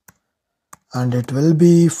slice, and it will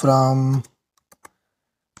be from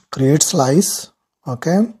create slice.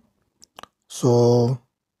 Okay, so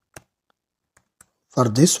for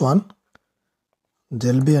this one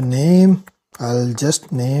there will be a name. I'll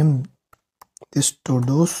just name this to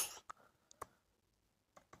dos.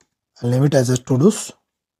 I'll name it as a to dos,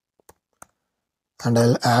 and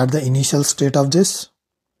I'll add the initial state of this,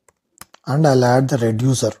 and I'll add the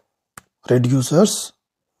reducers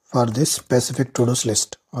for this specific to dos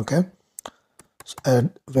list. Okay, so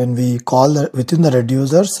when we call within the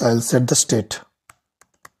reducers, I'll set the state.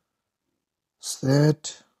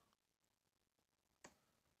 Set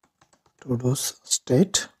to dos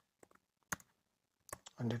state,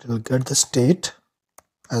 and it will get the state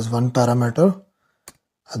as one parameter.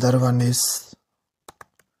 Other one is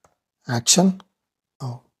action.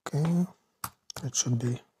 Okay, it should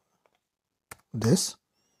be this,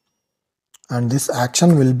 and this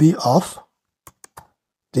action will be of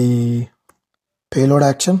the payload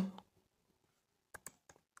action.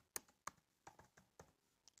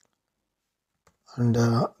 And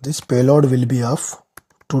this payload will be of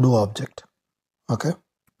to do object. Okay,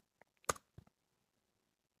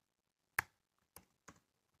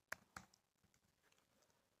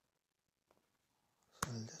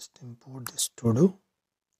 so I'll just import this to do,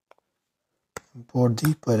 import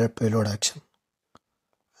the payload action,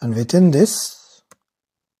 and within this,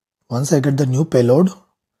 once I get the new payload,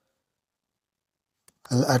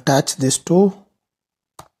 I'll attach this to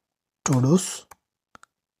dos.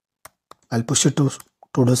 I'll push it to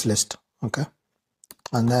dos list. Okay,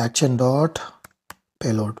 and the action dot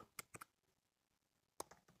payload.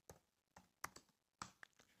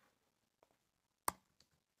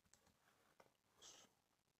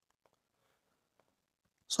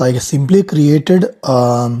 So I simply created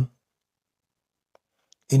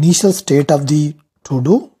initial state of the to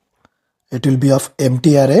do. It will be of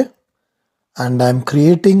empty array, and I'm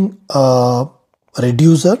creating a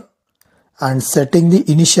reducer and setting the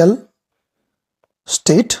initial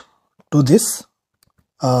state to this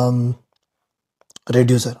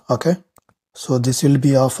reducer. Okay, so this will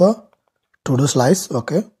be of a to do slice.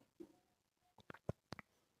 Okay,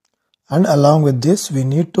 And along with this, we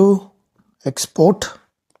need to export.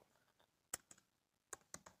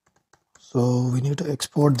 So we need to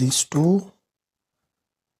export these two.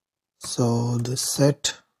 So this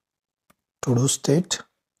set to do state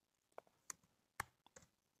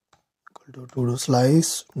equal to do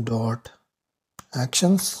slice dot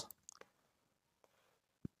actions,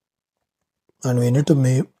 and we need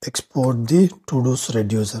to export the to do's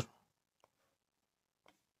reducer.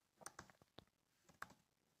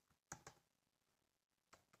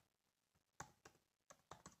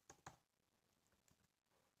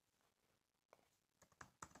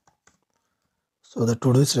 So the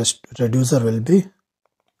to do's reducer will be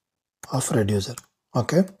of reducer.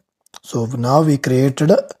 Okay. So now we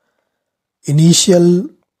created a initial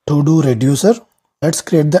to do reducer. Let's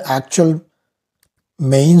create the actual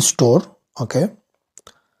main store. Okay.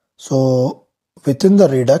 So within the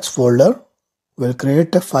Redux folder, we'll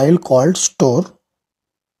create a file called store.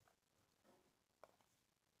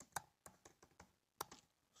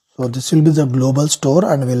 So this will be the global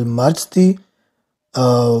store, and we'll merge the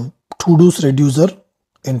to-dos reducer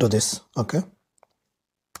into this. Okay.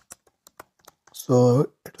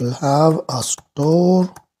 So it will have a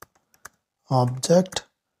store object,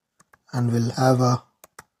 and we'll have a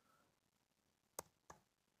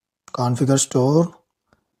configure store,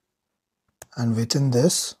 and within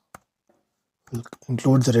this we'll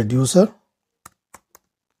include the reducer,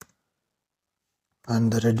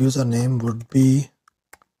 and the reducer name would be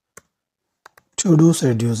to-dos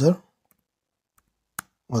reducer.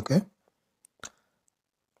 Okay.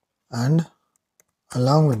 And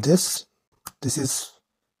along with this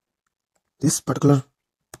particular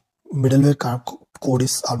middleware code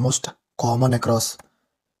is almost common across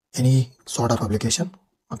any sort of application.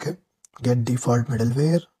 Okay. Get default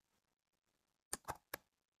middleware.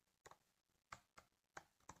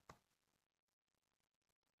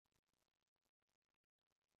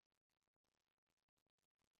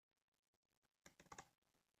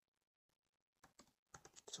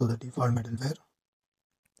 So the default middleware.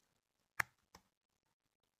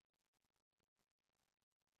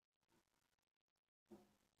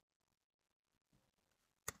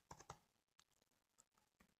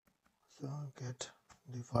 So get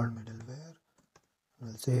default middleware.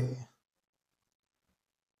 We'll say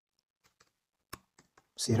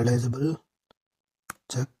serializable.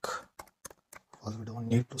 Check. Because we don't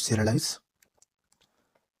need to serialize.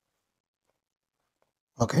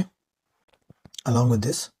 Okay. Along with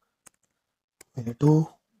this, we need to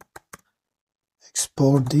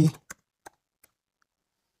export the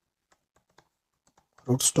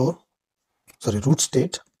root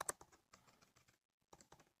state.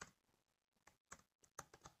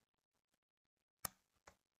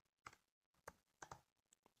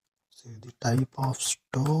 So the type of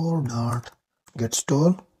store dot get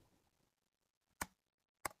store.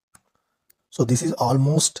 So this is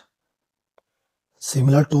almost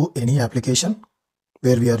similar to any application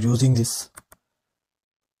where we are using this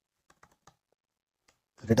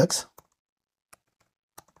Redux.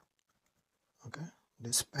 Okay.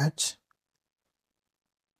 Dispatch.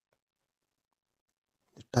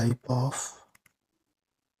 The type of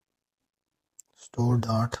store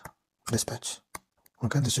dot dispatch.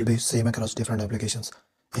 Okay, this will be same across different applications.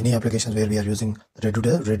 Any applications where we are using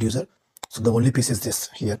reducer. So the only piece is this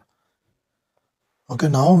here. Okay,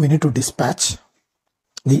 now we need to dispatch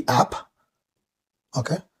the app.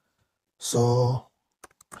 Okay, so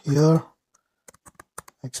here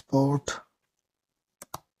export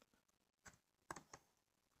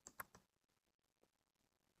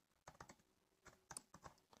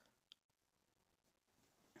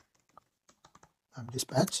app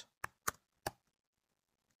dispatch.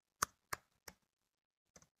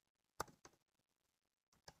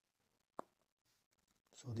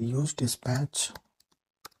 So the use dispatch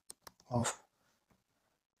of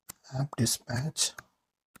app dispatch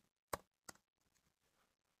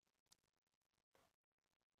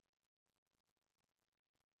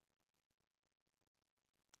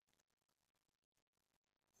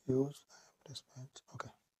use app dispatch.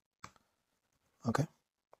 Okay.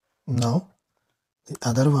 Now the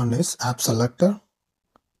other one is app selector.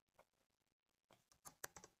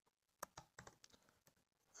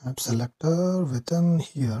 App selector within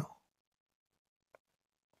here.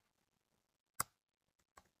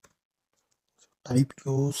 Type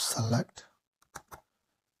use select.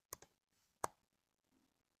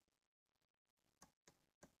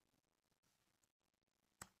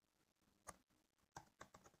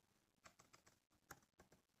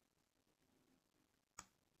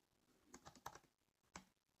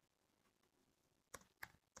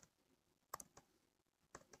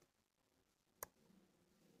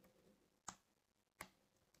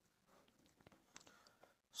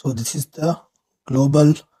 So this is the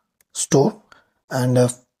global store, and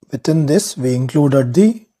within this we included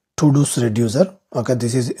the to-dos reducer. Okay,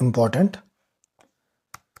 this is important.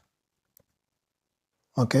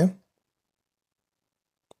 Okay,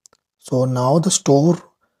 so now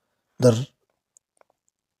the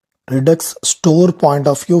Redux store point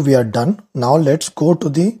of view we are done. Now let's go to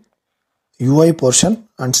the UI portion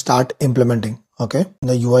and start implementing. Okay, in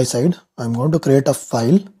the UI side, I'm going to create a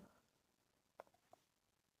file.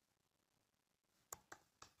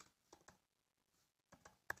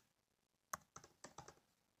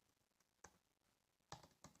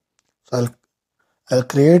 So I'll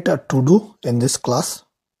create a to-do in this class,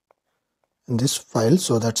 in this file.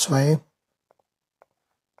 So that's why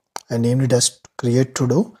I named it as create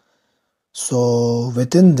to-do. So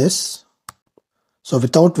within this, so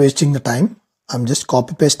without wasting the time, I'm just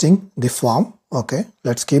copy pasting the form. Okay,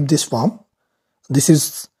 let's keep this form. This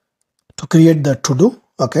is to create the to-do.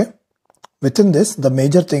 Okay, within this, the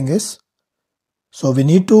major thing is, so we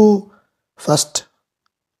need to first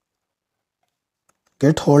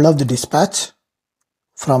get hold of the dispatch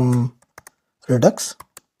from Redux.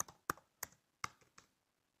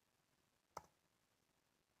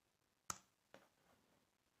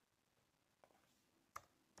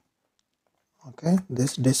 Okay,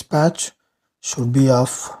 this dispatch should be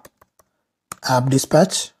of app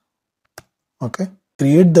dispatch. Okay,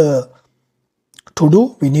 create the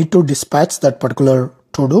to-do. We need to dispatch that particular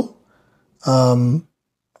to-do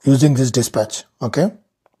using this dispatch. Okay,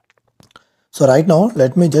 so right now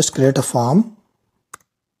let me just create a form.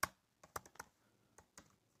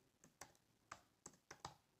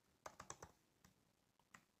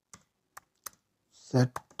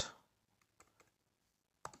 Set,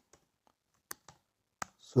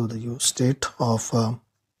 so the use state of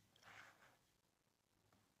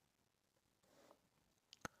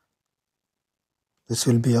this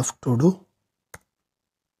will be of to do.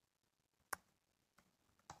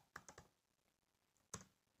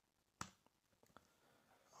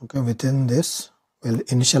 Okay, within this we'll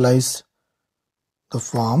initialize the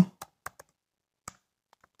form,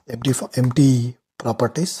 empty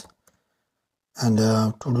properties, and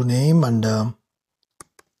to do name, and the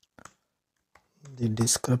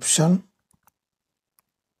description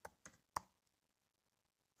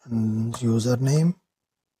and username.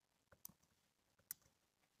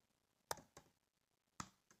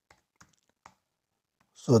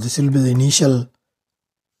 So this will be the initial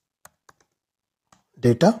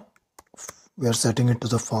data. We are setting it to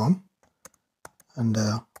the form, and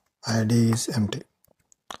ID is empty.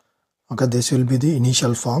 Okay, this will be the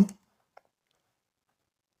initial form.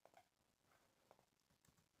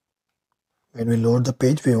 When we load the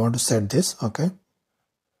page, we want to set this. Okay, let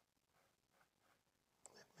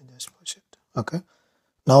me just push it. Okay,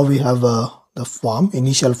 now we have the form,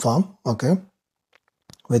 initial form. Okay,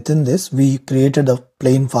 within this we created a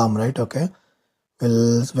plain form, right? Okay,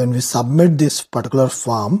 well, when we submit this particular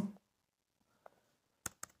form,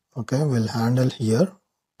 okay, we'll handle here.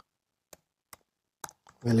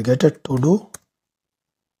 We'll get a to do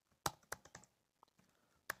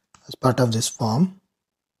as part of this form,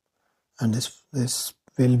 and this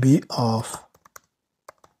will be of,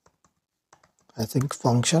 I think,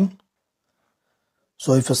 function.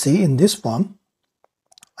 So if you see in this form,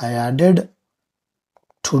 I added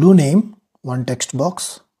to do name, one text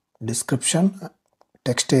box, description,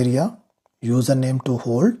 text area, username to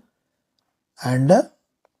hold, and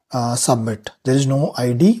submit. There is no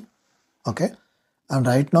ID. Okay, and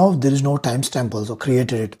right now there is no timestamp also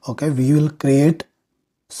created it. Okay, we will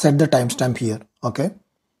set the timestamp here. Okay,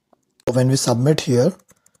 so when we submit here,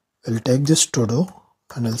 we'll take this to do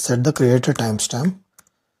and I'll set the creator timestamp.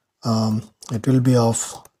 It will be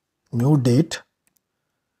of new date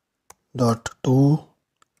dot to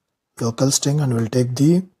local string, and we'll take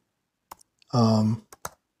the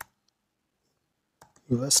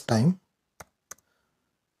US time.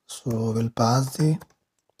 So we'll pass the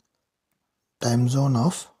time zone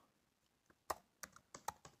of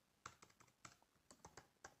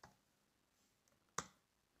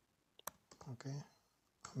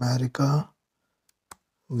America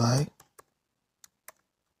by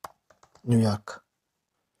New York.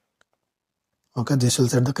 Okay, this will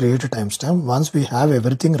set the creator timestamp. Once we have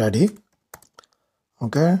everything ready,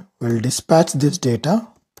 okay, we'll dispatch this data,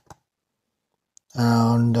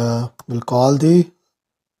 and we'll call the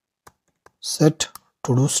set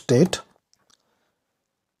to do state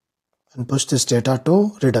and push this data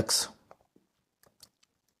to Redux.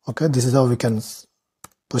 Okay, this is how we can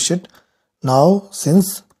push it. Now,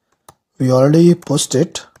 since we already pushed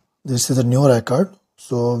it, this is a new record,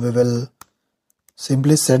 so we will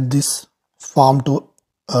simply set this form to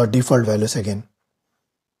default values again.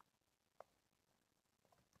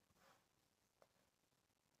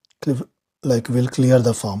 Like we'll clear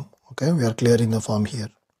the form. Okay, we are clearing the form here.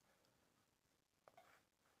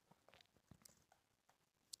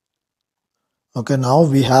 Okay, now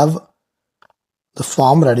we have the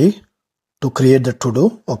form ready to create the to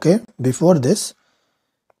do. Okay, before this,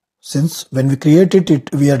 since when we create it,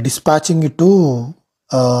 we are dispatching it to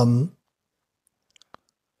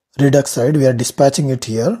Redux side, we are dispatching it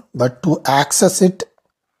here, but to access it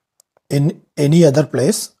in any other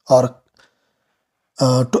place or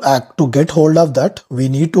to get hold of that, we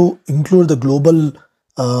need to include the global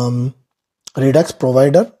Redux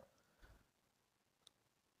provider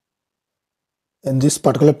in this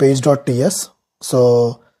particular page.ts.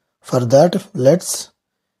 So for that, let's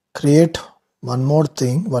create one more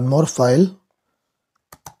thing, one more file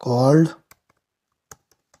called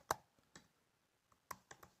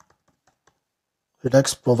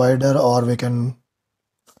Redux provider, or we can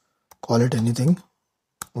call it anything.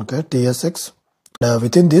 Okay, tsx.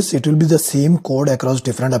 Within this, it will be the same code across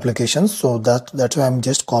different applications. So that's why I'm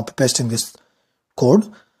just copy pasting this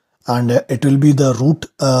code, and it will be the root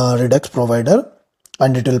Redux provider,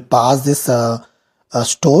 and it will pass this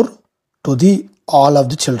store to the all of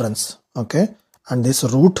the children's. Okay, and this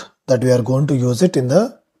root that we are going to use it in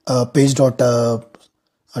the page.tsx.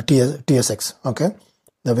 Okay,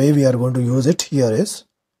 the way we are going to use it here is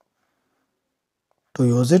to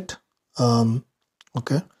use it.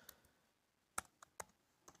 Okay,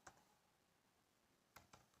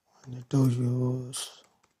 I need to use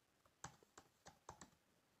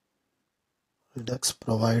Redux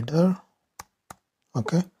provider.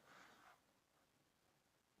 Okay,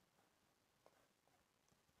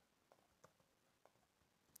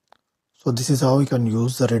 so this is how we can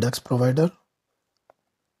use the Redux provider.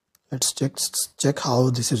 Let's check how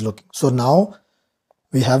this is looking. So now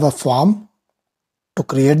we have a form to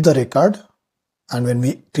create the record, and when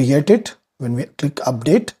we create it, when we click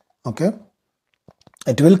update, okay,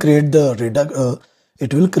 it will create the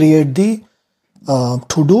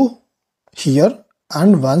to do here,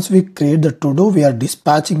 and once we create the to do, we are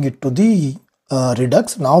dispatching it to the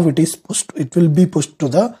Redux. Now it will be pushed to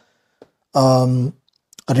the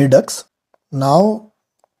Redux. Now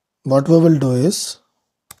what we will do is,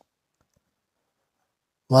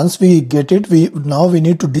 once we get it, we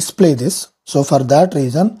need to display this. So for that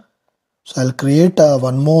reason, so I'll create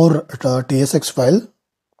one more tsx file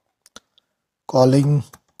calling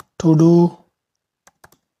to do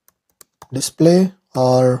display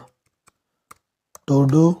or to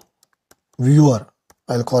do viewer,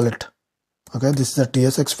 I'll call it. Okay, this is a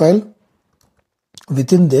tsx file.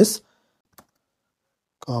 Within this,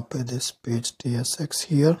 copy this page tsx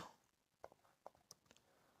here.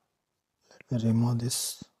 Let me remove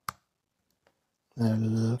this.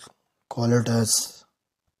 I'll call it as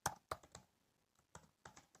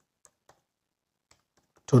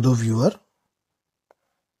to do viewer.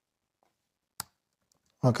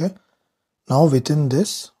 Okay, now within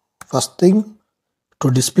this, first thing,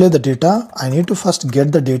 to display the data, I need to first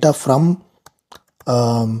get the data from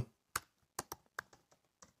the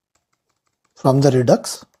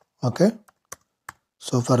Redux. Okay,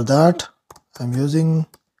 so for that I'm using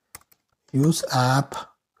use app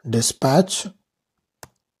dispatch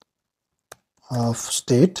of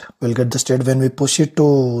state. We'll get the state when we push it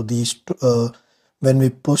to the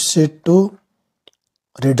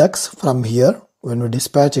Redux from here. When we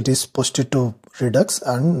dispatch, it is pushed it to Redux,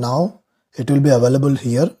 and now it will be available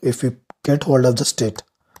here if we get hold of the state.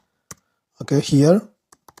 Okay, here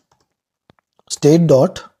state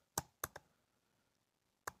dot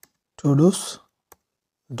todos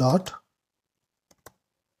dot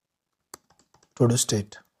to do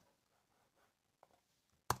state.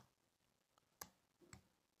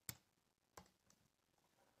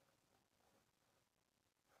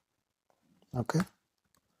 Okay,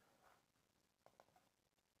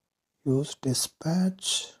 use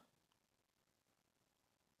dispatch.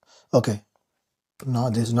 Okay, now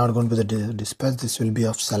this is not going to be the dispatch, this will be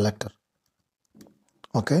of selector.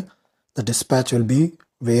 Okay, the dispatch will be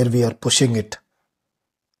where we are pushing it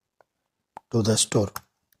to the store.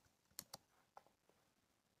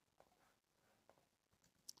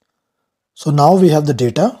 So now we have the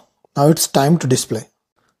data. Now it's time to display.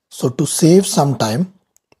 So to save some time,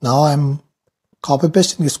 now I'm copy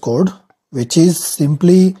pasting this code, which is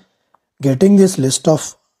simply getting this list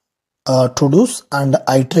of to-dos and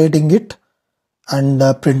iterating it and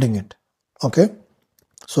printing it. Okay,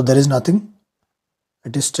 so there is nothing.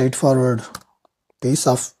 It is straightforward piece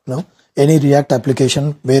of any React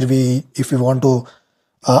application where if we want to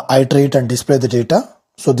iterate and display the data.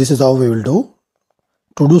 So this is how we will do.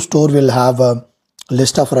 to-do store will have a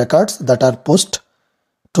list of records that are pushed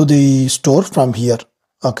to the store from here.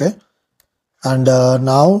 Okay, and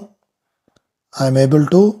now I'm able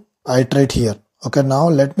to iterate here. Okay, now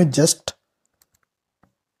let me just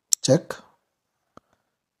check.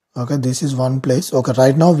 Okay, this is one place. Okay,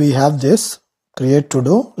 right now we have this create to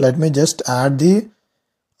do. Let me just add the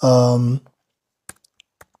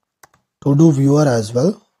to do viewer as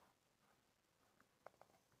well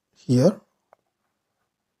here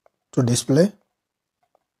to display.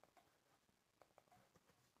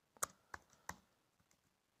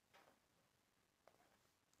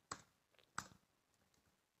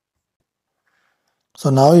 So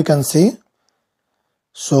now you can see,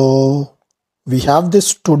 so we have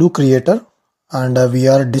this to do creator and we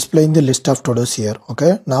are displaying the list of to dos here.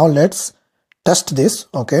 Okay, now let's test this.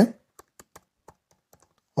 Okay,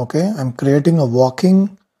 I'm creating a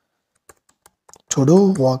walking to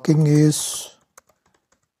do. Walking is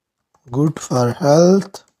good for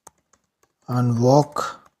health and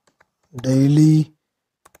walk daily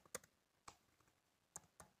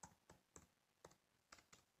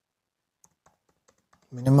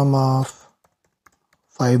minimum of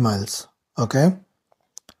 5 miles. Okay,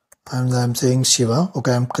 and I'm saying Shiva.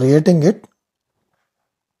 Okay, I'm creating it.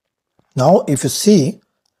 Now if you see,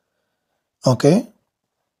 okay,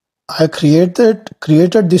 I created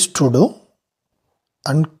this to do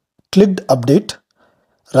and clicked update.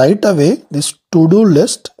 Right away this to do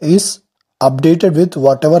list is updated with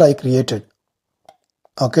whatever I created.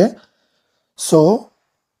 Okay, so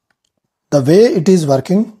the way it is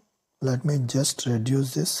working, let me just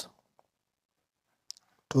reduce this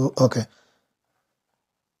to okay.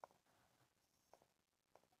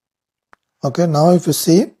 Now if you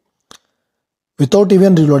see, without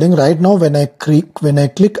even reloading, right now when I click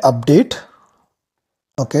update,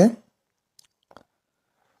 okay,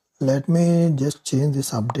 let me just change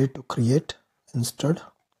this update to create instead.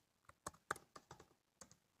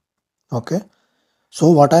 Okay, so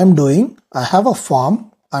what I'm doing, I have a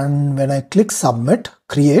form and when I click submit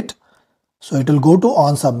create, so it will go to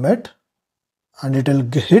on submit and it will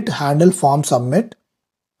hit handle form submit.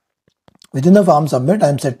 Within the form submit,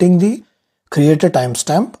 I'm setting the create a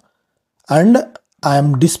timestamp and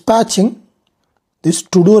I'm dispatching this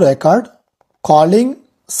to do record calling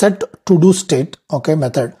set to do state, okay,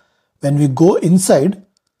 method. When we go inside,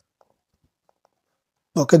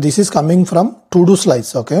 okay, this is coming from to do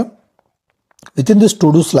slice. Okay, within this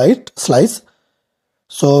to do slice,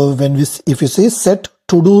 so when we, if you say set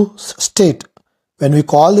to do state, when we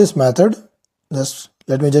call this method, just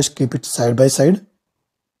let me just keep it side by side.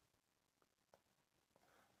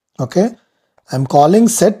 Okay, I'm calling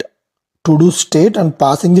set to do state and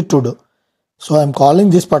passing the to do. So I'm calling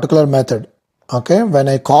this particular method. Okay, when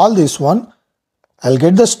I call this one, I'll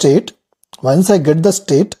get the state. Once I get the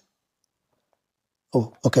state,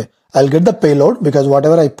 I'll get the payload because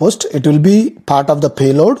whatever I post, it will be part of the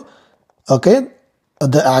payload. Okay,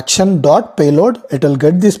 the action dot payload, it will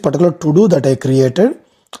get this particular to do that I created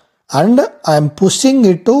and I'm pushing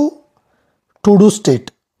it to do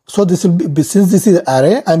state. So this will be, since this is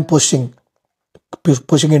array, I'm pushing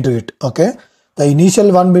into it. Okay, the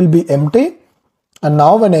initial one will be empty and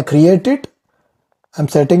now when I create it, I'm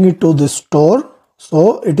setting it to the store,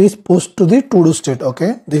 so it is pushed to the to do state.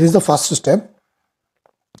 Okay, this is the first step.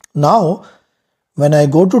 Now when I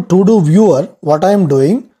go to do viewer, what I am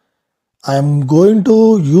doing, I am going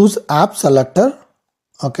to use app selector,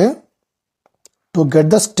 okay, to get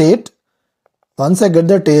the state. Once I get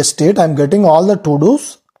the state, I'm getting all the to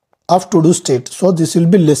dos of to do state. So this will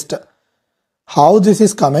be list. How this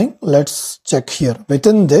is coming, let's check here.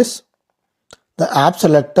 Within this, the app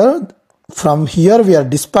selector, from here we are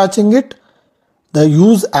dispatching it. The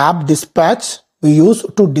use app dispatch we use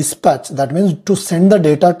to dispatch, that means to send the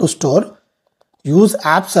data to store. Use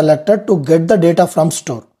app selector to get the data from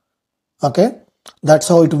store. Okay, that's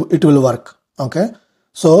how it will work. Okay,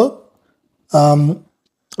 so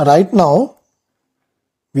right now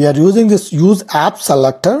we are using this use app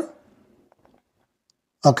selector.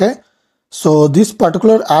 Okay, so this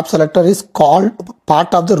particular app selector is called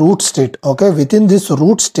part of the root state. Okay, within this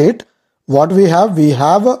root state, what we have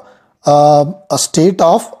a state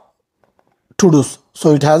of to dos.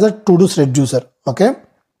 So it has a to dos reducer. Okay,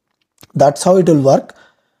 that's how it will work.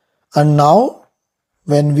 And now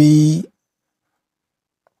when we,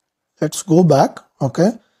 let's go back.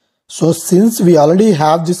 Okay, so since we already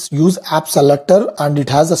have this use app selector and it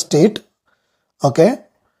has a state, okay,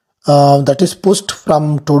 that is pushed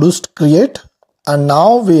from to do create, and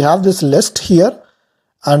now we have this list here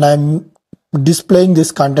and I'm displaying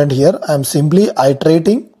this content here. I'm simply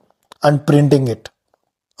iterating and printing it.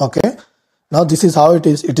 Okay, Now this is how it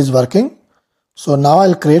is working. So now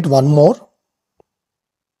I'll create one more.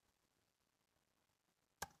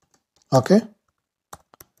 Okay.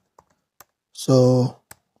 So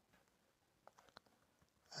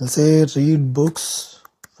I'll say read books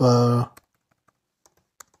to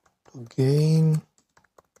gain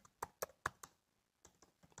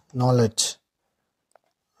knowledge.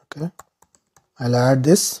 Okay. I'll add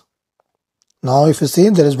this. Now if you see,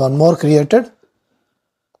 there is one more created.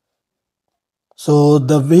 So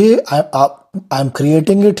the way I'm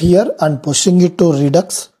creating it here and pushing it to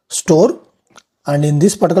Redux store, and in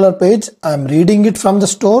this particular page I'm reading it from the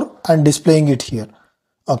store and displaying it here.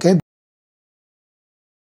 Okay.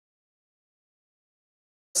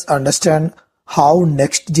 Let's understand how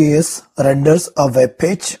Next.js renders a web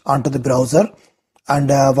page onto the browser, and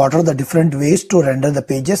what are the different ways to render the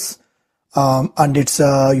pages and its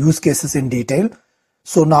use cases in detail.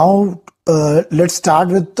 So now let's start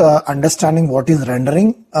with understanding what is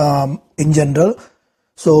rendering in general.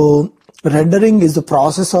 So rendering is the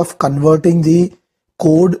process of converting the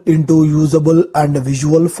code into usable and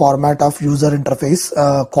visual format of user interface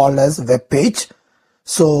called as web page.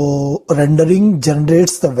 So rendering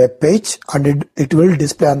generates the web page and it will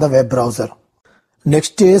display on the web browser.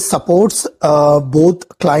 Next.js supports both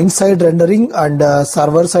client-side rendering and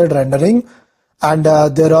server-side rendering, and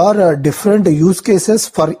there are different use cases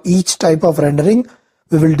for each type of rendering.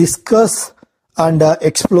 We will discuss and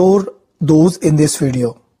explore those in this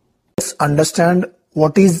video. Let's understand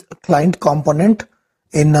what is client component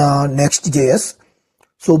in Next.js.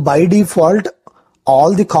 So by default,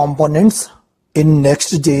 all the components in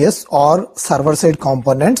Next.js are server-side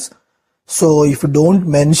components. So if you don't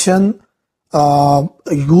mention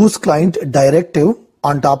use client directive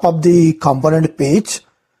on top of the component page,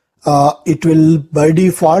 it will by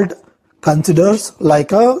default considers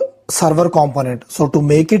like a server component. So to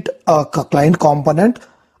make it a client component,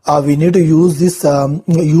 we need to use this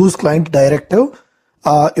use client directive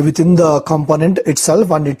within the component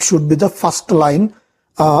itself, and it should be the first line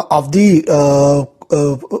of the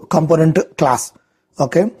component class.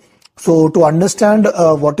 Okay. So to understand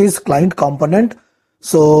what is client component,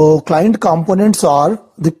 so client components are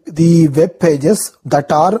the web pages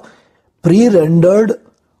that are pre-rendered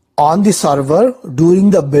on the server during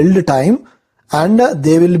the build time, and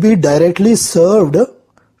they will be directly served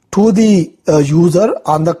to the user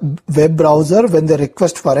on the web browser when they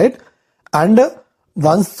request for it. And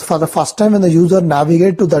once for the first time when the user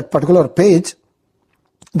navigate to that particular page,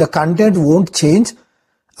 the content won't change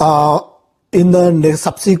in the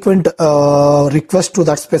subsequent request to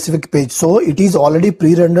that specific page. So it is already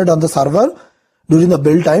pre-rendered on the server during the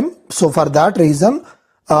build time. So for that reason,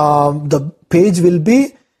 the page will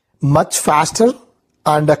be much faster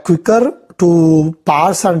and quicker to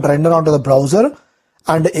parse and render onto the browser.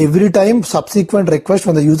 And every time subsequent request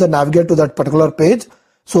when the user navigate to that particular page,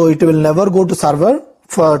 so it will never go to server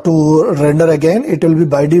to render again. It will be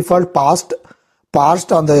by default parsed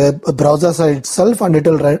on the browser side itself, and it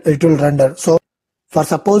will render. So for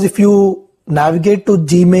suppose if you navigate to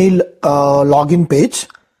Gmail login page,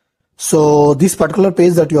 so this particular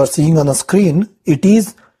page that you are seeing on the screen, it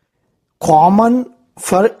is common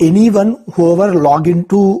for anyone whoever log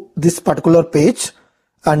into this particular page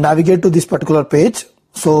and navigate to this particular page.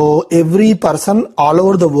 So every person all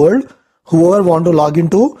over the world whoever want to log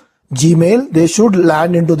into Gmail, they should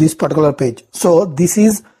land into this particular page. So this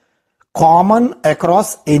is common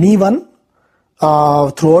across anyone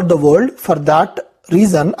throughout the world for that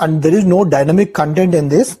reason, and there is no dynamic content in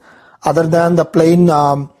this other than the plain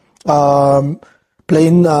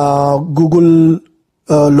Google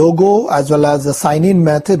logo, as well as the sign in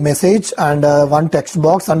message and one text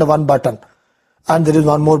box and one button, and there is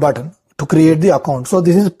one more button to create the account. So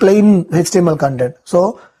this is plain HTML content.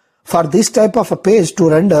 So for this type of a page to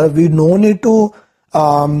render, we no need to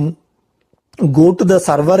go to the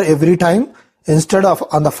server every time. Instead of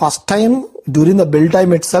on the first time during the build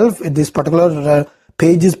time itself, this particular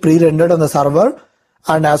page is pre-rendered on the server,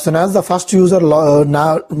 and as soon as the first user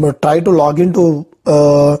try to log into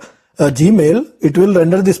Gmail, it will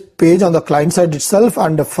render this page on the client side itself,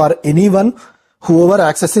 and for anyone whoever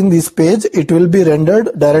accessing this page, it will be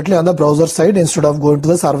rendered directly on the browser side instead of going to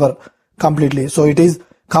the server completely. So it is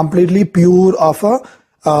completely pure of a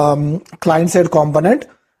client side component.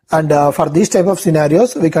 And for these type of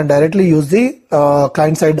scenarios, we can directly use the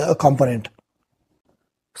client-side component.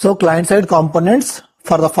 So client-side components,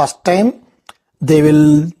 for the first time, they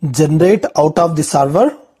will generate out of the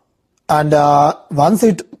server, and once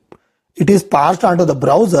it is passed onto the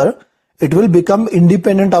browser, it will become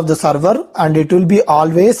independent of the server, and it will be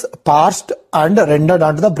always parsed and rendered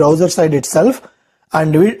onto the browser side itself,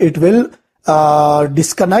 and it will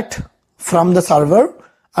disconnect from the server,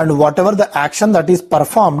 and whatever the action that is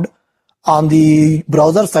performed on the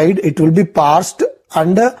browser side, it will be parsed,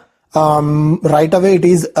 and right away it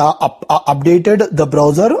is updated the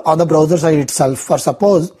browser on the browser side itself. For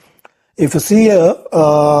suppose if you see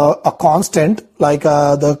a constant like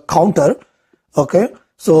the counter, okay,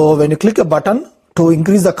 so when you click a button to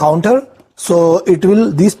increase the counter, so it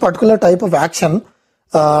will, this particular type of action,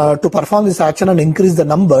 to perform this action and increase the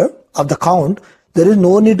number of the count, there is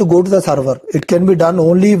no need to go to the server. It can be done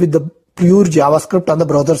only with the pure JavaScript on the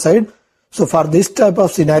browser side. So for this type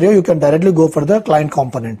of scenario, you can directly go for the client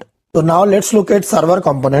component. So now let's look at server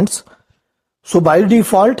components. So by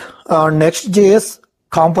default, Next.js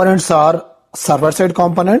components are server-side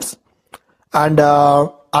components, and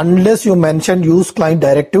unless you mention use client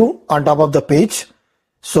directive on top of the page,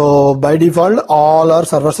 so by default all are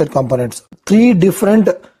server-side components. Three different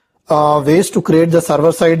ways to create the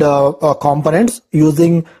server-side components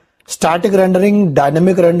using static rendering,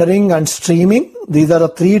 dynamic rendering, and streaming. These are the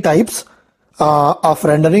three types of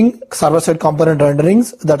rendering, server-side component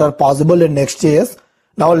renderings that are possible in Next.js.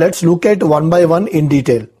 Now let's look at one by one in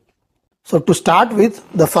detail. So to start with,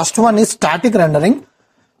 the first one is static rendering.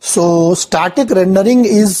 So static rendering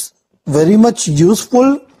is very much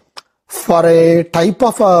useful for a type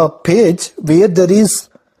of a page where there is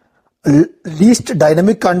least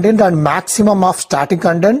dynamic content and maximum of static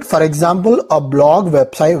content. For example, a blog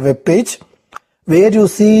website, web page, where you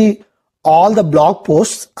see all the blog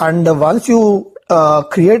posts, and once you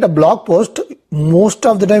create a blog post, most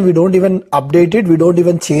of the time we don't even update it, we don't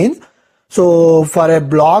even change. So for a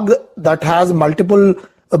blog that has multiple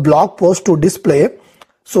blog posts to display,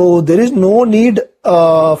 so there is no need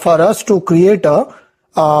for us to create a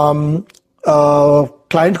client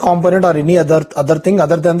component or any other thing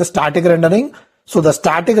other than the static rendering. So the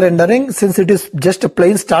static rendering, since it is just a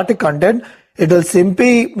plain static content, it will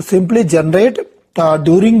simply generate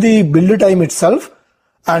during the build time itself,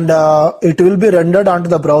 and it will be rendered onto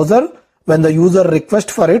the browser when the user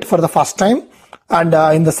requests for it for the first time, and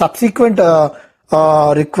in the subsequent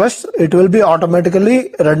requests it will be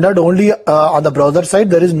automatically rendered only on the browser side.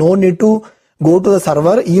 There is no need to go to the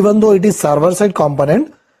server, even though it is server side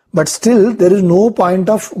component, but still there is no point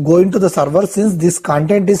of going to the server since this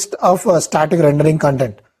content is of static rendering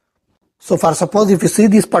content. So for suppose if you see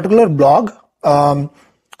this particular blog,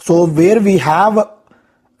 so where we have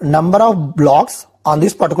number of blogs on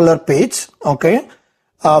this particular page, okay,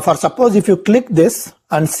 for suppose if you click this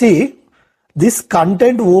and see, this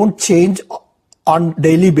content won't change on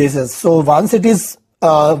daily basis. So once it is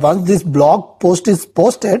once this blog post is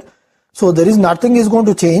posted, so there is nothing is going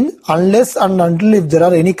to change unless and until if there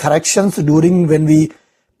are any corrections during when we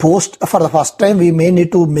post for the first time, we may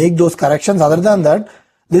need to make those corrections. Other than that,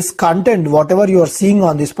 this content, whatever you are seeing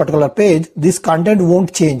on this particular page, this content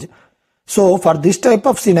won't change. So for this type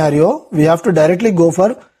of scenario, we have to directly go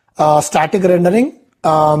for static rendering,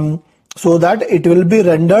 so that it will be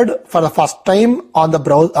rendered for the first time on the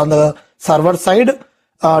browser, on the server side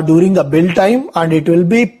during the build time, and it will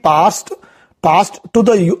be passed to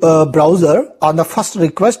the browser on the first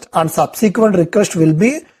request, and subsequent request will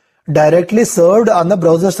be directly served on the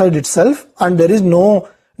browser side itself, and there is no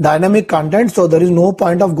dynamic content, so there is no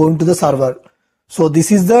point of going to the server. So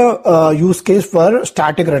this is the use case for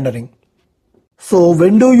static rendering. So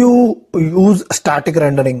when do you use static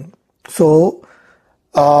rendering? So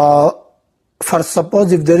for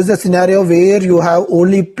suppose if there is a scenario where you have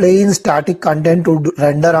only plain static content to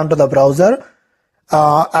render onto the browser,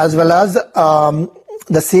 as well as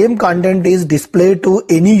the same content is displayed to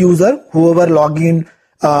any user, whoever login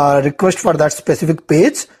request for that specific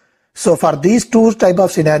page. So for these two type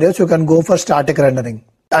of scenarios, you can go for static rendering.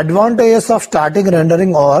 Advantages of static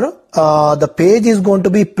rendering are the page is going to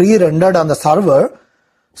be pre-rendered on the server.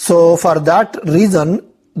 So for that reason,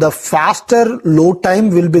 the faster load time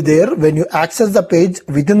will be there. When you access the page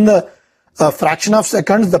within the fraction of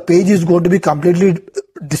seconds, the page is going to be completely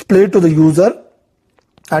displayed to the user,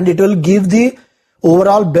 and it will give the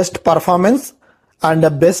overall best performance and the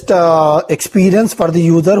best experience for the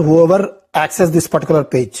user whoever access this particular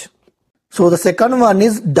page. So the second one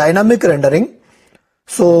is dynamic rendering.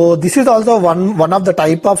 So this is also one of the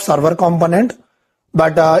type of server component,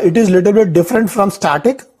 but it is little bit different from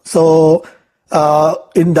static. So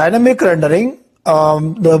in dynamic rendering,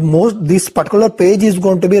 this particular page is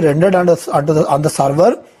going to be rendered on the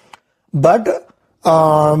server, but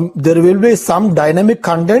there will be some dynamic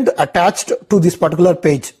content attached to this particular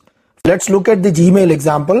page. Let's look at the Gmail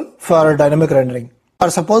example for dynamic rendering. Or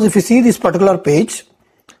suppose if you see this particular page,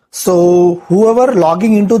 so whoever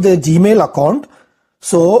logging into the Gmail account,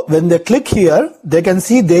 So when they click here, they can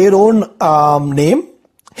see their own name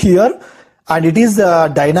here, and it is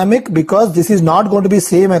dynamic because this is not going to be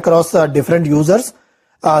same across different users.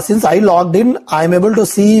 Since I logged in, I am able to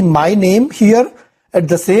see my name here. At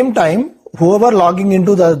the same time, whoever logging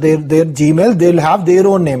into their Gmail, they'll have their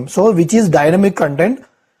own name, so which is dynamic content.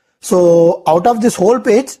 So out of this whole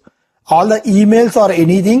page, all the emails or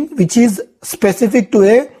anything which is specific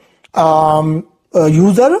to a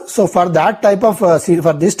user. So for that type of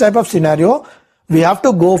for this type of scenario, we have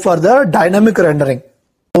to go for the dynamic rendering.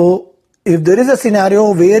 So if there is a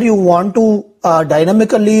scenario where you want to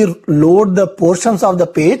dynamically load the portions of the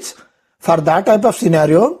page, for that type of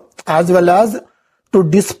scenario, as well as to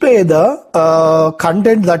display the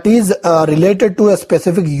content that is related to a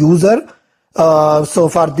specific user. So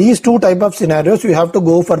for these two type of scenarios, we have to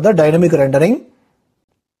go for the dynamic rendering.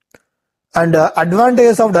 And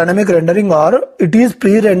advantages of dynamic rendering are it is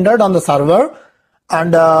pre-rendered on the server,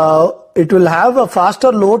 and it will have a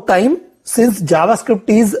faster load time since JavaScript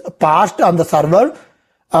is parsed on the server.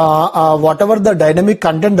 Whatever the dynamic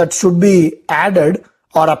content that should be added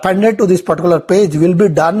or appended to this particular page will be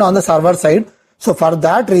done on the server side. So for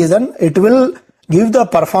that reason, it will give the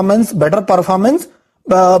performance, better performance,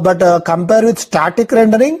 but compare with static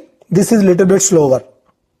rendering, this is little bit slower.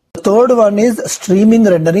 The third one is streaming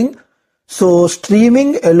rendering. So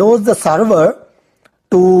streaming allows the server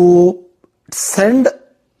to send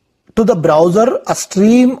to the browser a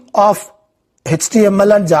stream of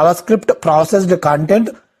HTML and JavaScript processed content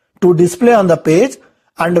to display on the page,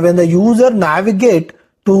 and when the user navigate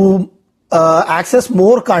to access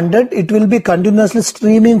more content, it will be continuously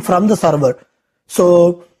streaming from the server.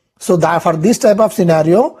 So that for this type of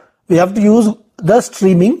scenario, we have to use the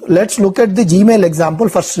streaming. Let's look at the Gmail example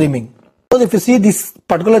for streaming. So if you see this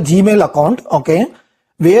particular Gmail account, okay,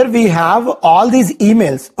 where we have all these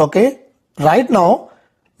emails, okay, right now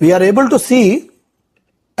we are able to see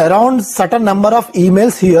around certain number of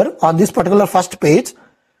emails here on this particular first page,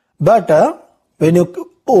 but when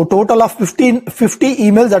you total of 50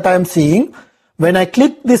 emails that I am seeing, when I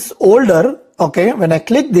click this older, okay, when I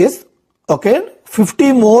click this, okay,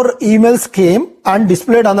 50 more emails came and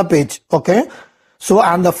displayed on the page, okay. So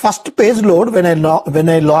on the first page load, when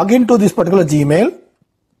I log into this particular Gmail,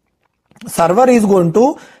 server is going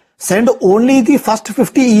to send only the first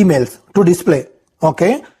 50 emails to display,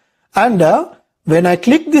 okay. And when I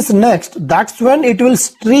click this next, that's when it will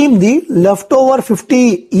stream the leftover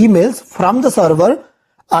 50 emails from the server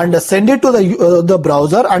and send it to the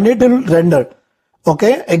browser, and it will render,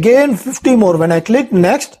 okay. Again 50 more. When I click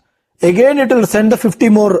next, again it will send the 50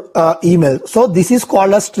 more emails. So this is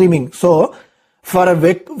called as streaming. So for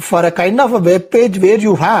a kind of a web page where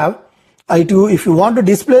you have if you want to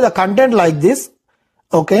display the content like this,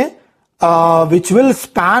 okay, which will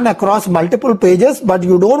span across multiple pages, but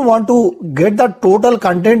you don't want to get the total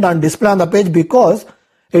content and display on the page because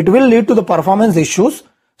it will lead to the performance issues.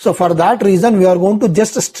 So for that reason, we are going to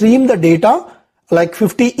just stream the data like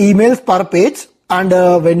 50 emails per page, and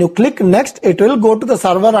when you click next, it will go to the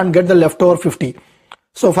server and get the leftover 50.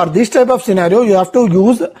 So for this type of scenario, you have to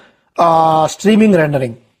use streaming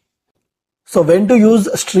rendering. So when to use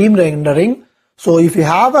stream rendering? So if you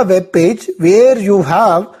have a web page where you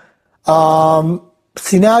have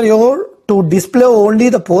scenario to display only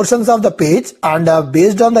the portions of the page, and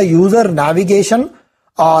based on the user navigation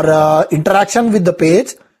or interaction with the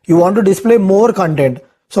page, you want to display more content.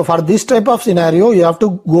 So for this type of scenario, you have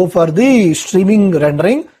to go for the streaming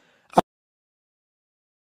rendering.